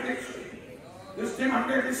is thy victory? This thing I'm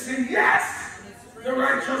going to sing, yes, the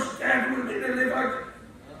righteous dead will be delivered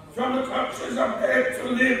from the clutches of death to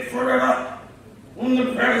live forever in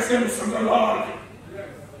the presence of the Lord.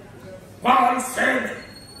 Paul said,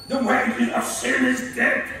 the wages of sin is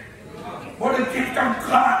death, but the gift of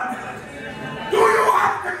God. Do you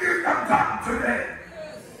have the gift of God today?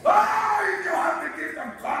 Oh, if you have the gift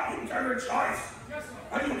of God, you can rejoice.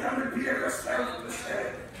 And you can prepare yourself to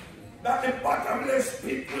say that the bottomless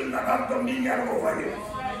pit will not have dominion over you.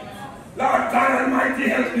 Lord God Almighty,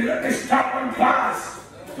 help me. Let me stop and pause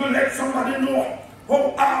to let somebody know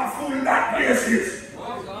how awful that place is.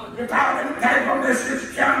 Because the type of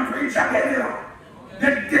message can't preach again. The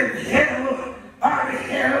hell or the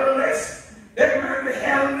hellless, amen, the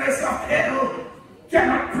hellness of hell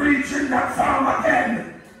cannot preach in that form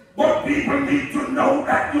again. But people need to know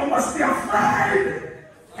that you must be afraid.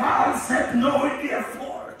 God said, know it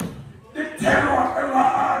therefore. The terror of the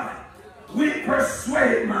Lord will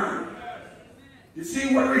persuade man. You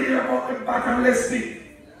see, when we hear about the battle, let's speak.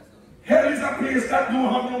 Hell is a place that don't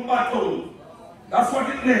have no battle. That's what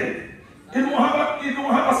it means. It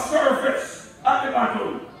don't have a surface at the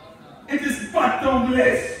battle. It is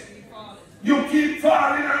bottomless. You keep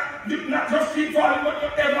falling, you not just keep falling, but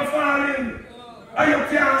you're ever falling. And you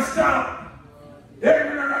can't stop.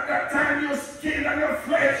 Even at that time, your skin and your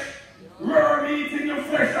flesh, worm eating your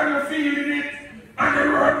flesh and you're feeling it. And the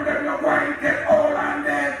worm that you're going to get old and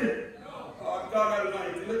dead. Oh, God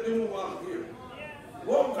Almighty, let me move on here.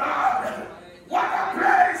 Oh, God, what a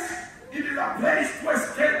place. It is a place to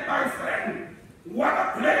escape, my friend. What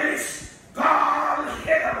a place, God,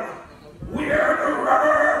 hell, where the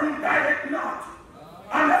worm dieth not,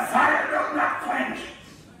 and the fire does not quench.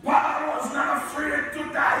 Paul was not afraid to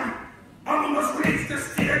die, and we must reach the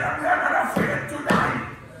state that we are not afraid to die.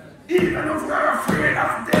 Even if we are afraid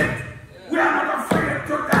of death, we are not afraid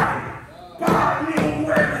to die. Paul knew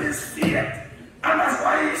well his fate, and that's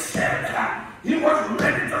why he said he was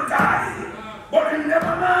ready to die. But he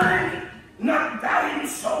never mind, not dying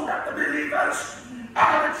so that the believers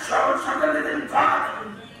of the church of the living God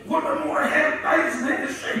would be more helped by his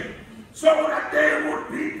ministry, so that they would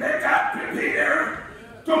be better prepared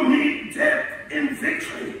to meet death in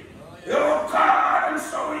victory. Oh God, and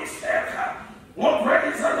so he said, oh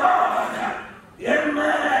praise the Lord.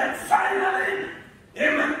 Amen. Finally,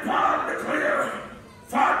 amen, Paul declared,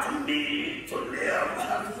 for to me to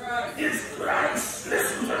live is Christ.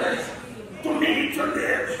 Listen to this. To me to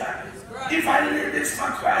live. If I live is for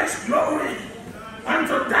Christ's glory, and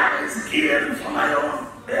to die is gain for my own,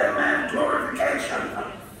 amen, glorification.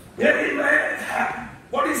 Amen.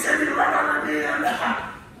 What he said, he rather remain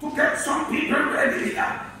to get some people ready.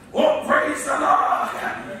 Oh, praise the Lord.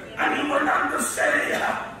 And he went on to say,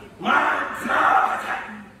 my God,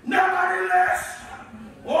 nevertheless,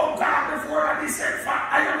 oh God, before I said, for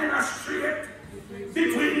I am in a strait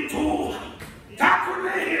between two. Talk with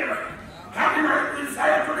me here. Having a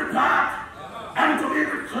desire to depart and to be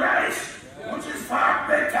with Christ, which is far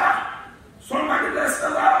better. Somebody bless the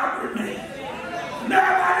Lord with me.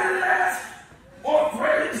 Nevertheless, oh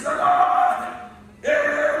praise the Lord.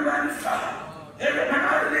 Amen. Amen. I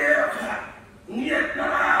live, yet not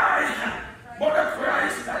I, but the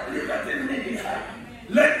Christ that liveth in me.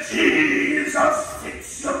 Let Jesus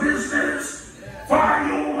fix your business for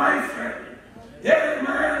you, my friend.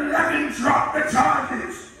 Amen. Let him drop the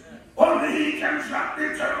charges. Only he can drop the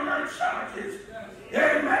eternal charges.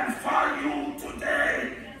 Amen. For you today,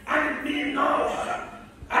 and it mean no,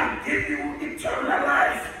 and give you eternal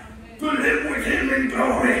life to live with him in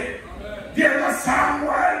glory. There's a song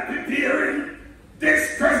while preparing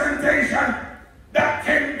this presentation that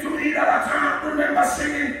came to me that I can't remember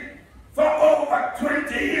singing for over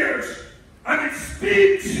 20 years. And it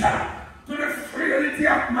speaks to the frailty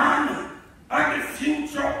of man and the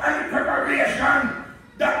future and the preparation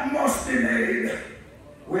that must be made.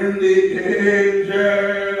 When the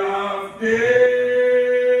angel of day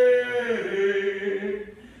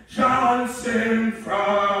shall sing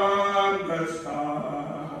from the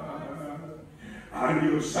sky, and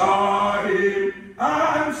you saw him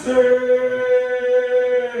and say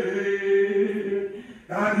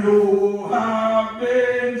that you have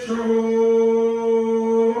been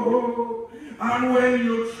true, and when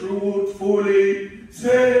you truthfully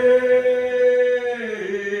say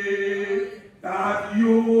that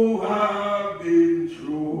you have been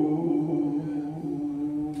true,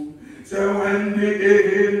 so when the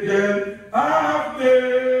angel of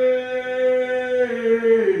day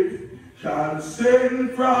shall sing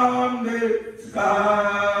from the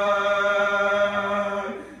sky,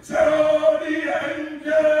 so the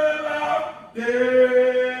angel of day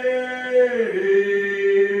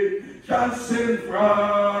shall sing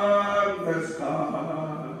from the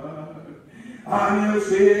sky, and you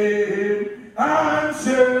see him and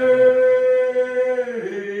say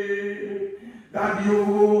that you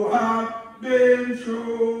have been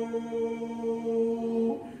true,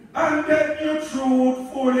 and then you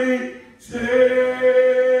truthfully say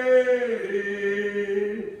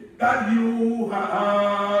that you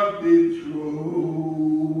have been true.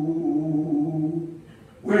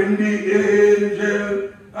 When the angel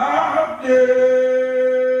of day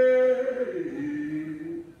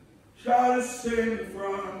shall sing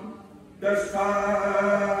from the sky.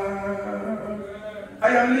 I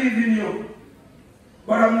am leaving you,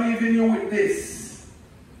 but I'm leaving you with this,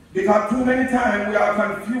 because too many times we are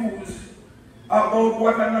confused about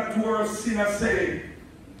what a notorious sinner said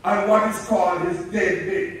and what is called his dead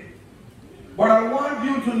day. But I want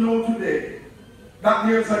you to know today that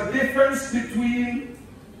there's a difference between,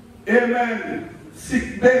 amen,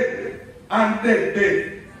 sick bed and dead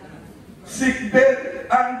bed. Sick bed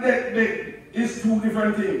and dead bed is two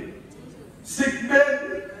different things. Sick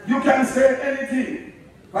bed, you can say anything,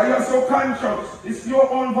 but you're so conscious, it's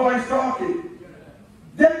your own voice talking.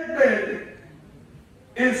 Dead bed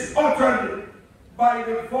is uttered by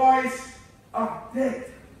the voice of death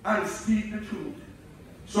and speak the truth.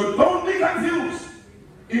 So don't be confused.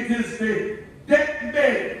 It is the dead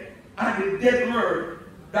bed and the dead word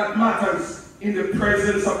that matters in the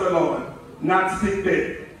presence of the Lord, not sick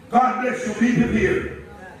bed. God bless you, people here,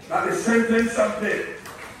 that the sentence of death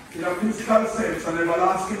in a physical sense and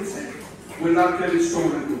everlasting sense will not tell his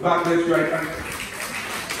soul and you. God bless you, I thank you.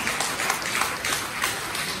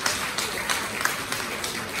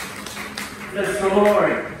 Bless the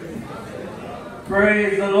Lord.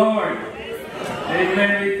 Praise the Lord.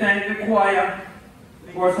 Amen. We thank the choir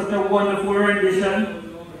for such a wonderful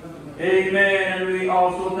rendition. Amen. And we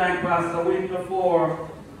also thank Pastor Winter for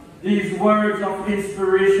these words of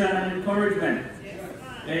inspiration and encouragement.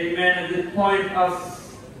 Amen. And they point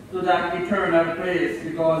us to that eternal place,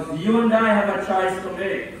 because you and I have a choice to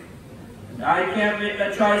make. I can't make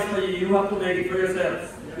that choice for you. You have to make it for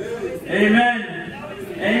yourselves. Amen.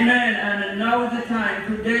 Amen. And now is the time.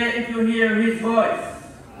 Today, if you hear his voice,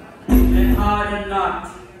 then harden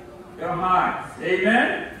not your hearts.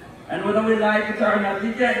 Amen. And whether we like it or not,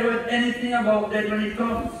 we can't do anything about that when it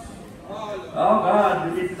comes. Oh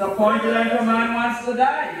God, it's appointed unto man wants to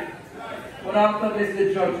die. But after this,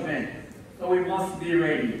 the judgment. So we must be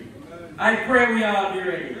ready. I pray we all be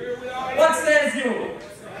ready. What says you?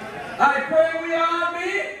 I pray we all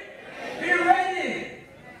be ready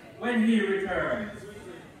when he returns.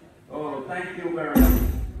 Oh, thank you very much.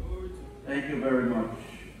 Thank you very much.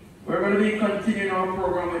 We're going to be continuing our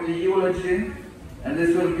program with the eulogy, and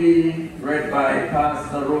this will be read by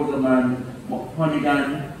Pastor Rosamond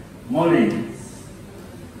Honeygan Mullins,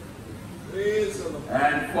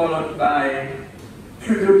 and followed by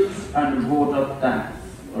tribute and vote of thanks,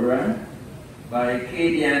 all right, by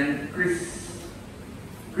Katie and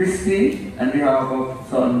Christy, on behalf of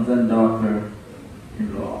sons and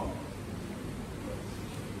daughter-in-law.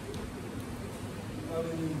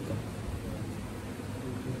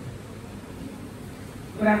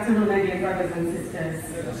 Good afternoon again, brothers and sisters.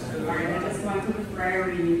 I just wanted to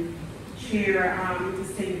priorly share to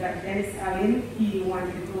say that Dennis Allen, he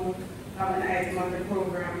wanted to have an item on the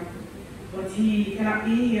program, but he cannot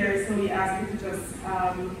be here, so he asked me to just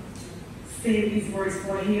say these words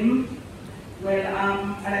for him. Well,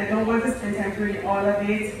 and I don't want to spend time to read all of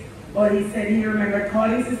it, but he said he remembered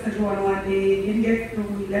calling Sister Joan one day, didn't get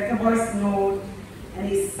through, he left a voice note, and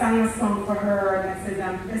he sang a song for her that says,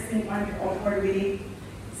 I'm pressing on the upward way.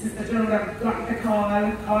 Sister Joan would have got the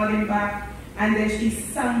call, called him back, and then she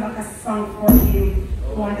sang back a song for him,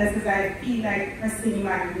 one that says, I feel like pressing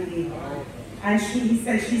my way. And he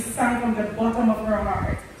said she sang from the bottom of her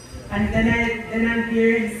heart. And then I'm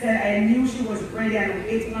there, he said, I knew she was ready and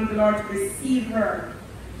waiting on the Lord to receive her.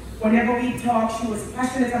 Whenever we talked, she was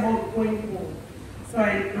passionate about going home. So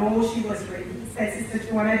I know she was ready. He said, Sister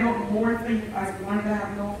Joan, I don't mourn for you as one that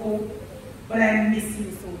have no hope, but I miss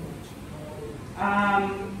you so much.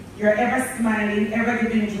 You're ever smiling, ever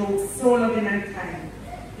giving jokes, so loving and kind.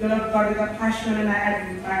 You love God with a passion, and I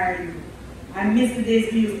admire you. I miss the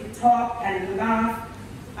days we used to talk and laugh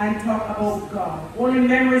and talk about God. Only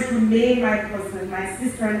memories remain, my cousin, my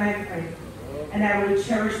sister, and my friend. And I will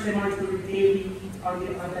cherish them until the day we meet on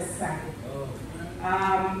the other side.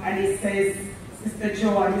 And he says, Sister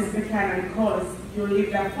Joan, Miss Buchanan, because you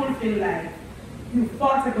lived a fulfilled life. You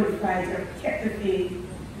fought a good fight, you kept the faith,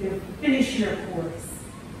 you finished your course.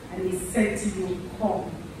 And he said to you,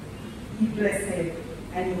 come, be blessed,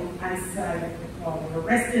 and you answered the call.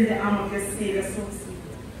 Rest in the arm of your Savior so sweet,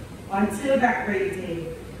 until that great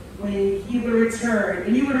day when he will return,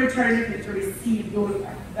 and you will return to receive those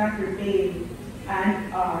that remain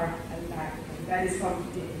and are alive. And that is from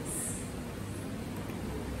this.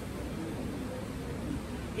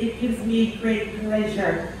 It gives me great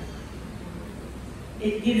pleasure.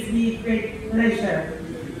 It gives me great pleasure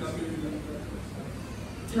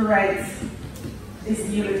to write this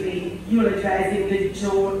eulogy, eulogizing the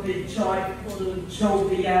joyful,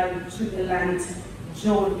 jovial, jubilant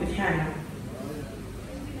Joan Buchanan.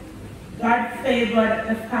 God favored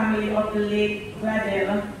the family of the late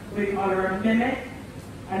Gladell with honor of Mehmet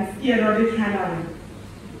and Theodore Buchanan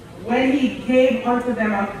when he gave unto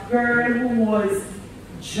them a girl who was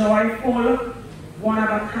joyful, one of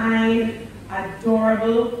a kind,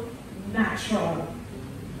 adorable, natural.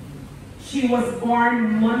 She was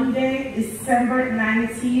born Monday, December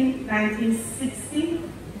 19, 1960,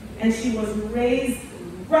 and she was raised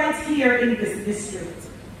right here in this district.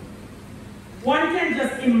 One can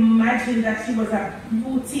just imagine that she was a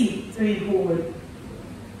beauty to behold.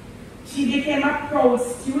 She became a proud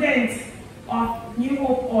student of New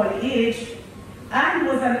Hope All Age and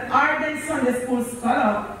was an ardent Sunday school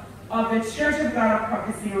scholar of the Church of God of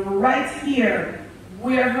Prophecy right here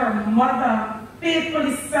where her mother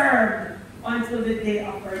faithfully served until the day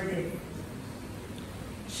of her death.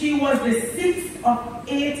 She was the 6th of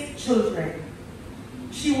 8 children.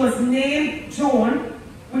 She was named Joan,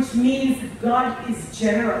 which means God is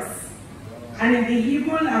generous. And in the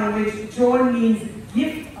Hebrew language, Joan means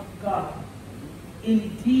gift of God.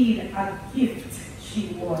 Indeed, a gift she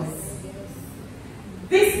was.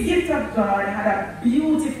 This gift of God had a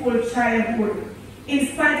beautiful childhood, in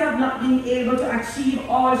spite of not being able to achieve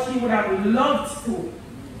all she would have loved to.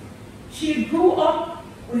 She grew up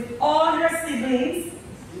with all her siblings,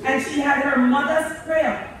 and she had her mother's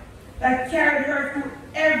prayer that carried her through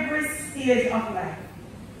every stage of life.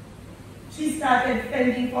 She started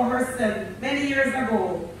fending for herself many years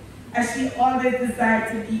ago, as she always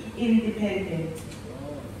desired to be independent.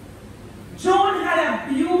 Joan had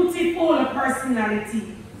a beautiful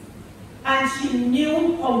personality, and she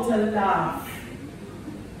knew how to laugh.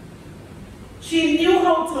 She knew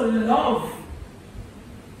how to love,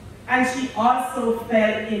 and she also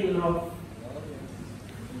fell in love.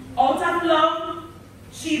 Out of love,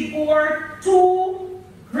 she bore 2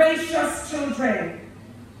 gracious children,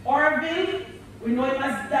 Orville, we know him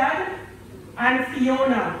as Dad, and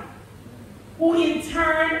Fiona, who in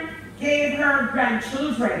turn gave her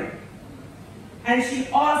grandchildren. And she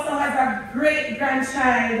also has a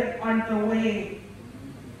great-grandchild on the way,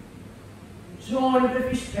 Joan the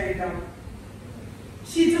fish vendor.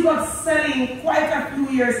 She took up selling quite a few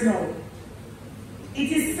years now.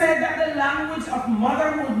 It is said that the language of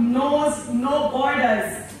motherhood knows no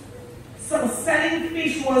borders. So selling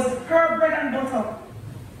fish was her bread and butter.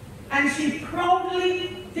 And she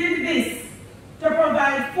proudly did this to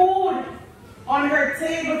provide food on her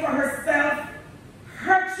table for herself,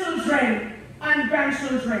 her children, and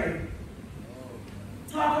grandchildren.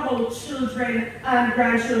 Talk about children and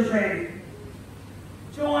grandchildren.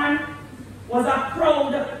 Joan was a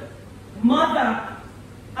proud mother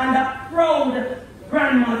and a proud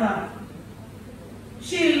grandmother.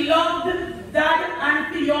 She loved Dad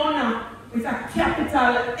and Fiona with a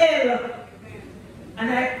capital L. And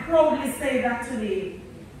I proudly say that today.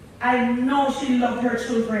 I know she loved her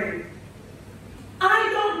children. I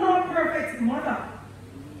don't know a perfect mother.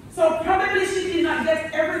 So probably she did not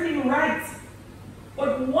get everything right.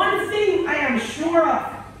 But one thing I am sure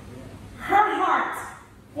of, her heart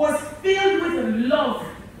was filled with love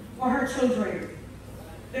for her children.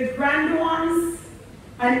 The grand ones,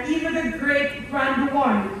 and even the great grand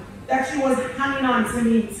one that she was hanging on to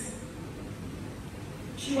meet.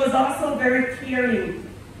 She was also very caring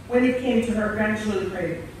when it came to her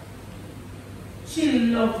grandchildren. She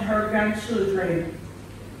loved her grandchildren.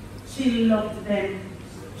 She loved them.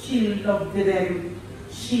 She loved them.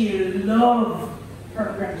 She loved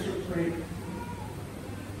her grandchildren.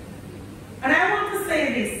 And I want to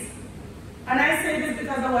say this, and I say this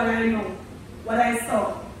because of what I know, what I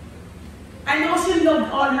saw. I know she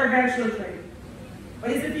loved all her grandchildren.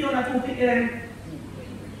 But is it Fiona too picky them?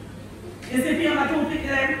 Is it Fiona too picky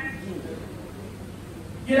them?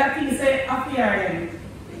 You don't think say a fear them.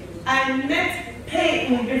 I met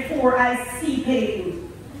Peyton before I see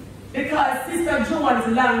Peyton. Because Sister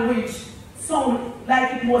Joan's language sounded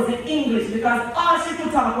like it was in English, because all she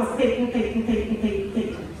could talk was Peyton, Peyton, Peyton, Peyton,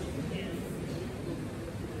 Peyton.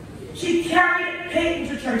 She carried Peyton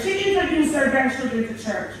to church. She introduced her grandchildren to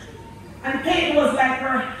church. And Peyton was like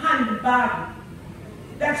her handbag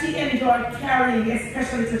that she enjoyed carrying,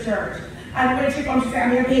 especially to church. And when she comes, she said,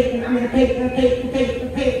 I'm here Peyton, I'm here Peyton, Peyton, Peyton,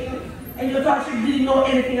 Peyton. And you thought she didn't know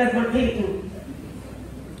anything about Peyton.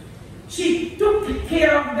 She took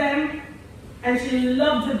care of them, and she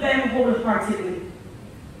loved them wholeheartedly.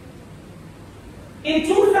 In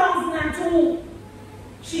 2002,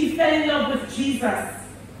 she fell in love with Jesus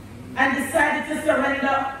and decided to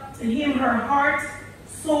surrender to him her heart,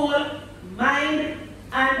 soul, mind,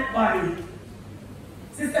 and body.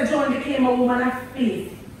 Sister Joan became a woman of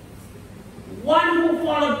faith, one who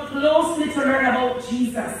followed closely to learn about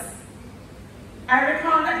Jesus. I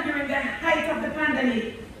recall that during the height of the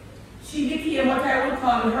pandemic, she became what I would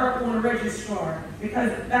call her own registrar,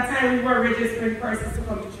 because that time we were registering persons to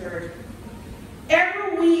come to church.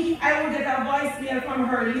 Every week I would get a voicemail from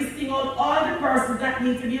her listing out all the persons that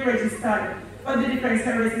need to be registered for the different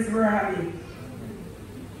services we're having.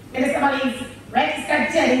 Minister LUMLEY'S,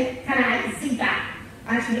 registered Jenny, can I see that?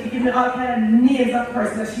 And she gave me all kind of names of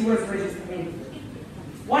persons that she was registering.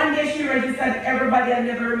 One day she registered everybody and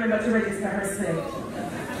never remembered to register herself.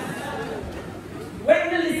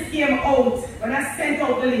 When the list came out, when I sent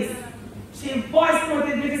out the list, she voice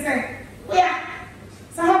noted me to say, yeah,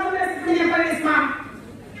 so how come I bring you for this, ma'am?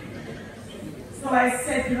 So I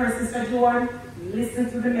said to her, Sister Joan,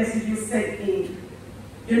 listen to the message you sent me.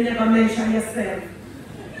 You never mention yourself.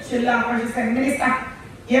 She laughed and she said, Minister,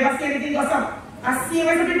 you ever see anything goes up? I see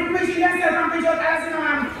when some people preaching themselves and preach out as you know,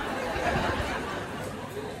 ma'am.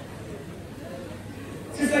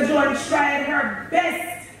 Sister Joan tried her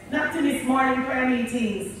best not to miss morning prayer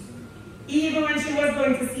meetings. Even when she was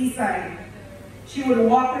going to Seaside, she would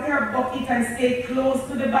walk with her bucket and stay close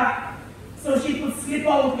to the back so she could slip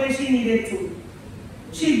out when she needed to.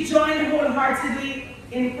 She joined wholeheartedly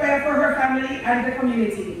in prayer for her family and the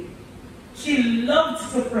community. She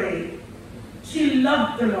loved to pray. She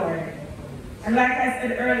loved the Lord. And like I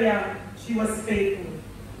said earlier, she was faithful.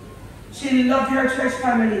 She loved her church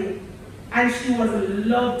family, and she was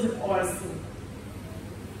loved also.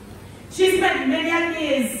 She spent many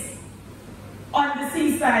days on the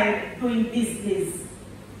seaside doing business,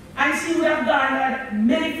 and she would have garnered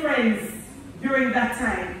many friends during that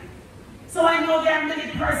time. So I know there are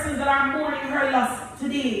many persons that are mourning her loss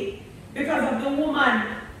today because of the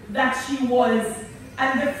woman that she was,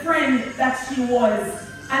 and the friend that she was,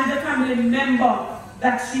 and the family member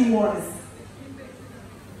that she was.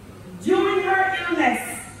 During her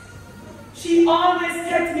illness, she always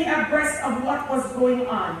kept me abreast of what was going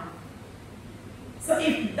on. So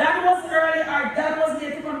if Dad was early or Dad was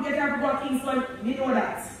late to come get her to go to Kingston, we know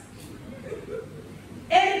that.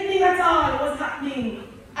 Anything at all was happening,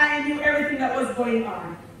 I knew everything that was going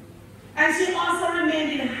on. And she also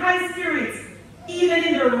remained in high spirits, even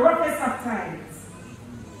in the roughest of times.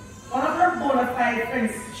 One of her bona fide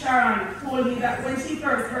friends, Sharon, told me that when she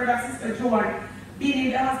first heard of Sister Joan being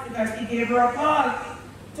in the hospital, she gave her a call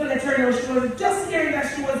to let her know she was just hearing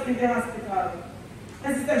that she was in the hospital.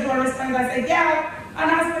 And Sister Joan responded and said, "Girl, an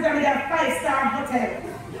hospital with a 5-star hotel.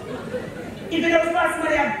 If you don't pass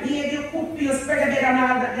somebody a bathe, you cook, you spread the bed and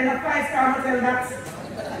all that, then a 5-star hotel, that's."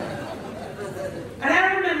 And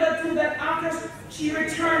I remember too that after she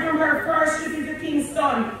returned from her first trip into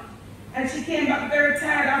Kingston, and she came back very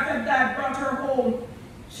tired after Dad brought her home,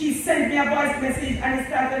 she sent me a voice message and it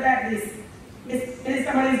started like this: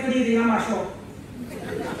 Minister LUMLEY'S, good evening, I'm mashed up.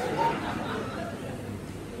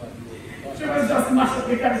 She was just mashed up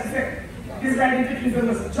because she said this ride into Kingston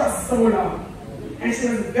was just so long. And she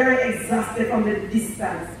was very exhausted from the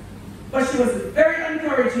distance. But she was very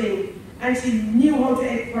encouraging and she knew how to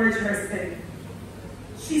encourage herself.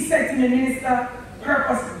 She said to me, Minister,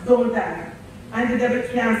 purpose don't die, and the devil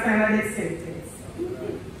can't stand a death sentence.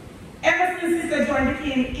 Ever since Sister Joan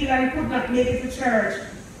became ill and could not make it to church,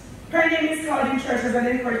 her name is called in church as an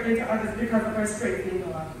encouragement to others because of her strength in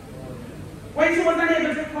God. When she was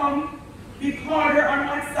unable to come, we called her on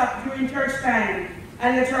WhatsApp during church time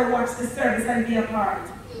and let her watch the service and be a part.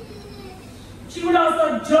 She would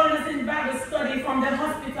also join us in Bible study from the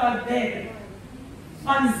hospital bed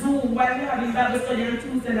on Zoom while we were having Bible study on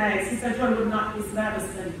Tuesday night. Sister Joan would not miss Bible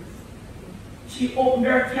study. She opened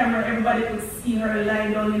her camera, everybody could see her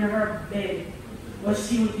lying down in her bed, but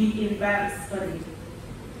she would be in Bible study.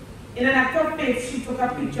 In an act of faith, she took a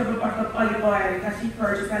picture of a bottle of olive oil that she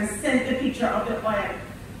purchased and sent the picture of the oil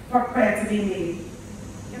for prayer to be made.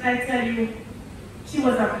 Can I tell you, she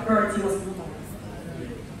was a virtuous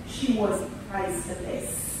woman. She was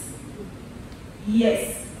priceless.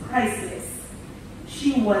 Yes, priceless.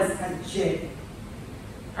 She was a gem.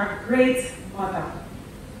 A great mother,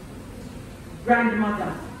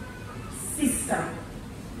 grandmother, sister,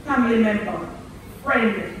 family member,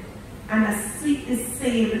 friend, and a sweetly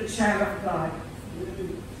saved child of God.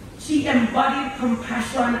 She embodied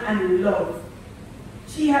compassion and love.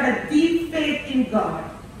 She had a deep faith in God,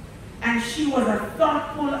 and she was a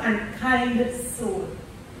thoughtful and kind soul.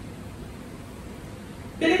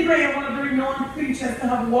 Billy Graham, one of the renowned preachers to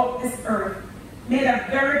have walked this earth, made a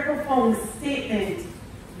very profound statement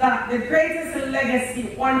that the greatest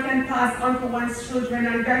legacy one can pass on to one's children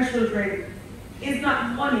and grandchildren is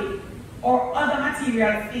not money or other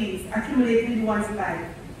material things accumulated in one's life,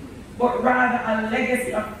 but rather a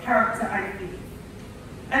legacy of character and faith.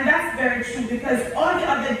 And that's very true, because all the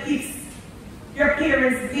other gifts your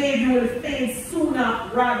parents gave you will fade sooner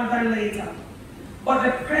rather than later. But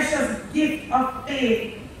the precious gift of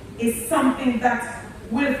faith is something that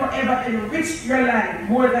will forever enrich your life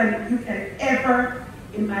more than you can ever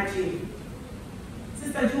imagine.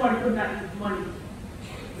 Sister Joan could not give money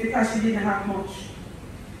because she didn't have much.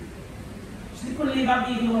 She couldn't leave a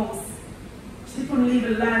big house. She couldn't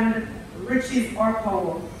leave land, riches, or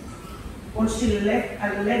power. But she left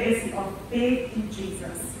a legacy of faith in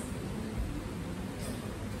Jesus.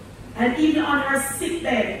 And even on her sick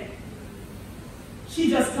bed, she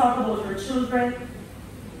just talked about her children,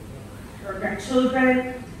 her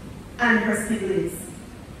grandchildren, and her siblings.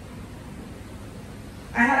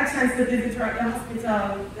 I had a chance to visit her at the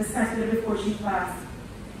hospital the Saturday before she passed.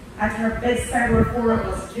 At her bedside were 4 of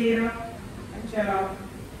us, Jada, Angela,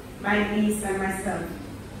 my niece, and myself.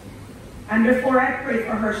 And before I prayed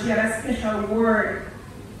for her, she had a special word.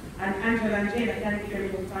 And Angela and Jada can't hear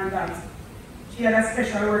me on that. She had a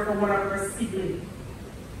special word for one of her siblings.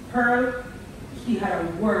 Pearl, she had a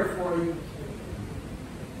word for you.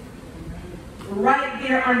 Right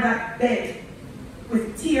there on that bed,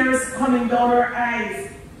 with tears coming down her eyes,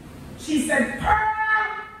 she said,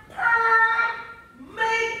 Pearl, Pearl,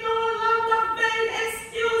 make no longer vain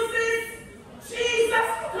excuses. Jesus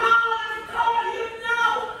call you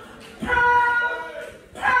now. Pearl,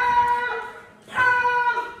 Pearl,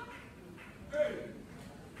 Pearl.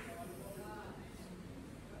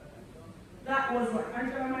 That was what,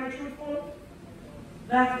 Angela, am I truthful?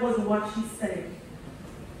 That was what she said.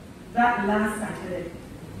 That last Saturday,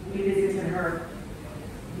 we visited her.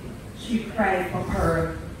 She cried for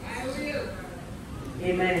Pearl.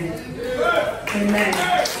 Amen. Amen.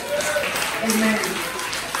 Amen.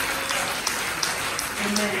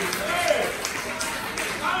 Amen.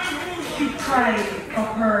 She cried for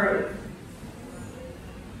Pearl.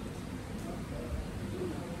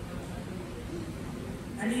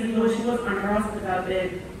 And even though she was on her hospital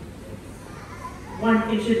bed, one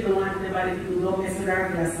thing she didn't want anybody to do, don't mess with her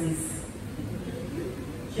glasses.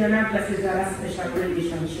 She and her glasses had a special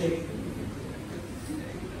relationship.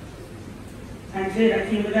 And Jada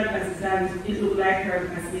came with her glasses and it looked like her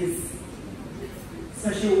glasses.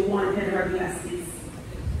 So she wanted her glasses.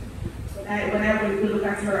 When I went to look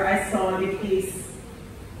at her, I saw the face.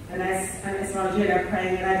 And I saw Jada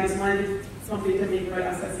crying, and I just wanted something to make her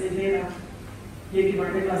laugh. So I said, Jada, you give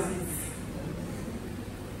her the glasses.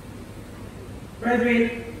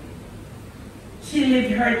 Brethren, she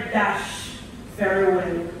lived her dash very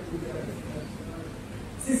well.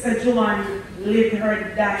 Sister Joan lived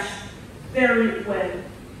her dash very well.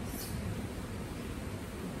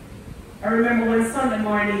 I remember one Sunday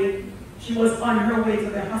morning, she was on her way to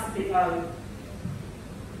the hospital.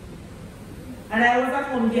 And I was at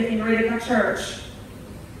home getting ready for church.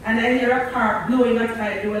 And I hear a car blowing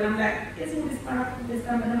outside the door, and I'm like, guess who this man this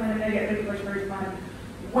time? And I get ready for church, man.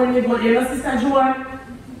 When we go there, Sister Joan,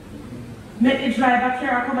 make the driver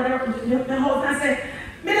car come to the house and say,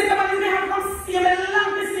 Minister, man, you have to come see me, I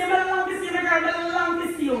long to see you, I long to see you, I long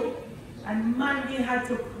to see you. And Mandy had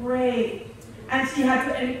to pray, and she had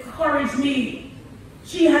to encourage me.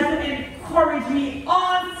 She had to encourage me.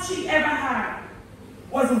 All she ever had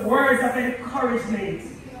was words of encouragement.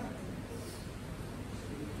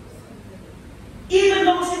 Even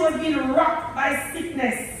though she was being rocked by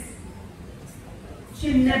sickness,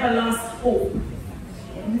 she never lost hope.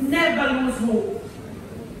 Never lose hope.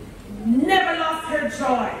 Never lost her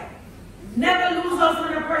joy. Never lose out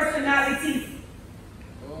on her personality.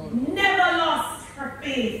 Never lost her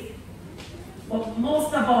faith. But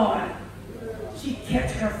most of all, she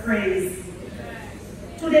kept her praise.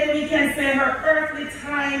 Today we can say her earthly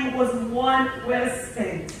time was one well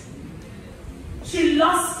spent. She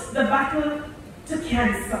lost the battle to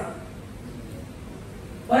cancer.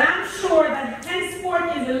 But I'm sure that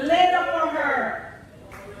henceforth is laid upon her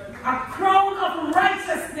a crown of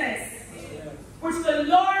righteousness, which the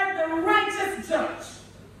Lord, the righteous judge,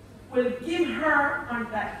 will give her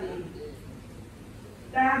on that day.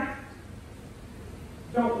 Dad,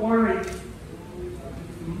 don't worry.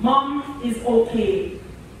 Mom is okay.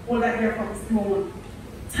 Hold that there for a moment.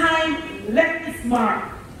 Time left its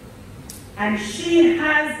mark, and she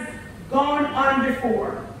has gone on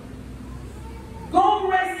before. Go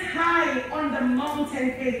rest high on the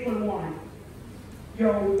mountain, faithful one.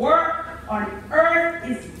 Your work on earth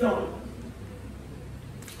is done.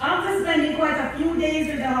 After spending quite a few days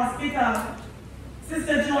in the hospital,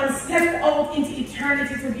 Sister Joan stepped out into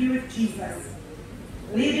eternity to be with Jesus,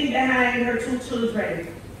 leaving behind her 2 children,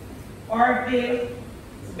 Orville,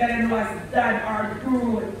 better known as Dad or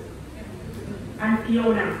Drew, and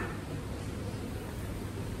Fiona.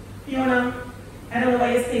 Fiona, I don't know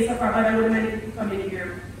why you stay so far, but I wouldn't mind if you come in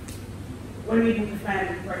here when we do the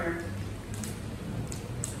family prayer.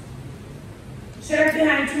 She left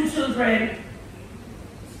behind 2 children,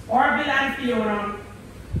 Orville and Fiona,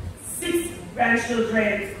 6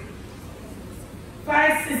 grandchildren,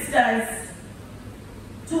 5 sisters,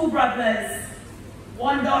 2 brothers,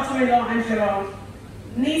 one daughter-in-law, Angela,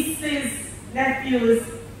 nieces, nephews,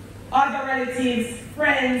 other relatives,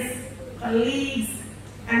 friends, colleagues,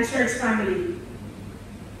 and church family.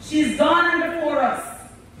 She's gone and before us.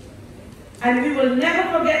 And we will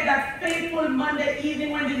never forget that fateful Monday evening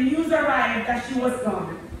when the news arrived that she was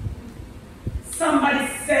gone. Somebody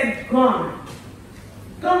said gone.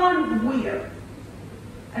 Gone where?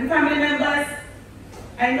 And family members,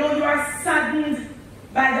 I know you are saddened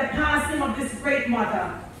by the passing of this great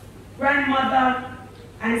mother, grandmother,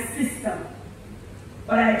 and sister.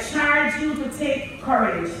 But I charge you to take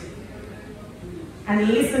courage and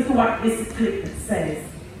listen to what this clip says.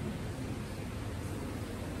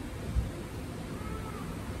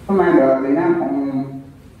 Oh my darling, I'm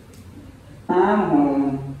home. I'm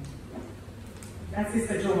home. That's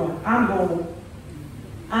Sister Joan. I'm home.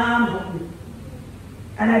 I'm home.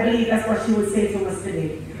 And I believe that's what she would say to us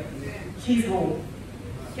today. She's home.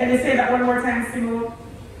 Can you say that one more time, Simone?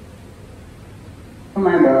 Oh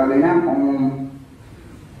my darling, I'm home.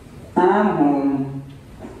 I'm home.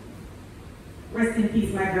 Rest in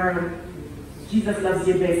peace, my girl. Jesus loves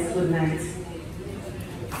you best. Good night.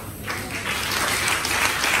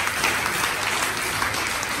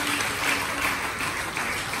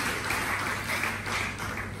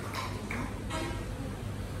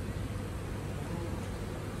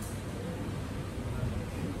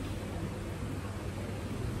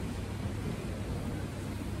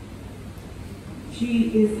 She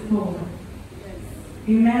is home.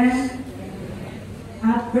 Amen.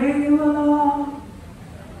 I pray you will all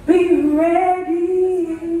be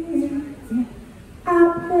ready.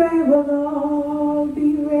 I pray we'll all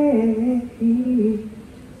be ready.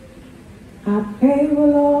 I pray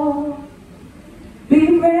we'll all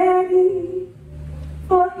be ready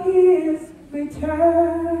for his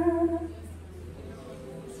return.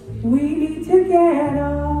 We need to get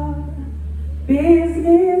our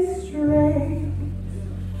business straight,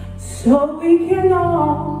 so we can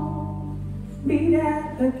all meet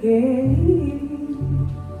at the gate.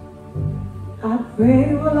 I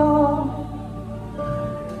pray we'll all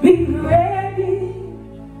be ready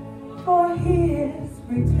for his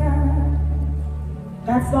return.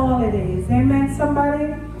 That's all it is. Amen,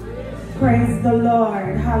 somebody? Praise the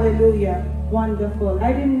Lord. Hallelujah. Wonderful.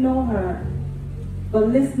 I didn't know her, but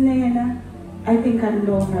listening, I think I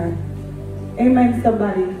know her. Amen,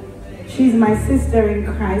 somebody. She's my sister in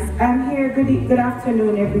Christ. I'm here. Good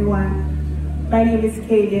afternoon, everyone. My name is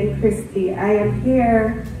Kaden Christie. I am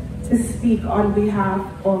here to speak on behalf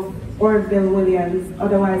of Orville Williams,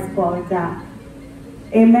 otherwise called Gap.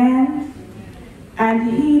 Amen.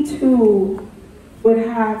 And he too would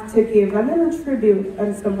have to give a little tribute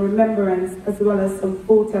and some remembrance as well as some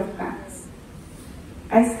vote of thanks.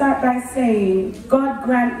 I start by saying, God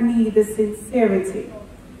grant me the sincerity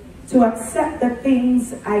to accept the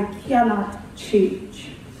things I cannot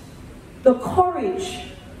change, the courage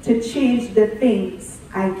to change the things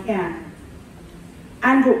I can,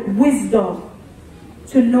 and wisdom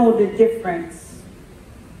to know the difference.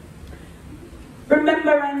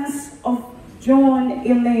 Remembrance of Joan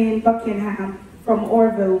Buchanan from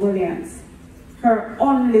Orville Williams, her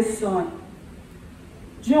only son.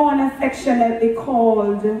 Joan, affectionately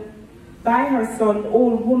called by her son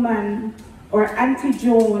old woman or Auntie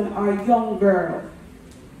Joan or young girl,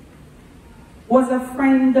 was a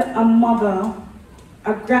friend, a mother,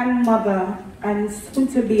 a grandmother, and soon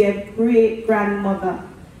to be a great grandmother.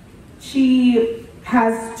 She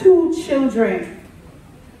has 2 children,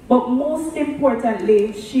 but most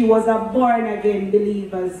importantly, she was a born-again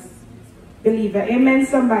believer. Amen,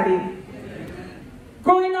 somebody?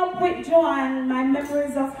 Growing up with Joan, my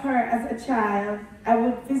memories of her as a child, I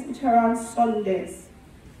would visit her on Sundays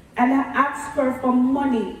and ask her for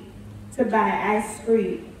money to buy ice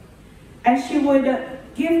cream. And she would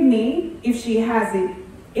give me if she has it.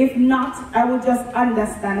 If not, I would just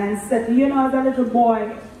understand and say, you know, as a little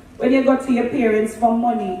boy, when you go to your parents for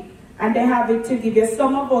money and they have it to give you,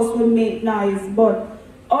 some of us will make noise, but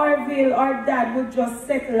Orville or Dad would just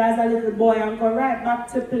settle as a little boy and go right back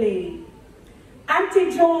to play.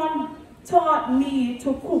 Auntie Joan taught me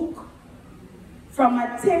to cook from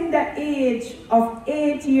a tender age of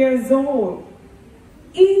 8 years old,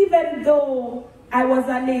 even though I was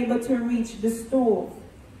unable to reach the stove.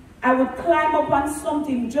 I would climb up on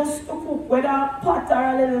something just to cook, whether a pot or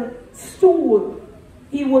a little stool.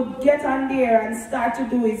 He would get on there and start to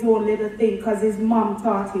do his own little thing because his mom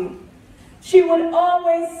taught him. She would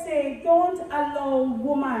always say, don't allow a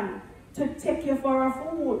woman to take you for a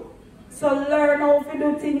fool. So learn how to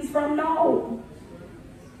do things from now.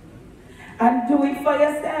 And do it for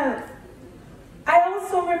yourself. I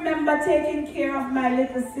also remember taking care of my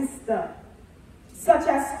little sister. such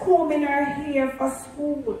as combing her hair for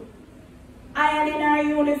school, ironing her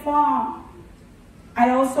uniform.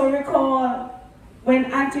 I also recall when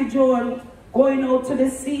Auntie Joan going out to the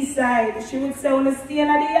seaside, she would say, "On the stay in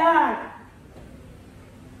the yard."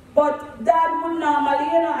 But Dad would normally,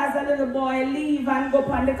 as a little boy, leave and go up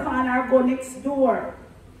on the corner, go next door.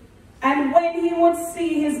 And when he would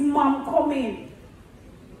see his mom coming,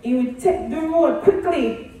 he would take the road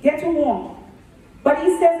quickly, get home. But he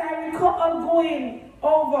says, I recall going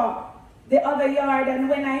over the other yard, and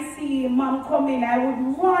when I see Mom coming, I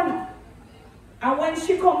would run. And when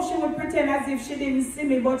she comes, she would pretend as if she didn't see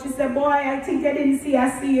me, but she said, "Boy, I think I didn't see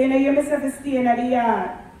you. You must have staying at the yard."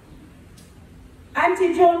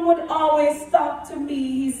 Auntie Joan would always talk to me,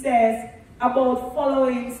 he says, about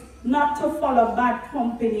not to follow bad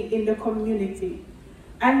company in the community,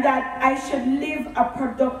 and that I should live a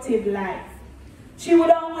productive life. She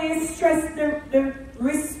would always stress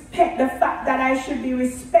the fact that I should be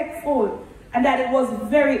respectful, and that it was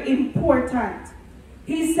very important.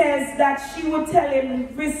 He says that she would tell him,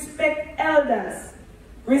 respect elders,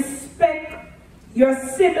 respect your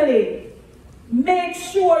sibling, make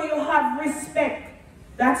sure you have respect.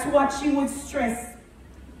 That's what she would stress.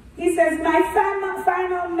 He says, my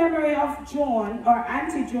final memory of Joan, or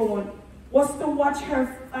Auntie Joan, was to watch her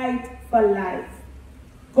fight for life,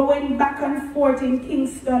 going back and forth in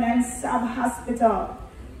Kingston and Sab Hospital,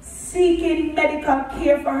 seeking medical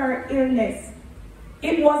care for her illness.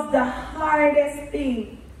 It was the hardest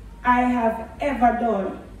thing I have ever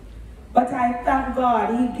done, but I thank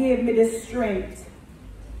God He gave me the strength.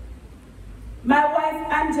 My wife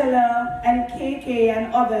Angela and KK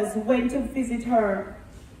and others went to visit her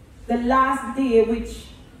the last day, which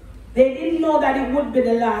they didn't know that it would be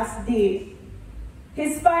the last day.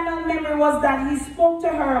 His final memory was that he spoke to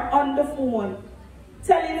her on the phone,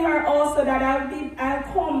 telling her also that I'll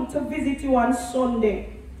come to visit you on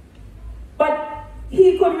Sunday. But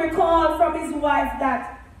he could recall from his wife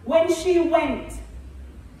that when she went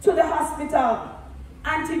to the hospital,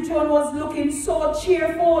 Auntie Joan was looking so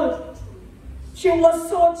cheerful. She was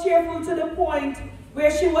so cheerful to the point where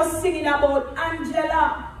she was singing about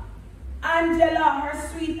Angela. Angela, her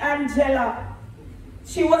sweet Angela.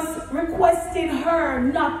 She was requesting her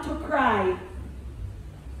not to cry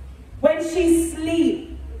when she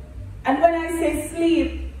sleep. And when I say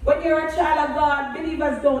sleep, when you're a child of God,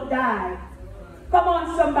 believers don't die. Come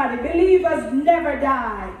on, somebody. Believers never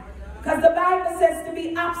die. Because the Bible says to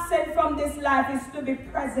be absent from this life is to be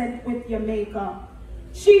present with your Maker.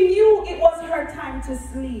 She knew it was her time to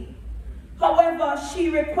sleep. However, she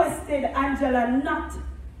requested Angela not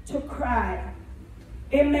to cry.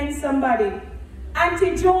 Amen, somebody.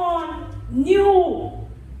 Auntie Joan knew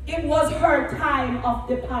it was her time of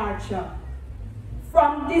departure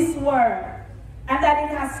from this world, and that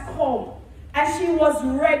it has come. And she was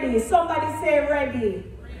ready. Somebody say ready.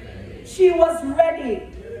 She was ready.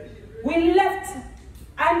 We left,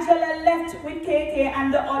 Angela left with KK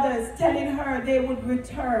and the others, telling her they would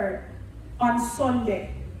return on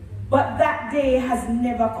Sunday. But that day has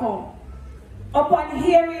never come. Upon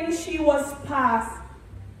hearing she was passed,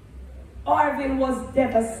 Orville was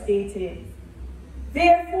devastated.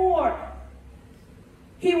 Therefore,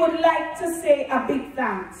 he would like to say a big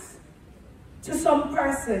thanks to some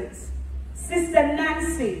persons. Sister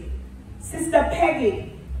Nancy, Sister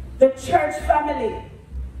Peggy, the church family,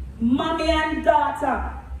 mommy and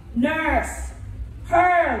daughter, nurse,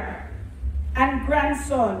 Pearl and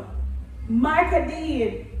grandson, Micah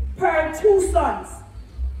Dean, Pearl two sons,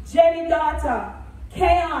 Jenny daughter,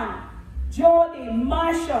 Kayon, Jody,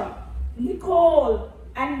 Marsha, Nicole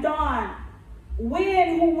and Dawn,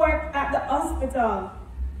 Wayne who worked at the hospital,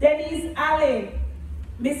 Denise Allen,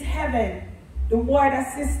 Miss Heaven, the ward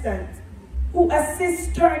assistant, who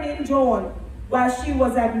assists turning Joan while she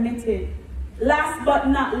was admitted. Last but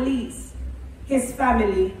not least, his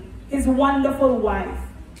family, his wonderful wife,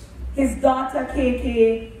 his daughter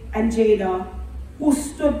KK and Jada, who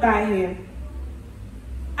stood by him.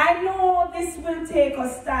 I know this will take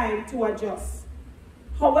us time to adjust.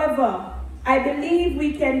 However, I believe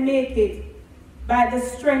we can make it by the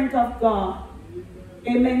strength of God.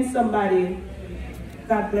 Amen, somebody.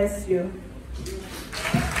 God bless you.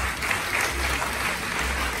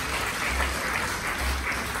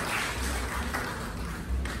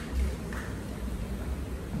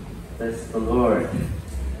 Bless the Lord.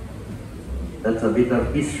 That's a bit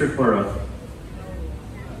of history for us.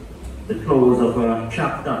 The close of a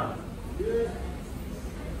chapter.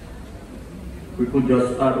 We could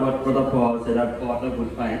just add what Brother Paul said, I fought a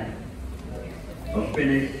good fight. I've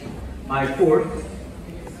finished my course.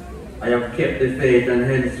 I have kept the faith, and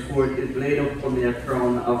henceforth is laid up for me a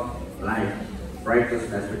crown of life,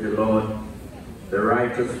 righteousness with the Lord, the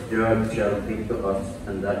righteous judge shall speak to us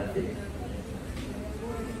on that day.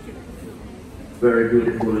 Very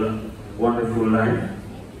beautiful, wonderful life.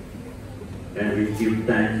 And we give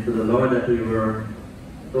thanks to the Lord that we were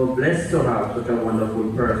so blessed to have such a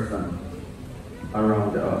wonderful person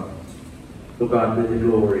around us. To God be the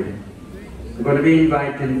glory. I'm going to be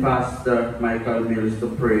inviting Pastor Michael Mills to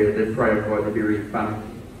pray the prayer for the bereaved family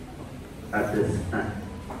at this time.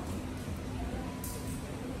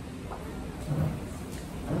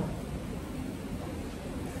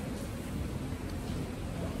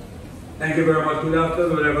 Thank you very much. Good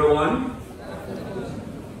afternoon, everyone.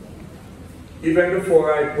 Even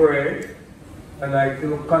before I pray, I'd like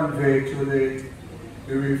to convey to the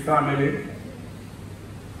bereaved family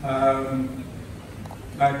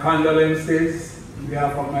my condolences on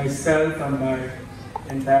behalf of myself and my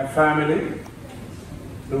entire family,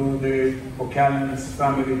 to the Buchanan's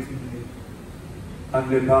family and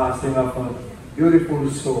the passing of a beautiful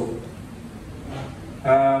soul.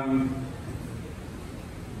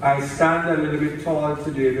 I stand a little bit tall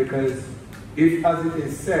today because if, as it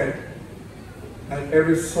is said, that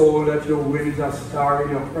every soul that you win is a star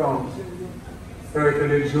in your crown,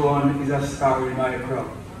 certainly Joan is a star in my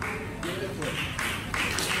crown.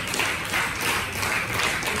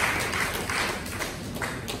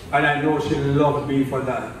 And I know she loved me for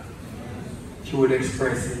that. She would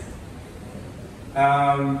express it.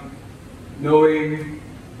 Knowing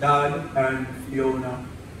Dad and Fiona,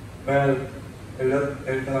 well,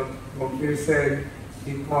 Elder Bumpy said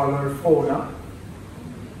he called her Fiona,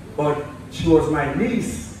 but she was my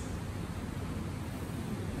niece.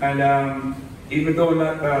 And even though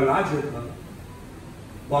not biological,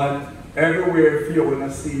 but everywhere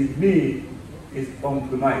Fiona sees me is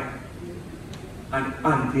Uncle Mike and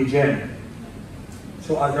Auntie Jen.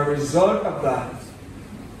 So as a result of that,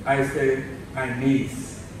 I say my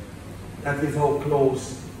niece. That is how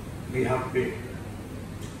close we have been.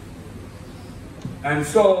 And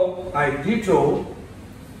so I ditto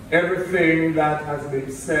everything that has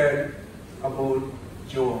been said about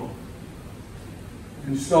Joan.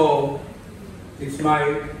 And so it's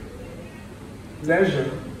my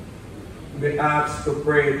pleasure to be asked to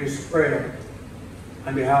pray this prayer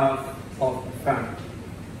on behalf of the family.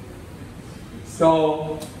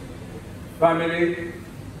 So, family,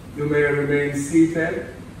 you may remain seated,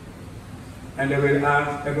 and I will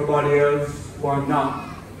ask everybody else who are not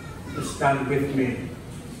to stand with me.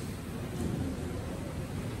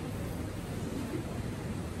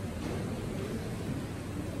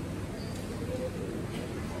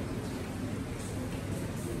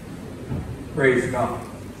 Praise God.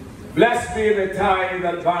 Blessed be the tie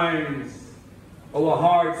that binds our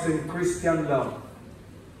hearts in Christian love.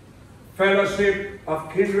 Fellowship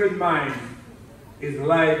of kindred mind is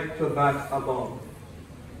like to that above.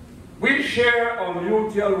 We share our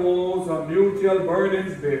mutual woes, our mutual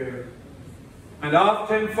burdens bear, and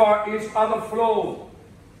often for each other flow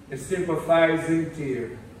a sympathizing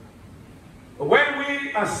tear. But when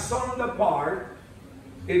we asunder part,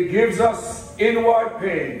 it gives us inward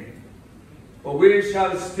pain, but we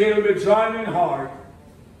shall still be joined in heart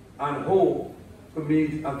and hope to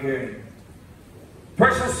meet again.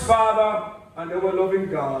 Precious Father and our loving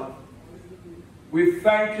God, we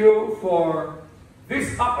thank you for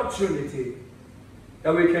this opportunity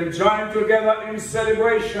that we can join together in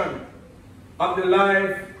celebration of the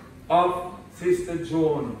life of Sister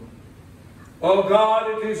Joan. Oh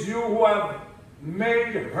God, it is you who have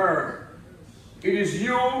made her. It is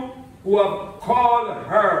you who have called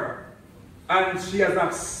her, and she has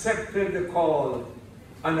accepted the call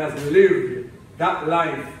and has lived that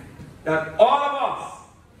life that all of us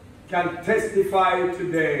can testify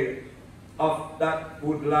today of that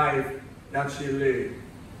good life that she lived.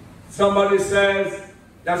 Somebody says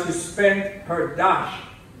that she spent her dash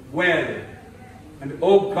well. And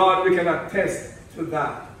oh God, we can attest to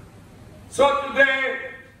that. So today,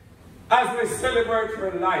 as we celebrate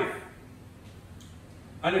her life,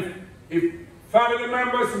 and if family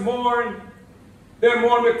members mourn, they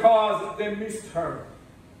mourn because they missed her.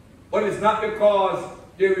 But it's not because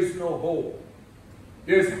there is no hope.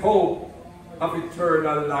 There's hope of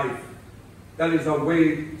eternal life that is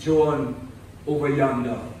await Joan over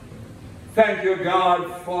yonder. Thank you,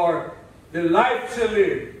 God, for the life she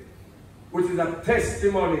lived, which is a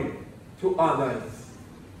testimony to others.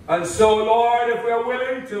 And so, Lord, if we are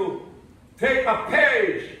willing to take a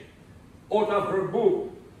page out of her book,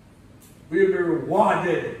 we'll be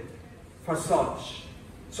rewarded for such.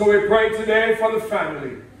 So we pray today for the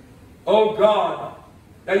family. Oh God,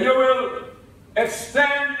 that you will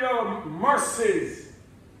extend your mercies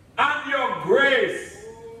and your grace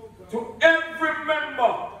to every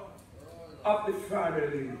member of the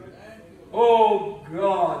family. Oh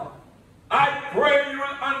God, I pray you will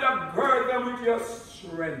undergird them with your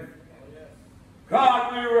strength.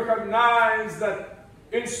 God, we recognize that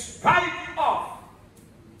in spite of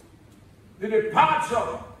the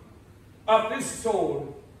departure of this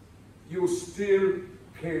soul, you still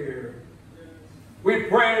care. We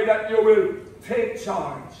pray that you will take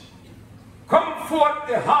charge. Comfort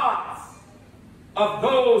the hearts of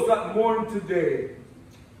those that mourn today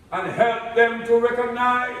and help them to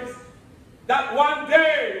recognize that one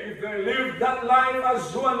day, if they live that life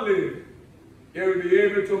as Joan lived, they will be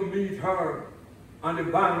able to meet her on the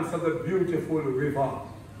banks of the beautiful river.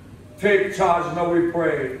 Take charge now, we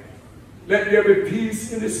pray. Let there be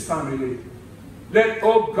peace in this family. Let,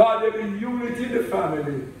 oh God, there be unity in the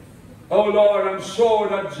family. Oh Lord, I'm sure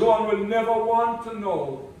that Joan will never want to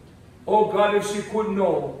know, oh God, if she could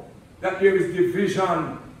know that there is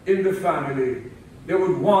division in the family. They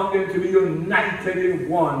would want them to be united in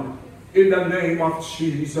one in the name of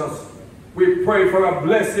Jesus. We pray for a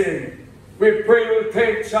blessing. We pray you'll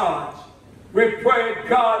take charge. We pray,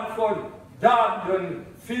 God, for Dad and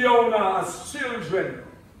Fiona as children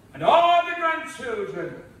and all the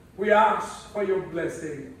grandchildren. We ask for your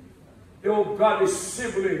blessing. Oh God, is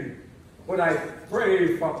sibling, but I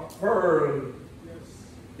pray for Pearl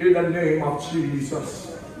in the name of Jesus.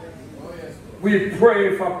 We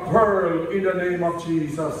pray for Pearl in the name of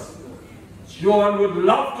Jesus. Joan would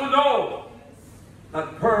love to know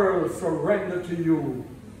that Pearl surrendered to you.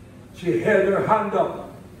 She held her hand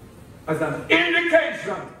up as an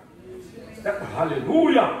indication that,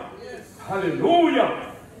 hallelujah,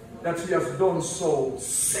 hallelujah, that she has done so.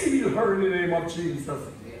 Seal her in the name of Jesus.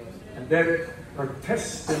 And let her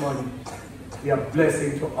testimony be a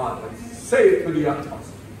blessing to others. Say it to the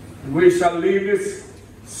utmost. And we shall leave this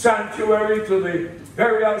sanctuary to the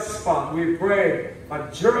burial spot. We pray for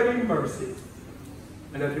journeying mercy,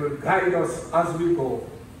 and that you will guide us as we go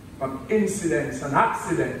from incidents and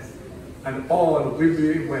accidents, and all will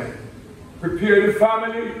be well. Prepare the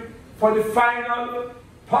family for the final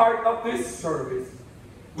part of this service,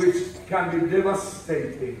 which can be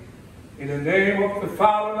devastating. In the name of the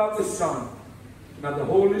Father, and of the Son, and of the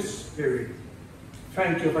Holy Spirit,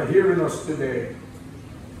 thank you for hearing us today.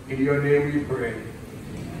 In your name we pray.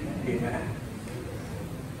 Amen.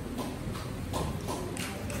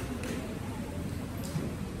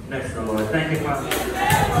 Bless the Lord. Thank you, Pastor.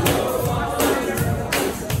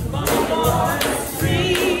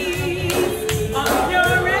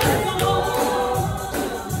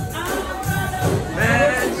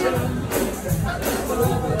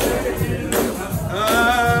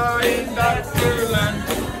 In that land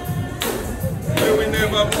where we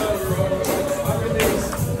never borrow,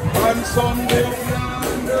 on Sunday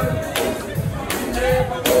yonder, we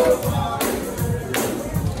never go far.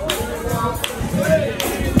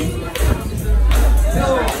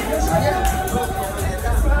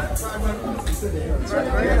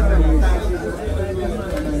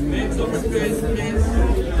 Make some space, please.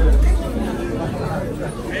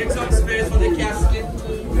 Make some space for the casket.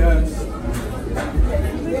 Yes.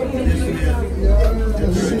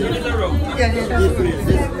 Turn it around.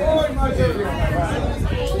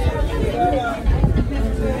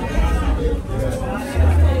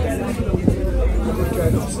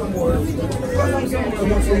 Some more.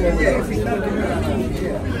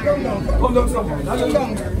 Come down some more. Not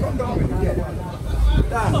longer. Come down. Yes.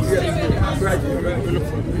 Right here. Right here.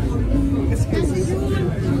 Excuse me.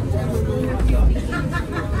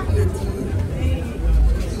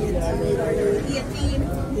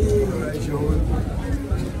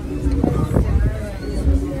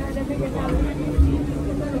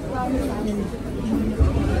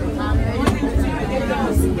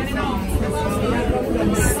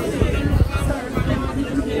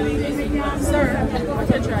 Sir,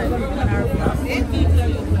 what's your try?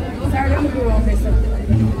 Sorry, I'm going on this.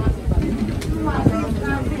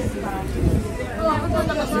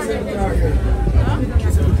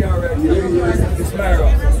 It's Myra.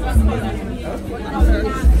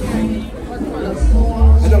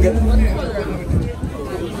 I don't get it.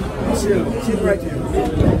 She's right here.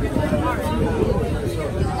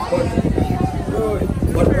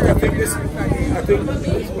 But I think this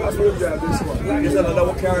possible job, this one. There's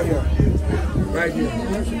another car here. Right here.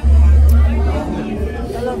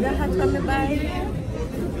 I love that hat from the bike.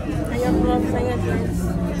 And your gloves and your dress.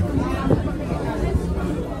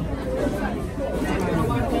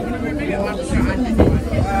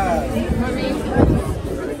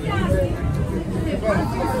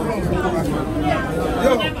 Yo.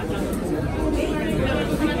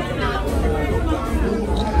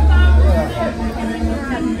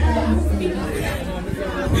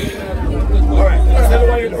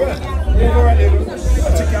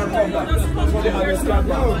 come back. So they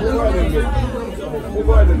understand that. Move on a little bit. Move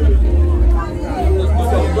on a little bit.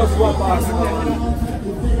 So just walk past.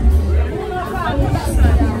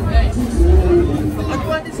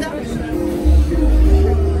 What is that?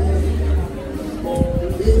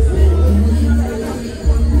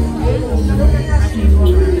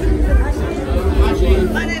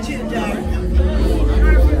 Manage it, Jack.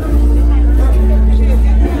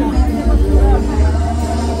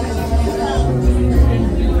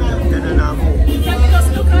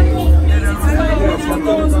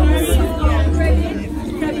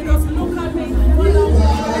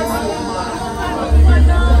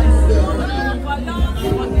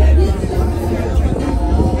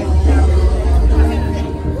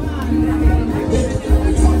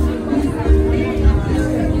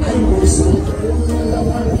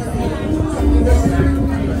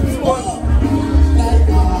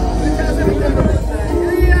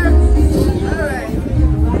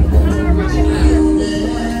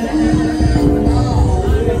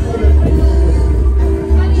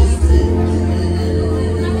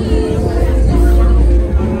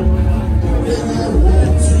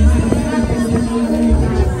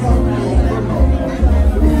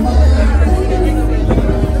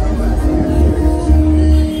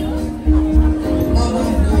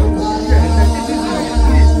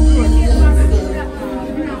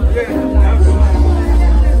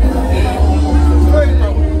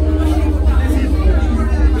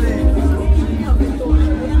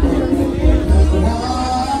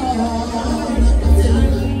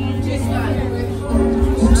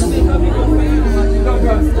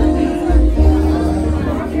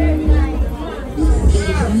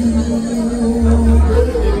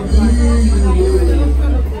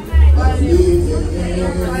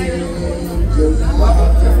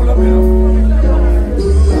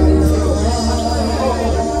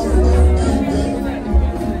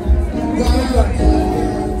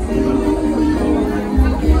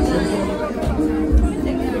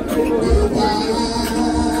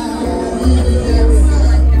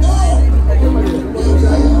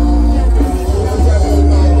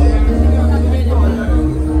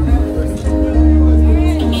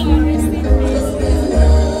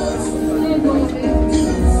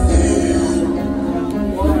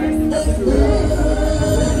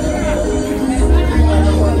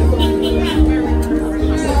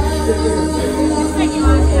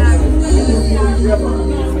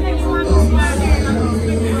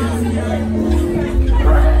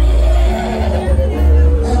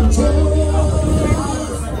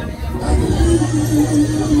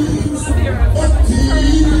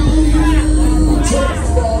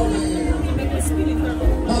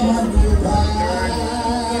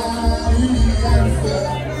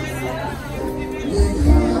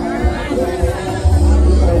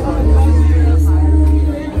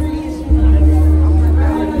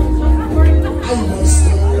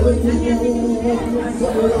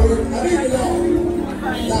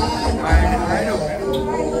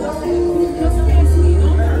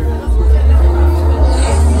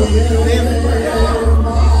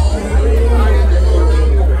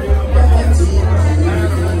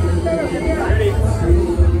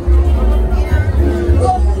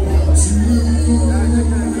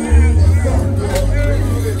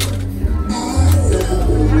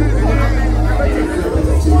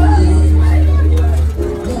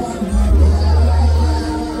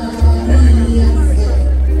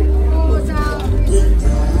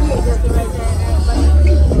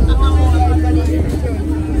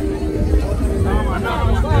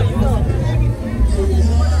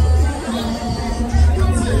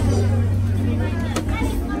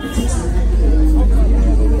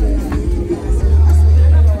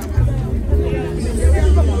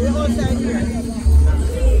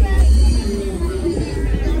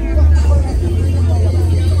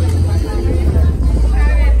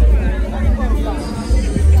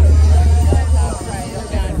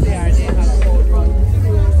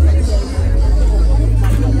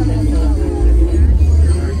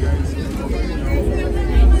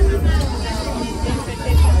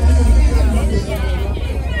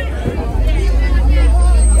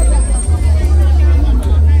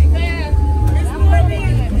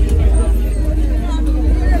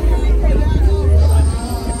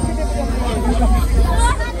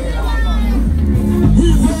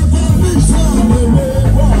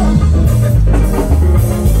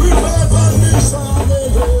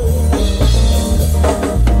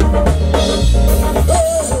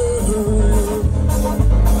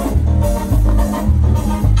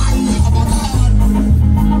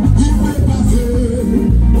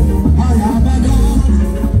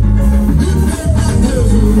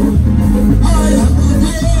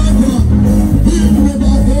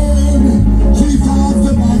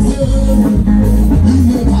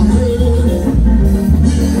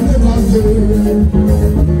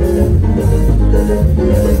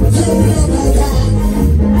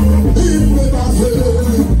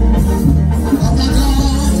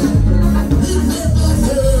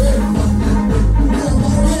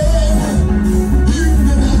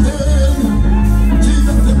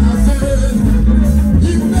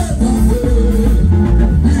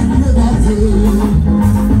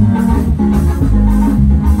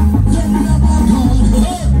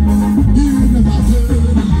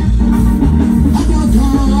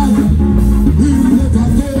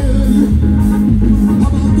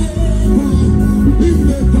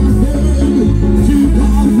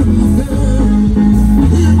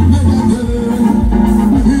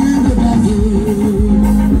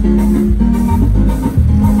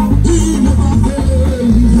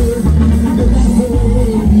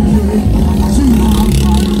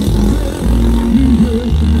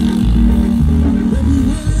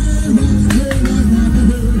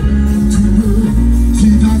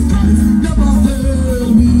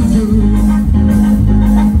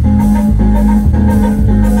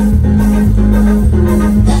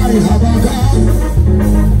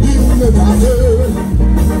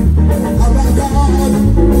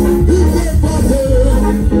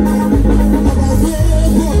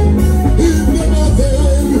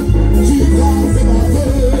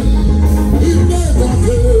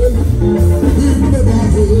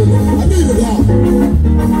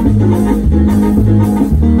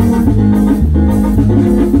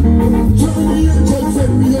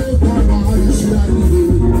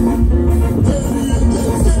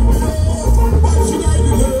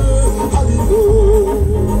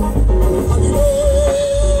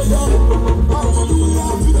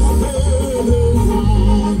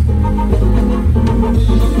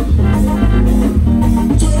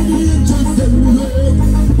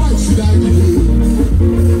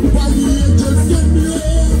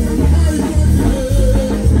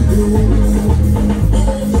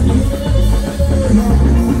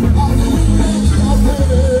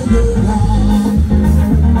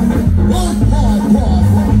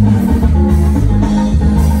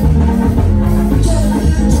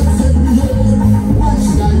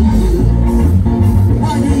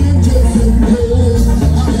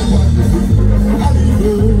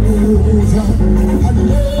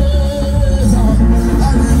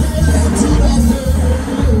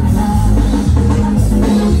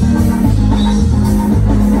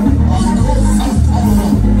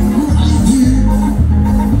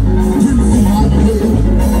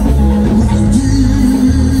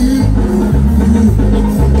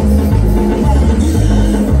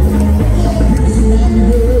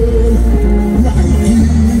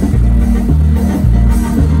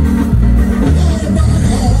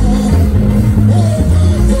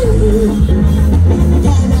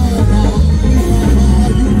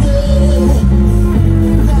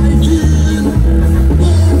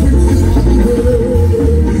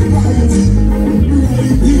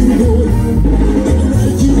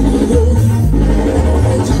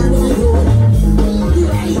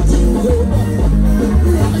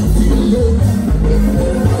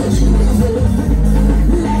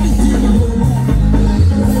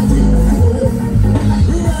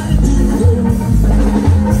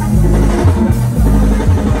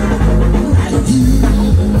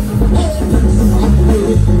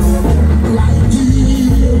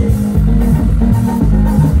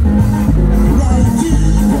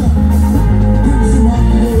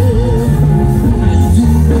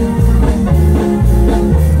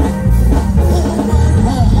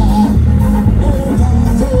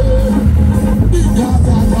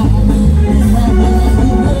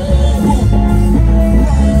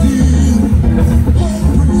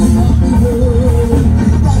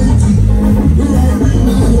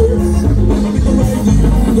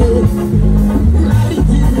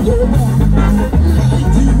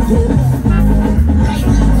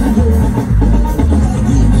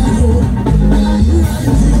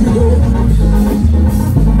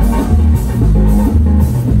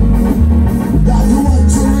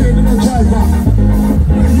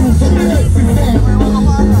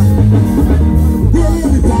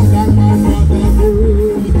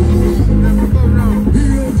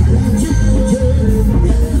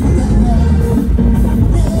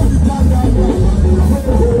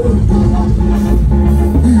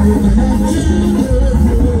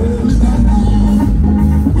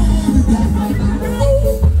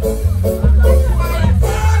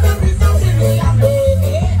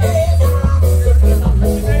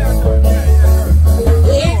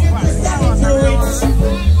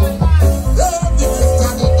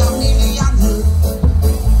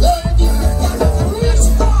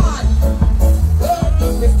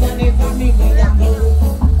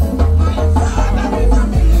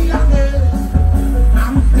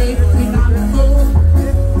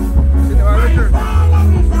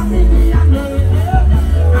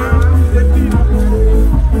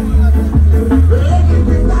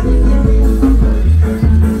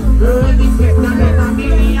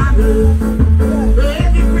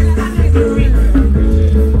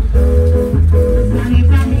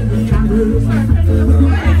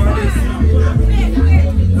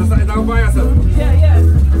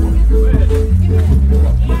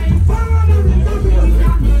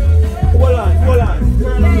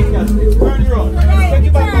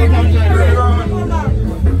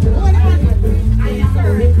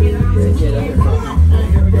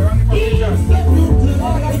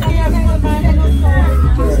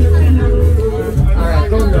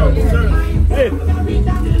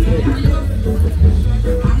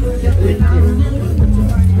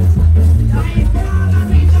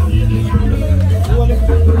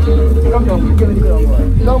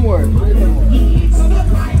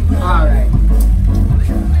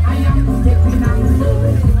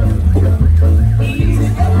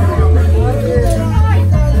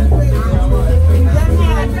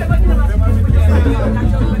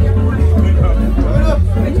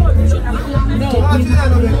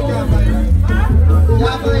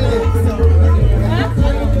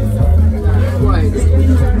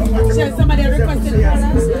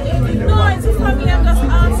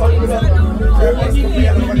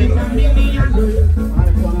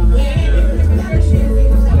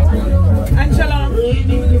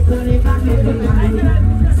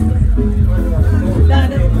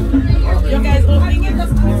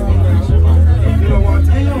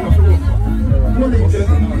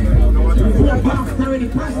 pastor already.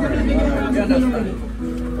 Pastor, let me get out of the already.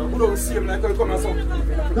 We don't see him like he'll come or something.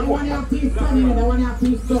 The one you have to his son, you know, the one you have to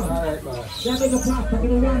his son. Alright, man. You have to go pastor,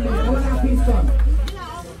 give me 1 minute. The one you have to his son.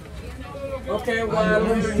 Okay, while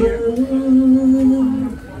we're here, you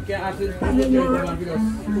can ask this to the church and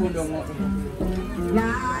just tune down what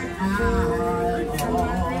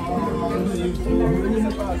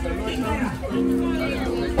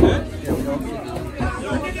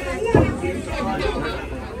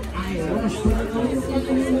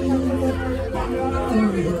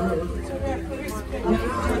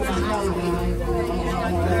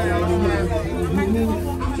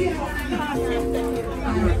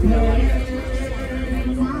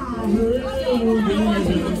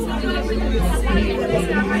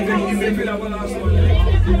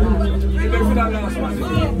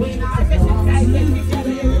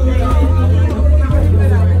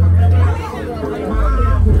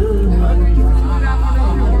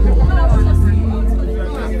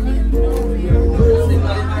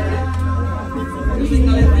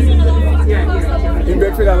He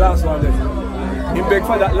beg for that last one then. He beg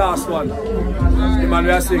for that last one. The man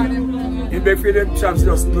we are sing. He beg for the champs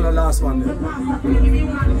just do the last one then.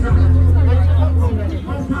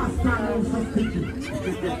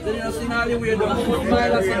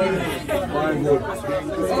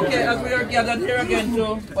 Okay, as we are gathered here again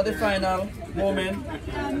too for the final moment,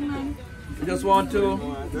 we just want to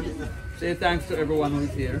say thanks to everyone who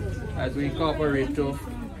is here as we incorporate to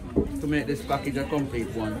make this package a complete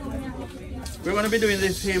one. We're going to be doing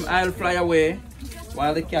this hymn, I'll Fly Away,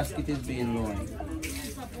 while the casket is being lowered.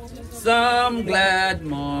 Some glad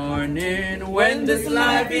morning when this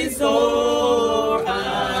life is o'er,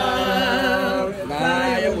 I'll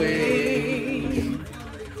fly away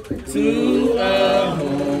to a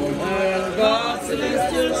home on God's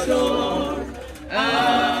celestial shore.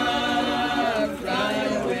 I'll fly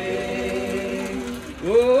away.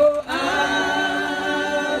 Oh,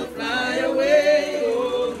 I'll fly away.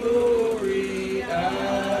 Oh, glory.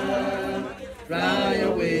 I'll fly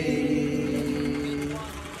away.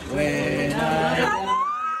 When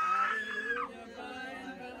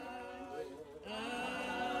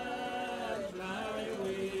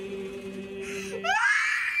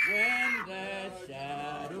the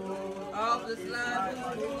shadow of this life is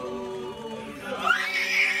gone,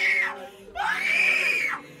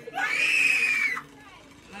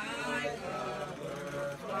 like a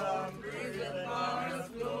bird from prison bars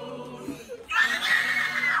flown,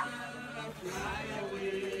 I'll fly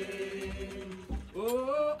away.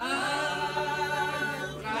 Oh, I'll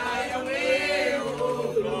fly away. Oh,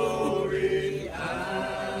 glory,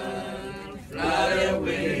 I'll fly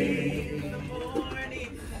away.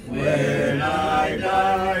 When I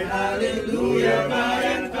die, hallelujah, by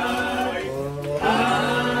and by,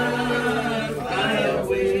 I'll fly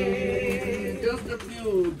away.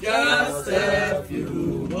 Just a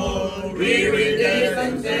few more weary days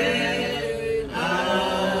and then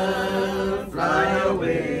I'll fly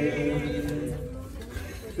away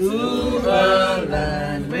to a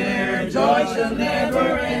land where joy shall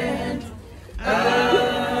never end.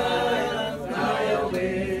 I'll fly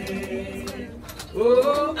away.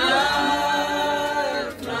 Oh,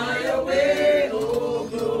 I'll fly away. Oh,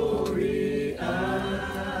 glory,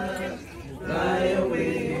 I'll fly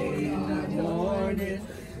away in the morning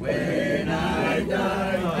when I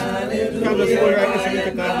die. Hallelujah.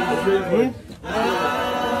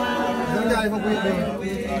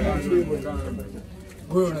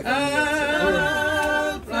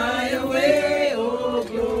 I'll fly away, oh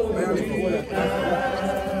glory,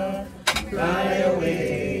 I'll fly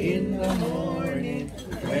away in the morning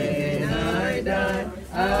when I die.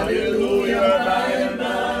 Hallelujah, by and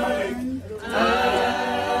by,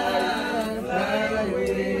 I'll fly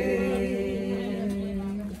away.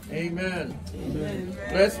 Amen.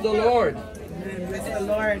 Bless the Lord. Bless the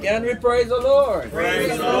Lord. Can we praise the Lord?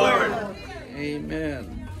 Praise the Lord.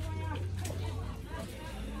 Amen.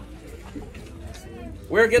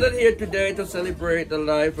 We're gathered here today to celebrate the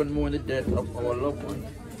life and mourn the death of our loved one.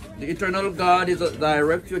 The eternal God is thy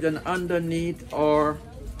refuge, and underneath are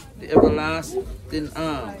the everlasting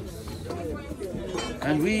arms.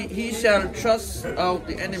 And he shall thrust out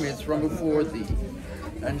the enemies from before thee,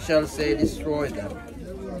 and shall say, destroy them.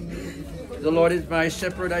 The Lord is my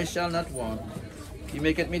shepherd, I shall not want. He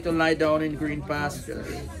maketh me to lie down in green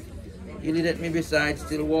pastures. He leadeth me beside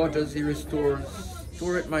still waters, he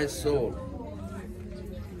restoreth my soul.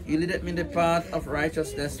 He leadeth me in the path of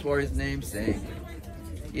righteousness for his name's sake.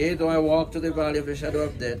 Yea, though I walk to the valley of the shadow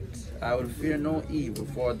of death, I will fear no evil,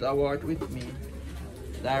 for thou art with me.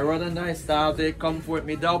 Thy rod and thy staff, they comfort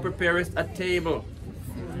me. Thou preparest a table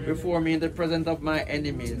before me in the presence of my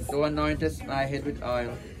enemies. Thou anointest my head with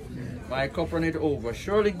oil, my cup runneth over.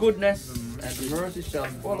 Surely goodness and mercy shall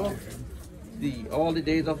follow thee all the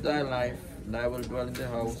days of thy life, and I will dwell in the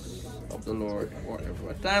house of the Lord forever.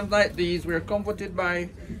 At times like these, we are comforted by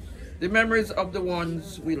the memories of the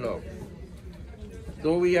ones we love.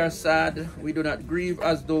 Though we are sad, we do not grieve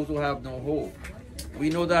as those who have no hope. We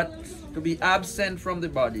know that to be absent from the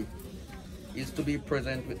body is to be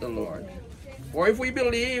present with the Lord. For if we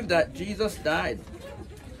believe that Jesus died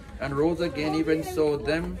and rose again, even so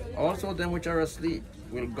also them which are asleep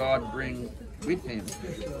will God bring with him.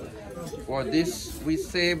 For this we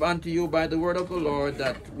say unto you by the word of the Lord,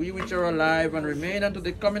 that we which are alive and remain unto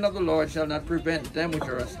the coming of the Lord shall not prevent them which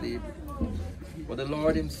are asleep. For the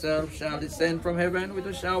Lord himself shall descend from heaven with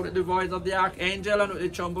a shout, with the voice of the archangel, and with the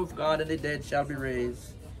trump of God, and the dead shall be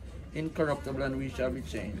raised incorruptible, and we shall be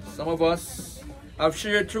changed. Some of us have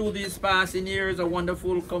shared through these passing years a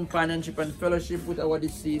wonderful companionship and fellowship with our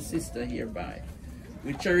deceased sister hereby.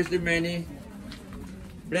 We cherish the many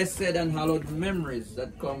blessed and hallowed memories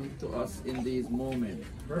that come to us in these moments.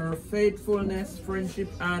 Her faithfulness, friendship,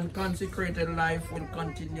 and consecrated life will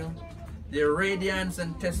continue their radiance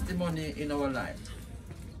and testimony in our life.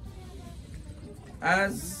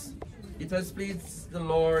 As it has pleased the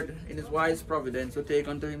Lord in his wise providence to take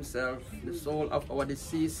unto himself the soul of our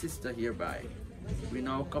deceased sister hereby, we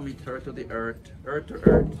now commit her to the earth, earth to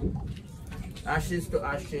earth, ashes to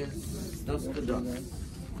ashes, dust to dust.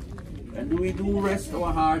 And we do rest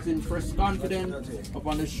our hearts in fresh confidence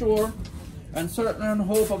upon the sure and certain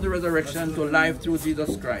hope of the resurrection to life through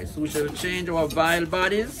Jesus Christ, who shall change our vile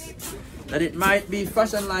bodies, that it might be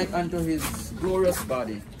fashioned like unto his glorious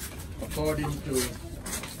body, according to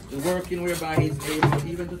the working whereby he is able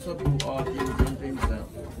even to subdue all things unto himself.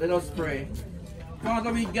 Let us pray.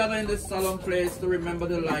 Father, we gather in this solemn place to remember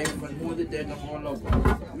the life and mourn the death of our loved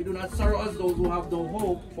ones. We do not sorrow as those who have no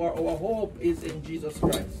hope, for our hope is in Jesus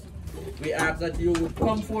Christ. We ask that you would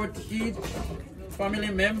comfort each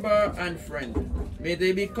family member and friend. May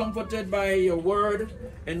they be comforted by your word,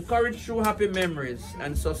 encouraged through happy memories,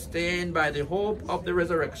 and sustained by the hope of the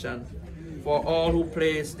resurrection for all who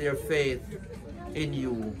place their faith in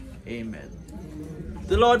you. Amen.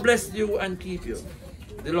 The Lord bless you and keep you.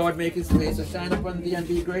 The Lord make his face to shine upon thee and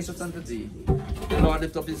be gracious unto thee. The Lord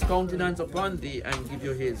lift up his countenance upon thee and give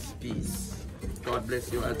you his peace. God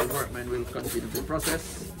bless you as the workmen will continue the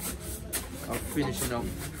process of finishing up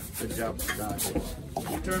the job started.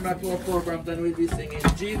 We turn back to our programs and we'll be singing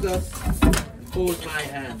Jesus, Hold My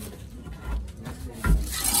Hand.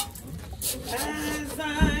 As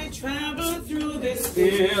I travel through this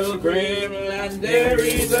pilgrim land, there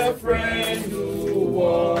is a friend who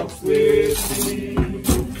walks with me.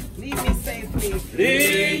 Lead me safely.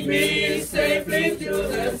 Lead me safely through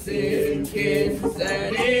the sinking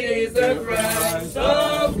sand. It is the Christ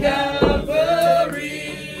of Calvary.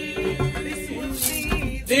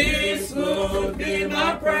 This would be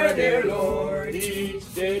my prayer, dear Lord,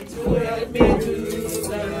 each day to help me do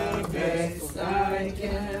the best I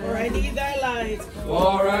can. For I need thy light.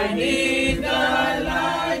 For I need thy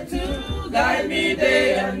light to guide me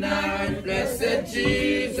day and night. Blessed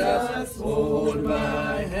Jesus, hold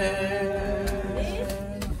my hand.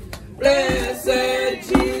 Blessed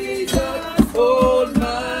Jesus, hold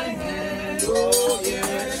my hand. Oh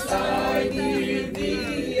yes, I need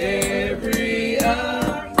thee every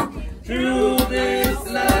hour. Through this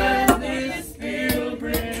land, this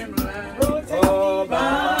pilgrim land, oh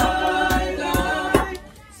my life,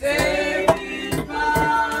 saving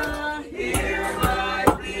power, hear my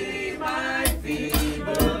plea, my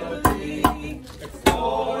feeble plea.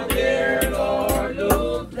 Oh dear Lord,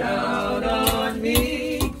 look down on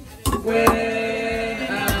me when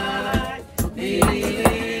I need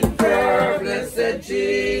in prayer. Blessed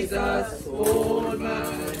Jesus, hold my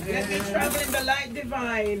hand. Let me travel in the light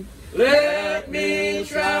divine. Let me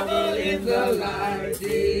travel in the light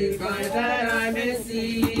divine, that I may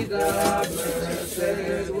see the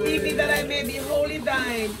blessed way. Lead me that I may be wholly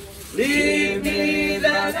thine. Lead me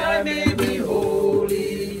that I may be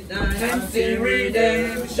wholly thine, and sing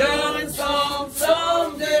redemption songs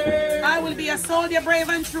someday. I will be a soldier brave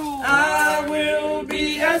and true. I will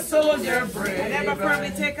be a soldier brave and ever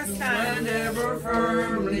firmly take a stand. And ever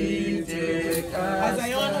firmly take a stand. As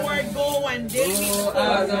I onward go and daily go.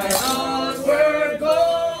 As I onward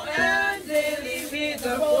go and daily meet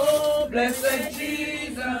the foe. Blessed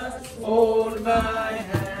Jesus, hold my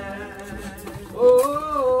hand.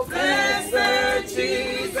 Oh, blessed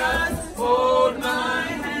Jesus, hold my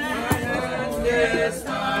hand. Yes,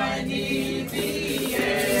 I need thee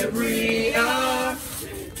every hour.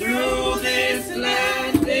 Through this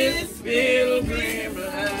land, this pilgrim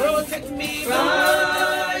land.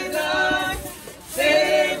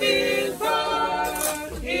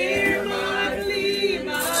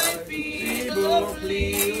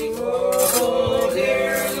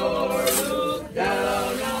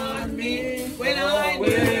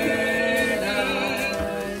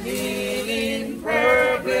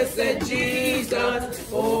 Jesus,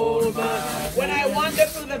 hold my hand. When I wander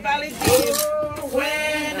through the valley deep,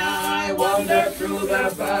 when I wander through the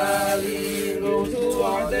valley, those who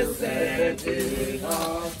are the setting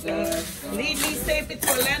of the sun. Lead me safely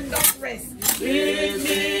to a land of rest. Lead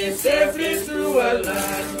me safely through a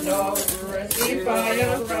land of rest. If I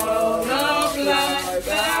am proud of life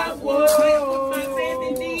that woe,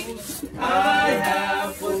 I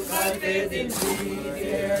have put my faith in thee,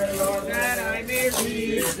 dear Lord, that I may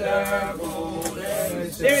reach the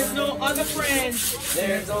golden. There's no other friend.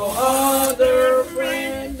 There's no other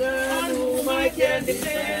friend on whom I can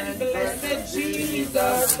depend. Blessed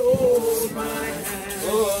Jesus, hold my hand.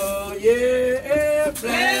 Oh yeah,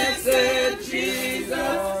 blessed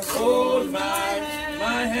Jesus, hold my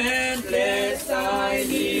hand, lest I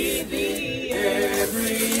need thee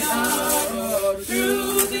every hour.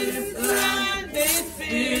 Through this land, this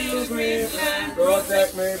pilgrim land,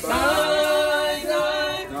 protect me by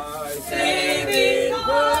thy saving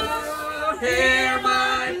power. Hear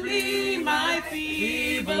my plea, my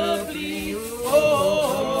feeble plea.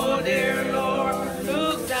 Oh, dear Lord,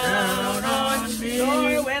 look down on me.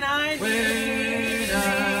 Lord, when I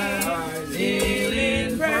kneel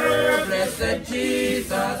in prayer, blessed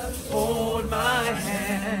Jesus, hold my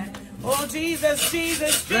hand. Oh, Jesus,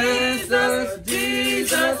 Jesus, Jesus,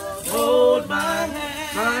 Jesus, hold my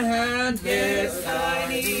hand, lest I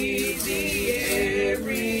need thee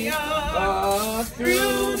every hour.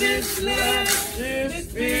 Through this land, this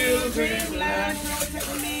pilgrim land,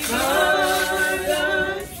 protect me by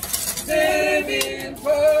thy saving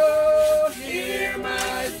power. Hear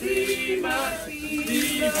my plea, my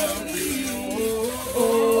feeble plea.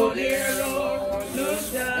 Oh, dear Lord, look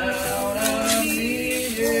down on me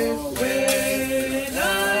when I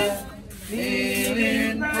kneel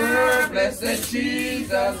in prayer. Blessed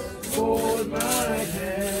Jesus, hold my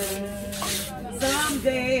hand.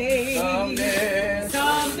 Someday,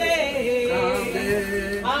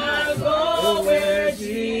 I'll go where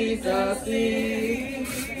Jesus is.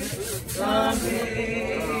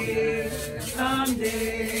 Someday,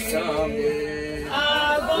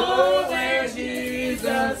 I'll go where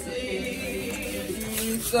Jesus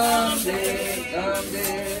is. Someday,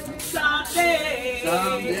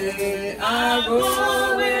 I'll go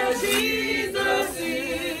where Jesus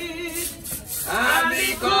is. I'll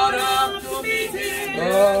be caught up to meet him.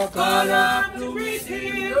 Oh, caught up to meet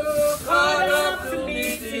him. Caught up to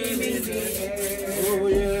meet him in the air. Oh,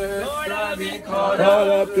 yeah. Lord, I'll be caught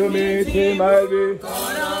up to meet him. I'll be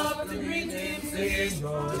caught up to meet him. Sing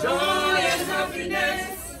joy and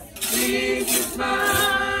happiness. Please is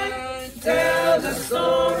mine. Tell the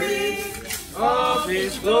story of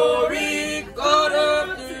his glory. Caught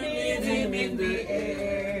up to meet him in the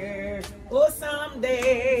air. Oh,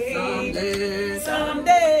 someday,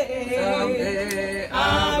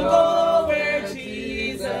 I'll go where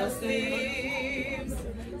Jesus lives.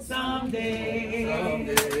 Someday,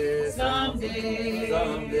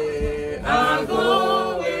 I'll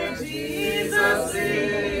go where Jesus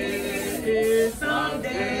lives.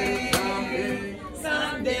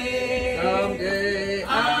 Someday,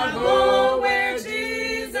 I'll go where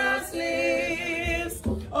Jesus lives.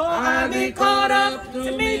 Oh, I'll be caught up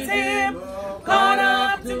to meet him, caught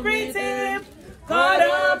up to greet him, caught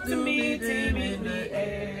up to meet him in the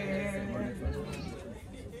air.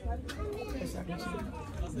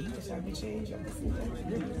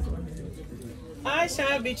 I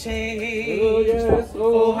shall be changed. Oh, yes.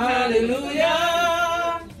 Oh,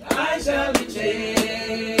 hallelujah. I shall be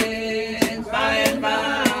changed by and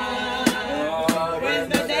by. When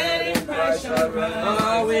the dead in Christ shall rise.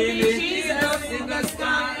 Oh, we meet Jesus in the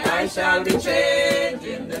sky. I shall be changed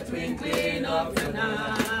in the twinkling of an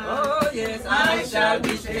eye. Oh, yes, I shall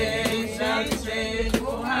be changed, shall be changed.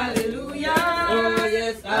 Oh, hallelujah. Oh,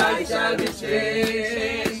 yes, I shall be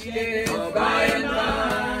changed. Oh, by and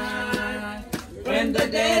by. When the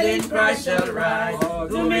dead in Christ shall rise,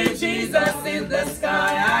 to meet Jesus in the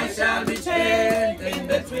sky, I shall be changed in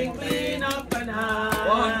the twinkling of an eye.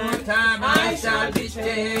 One more time, I shall be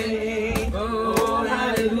changed. Oh,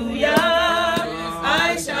 hallelujah.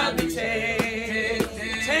 I shall be changed,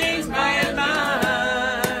 changed by and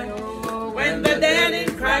by. When the dead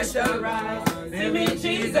in Christ shall rise, to meet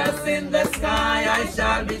Jesus in the sky, I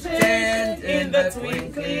shall be changed in the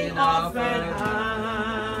twinkling of an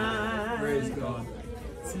eye. Praise God.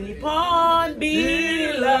 Sleep on,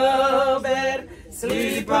 beloved,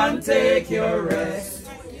 sleep on, take your rest.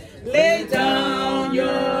 Lay down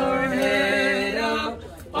your head up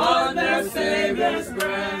on the Savior's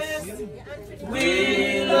breast.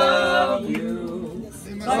 We love you,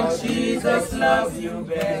 but Jesus loves you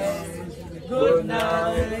best. Good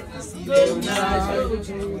night. Good night.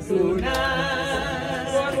 Good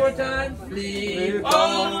night. One more time. Sleep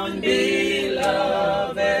on,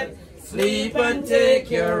 beloved. Sleep and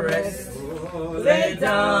take your rest. Lay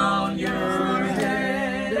down your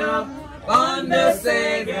head up on the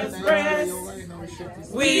Savior's breast.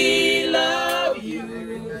 We love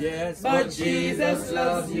you, yes, but Jesus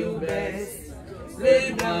loves you best.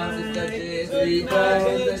 Sleep down, Sister J. Sleep down,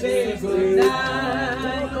 Sister J. Good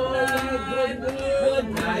night. Good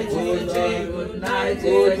night, Sister J. Good night,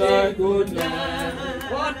 Sister J. Good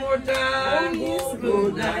night. One more time.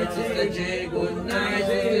 Good night, Sister J. Good night,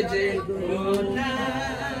 Sister J. Good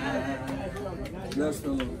night. Bless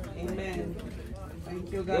the Lord. Amen.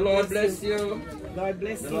 Thank you, God. The Lord bless you. God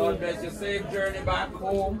bless you. The Lord bless you. Safe journey back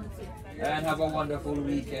home and have a wonderful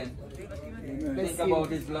weekend. Think about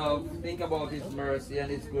His love, think about His mercy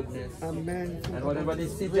and His goodness. Amen. And whatever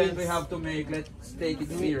decisions we have to make, let's take it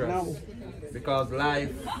serious. Because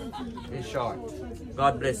life is short.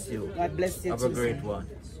 God bless you. God bless you. Have a great one.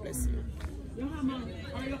 Bless you.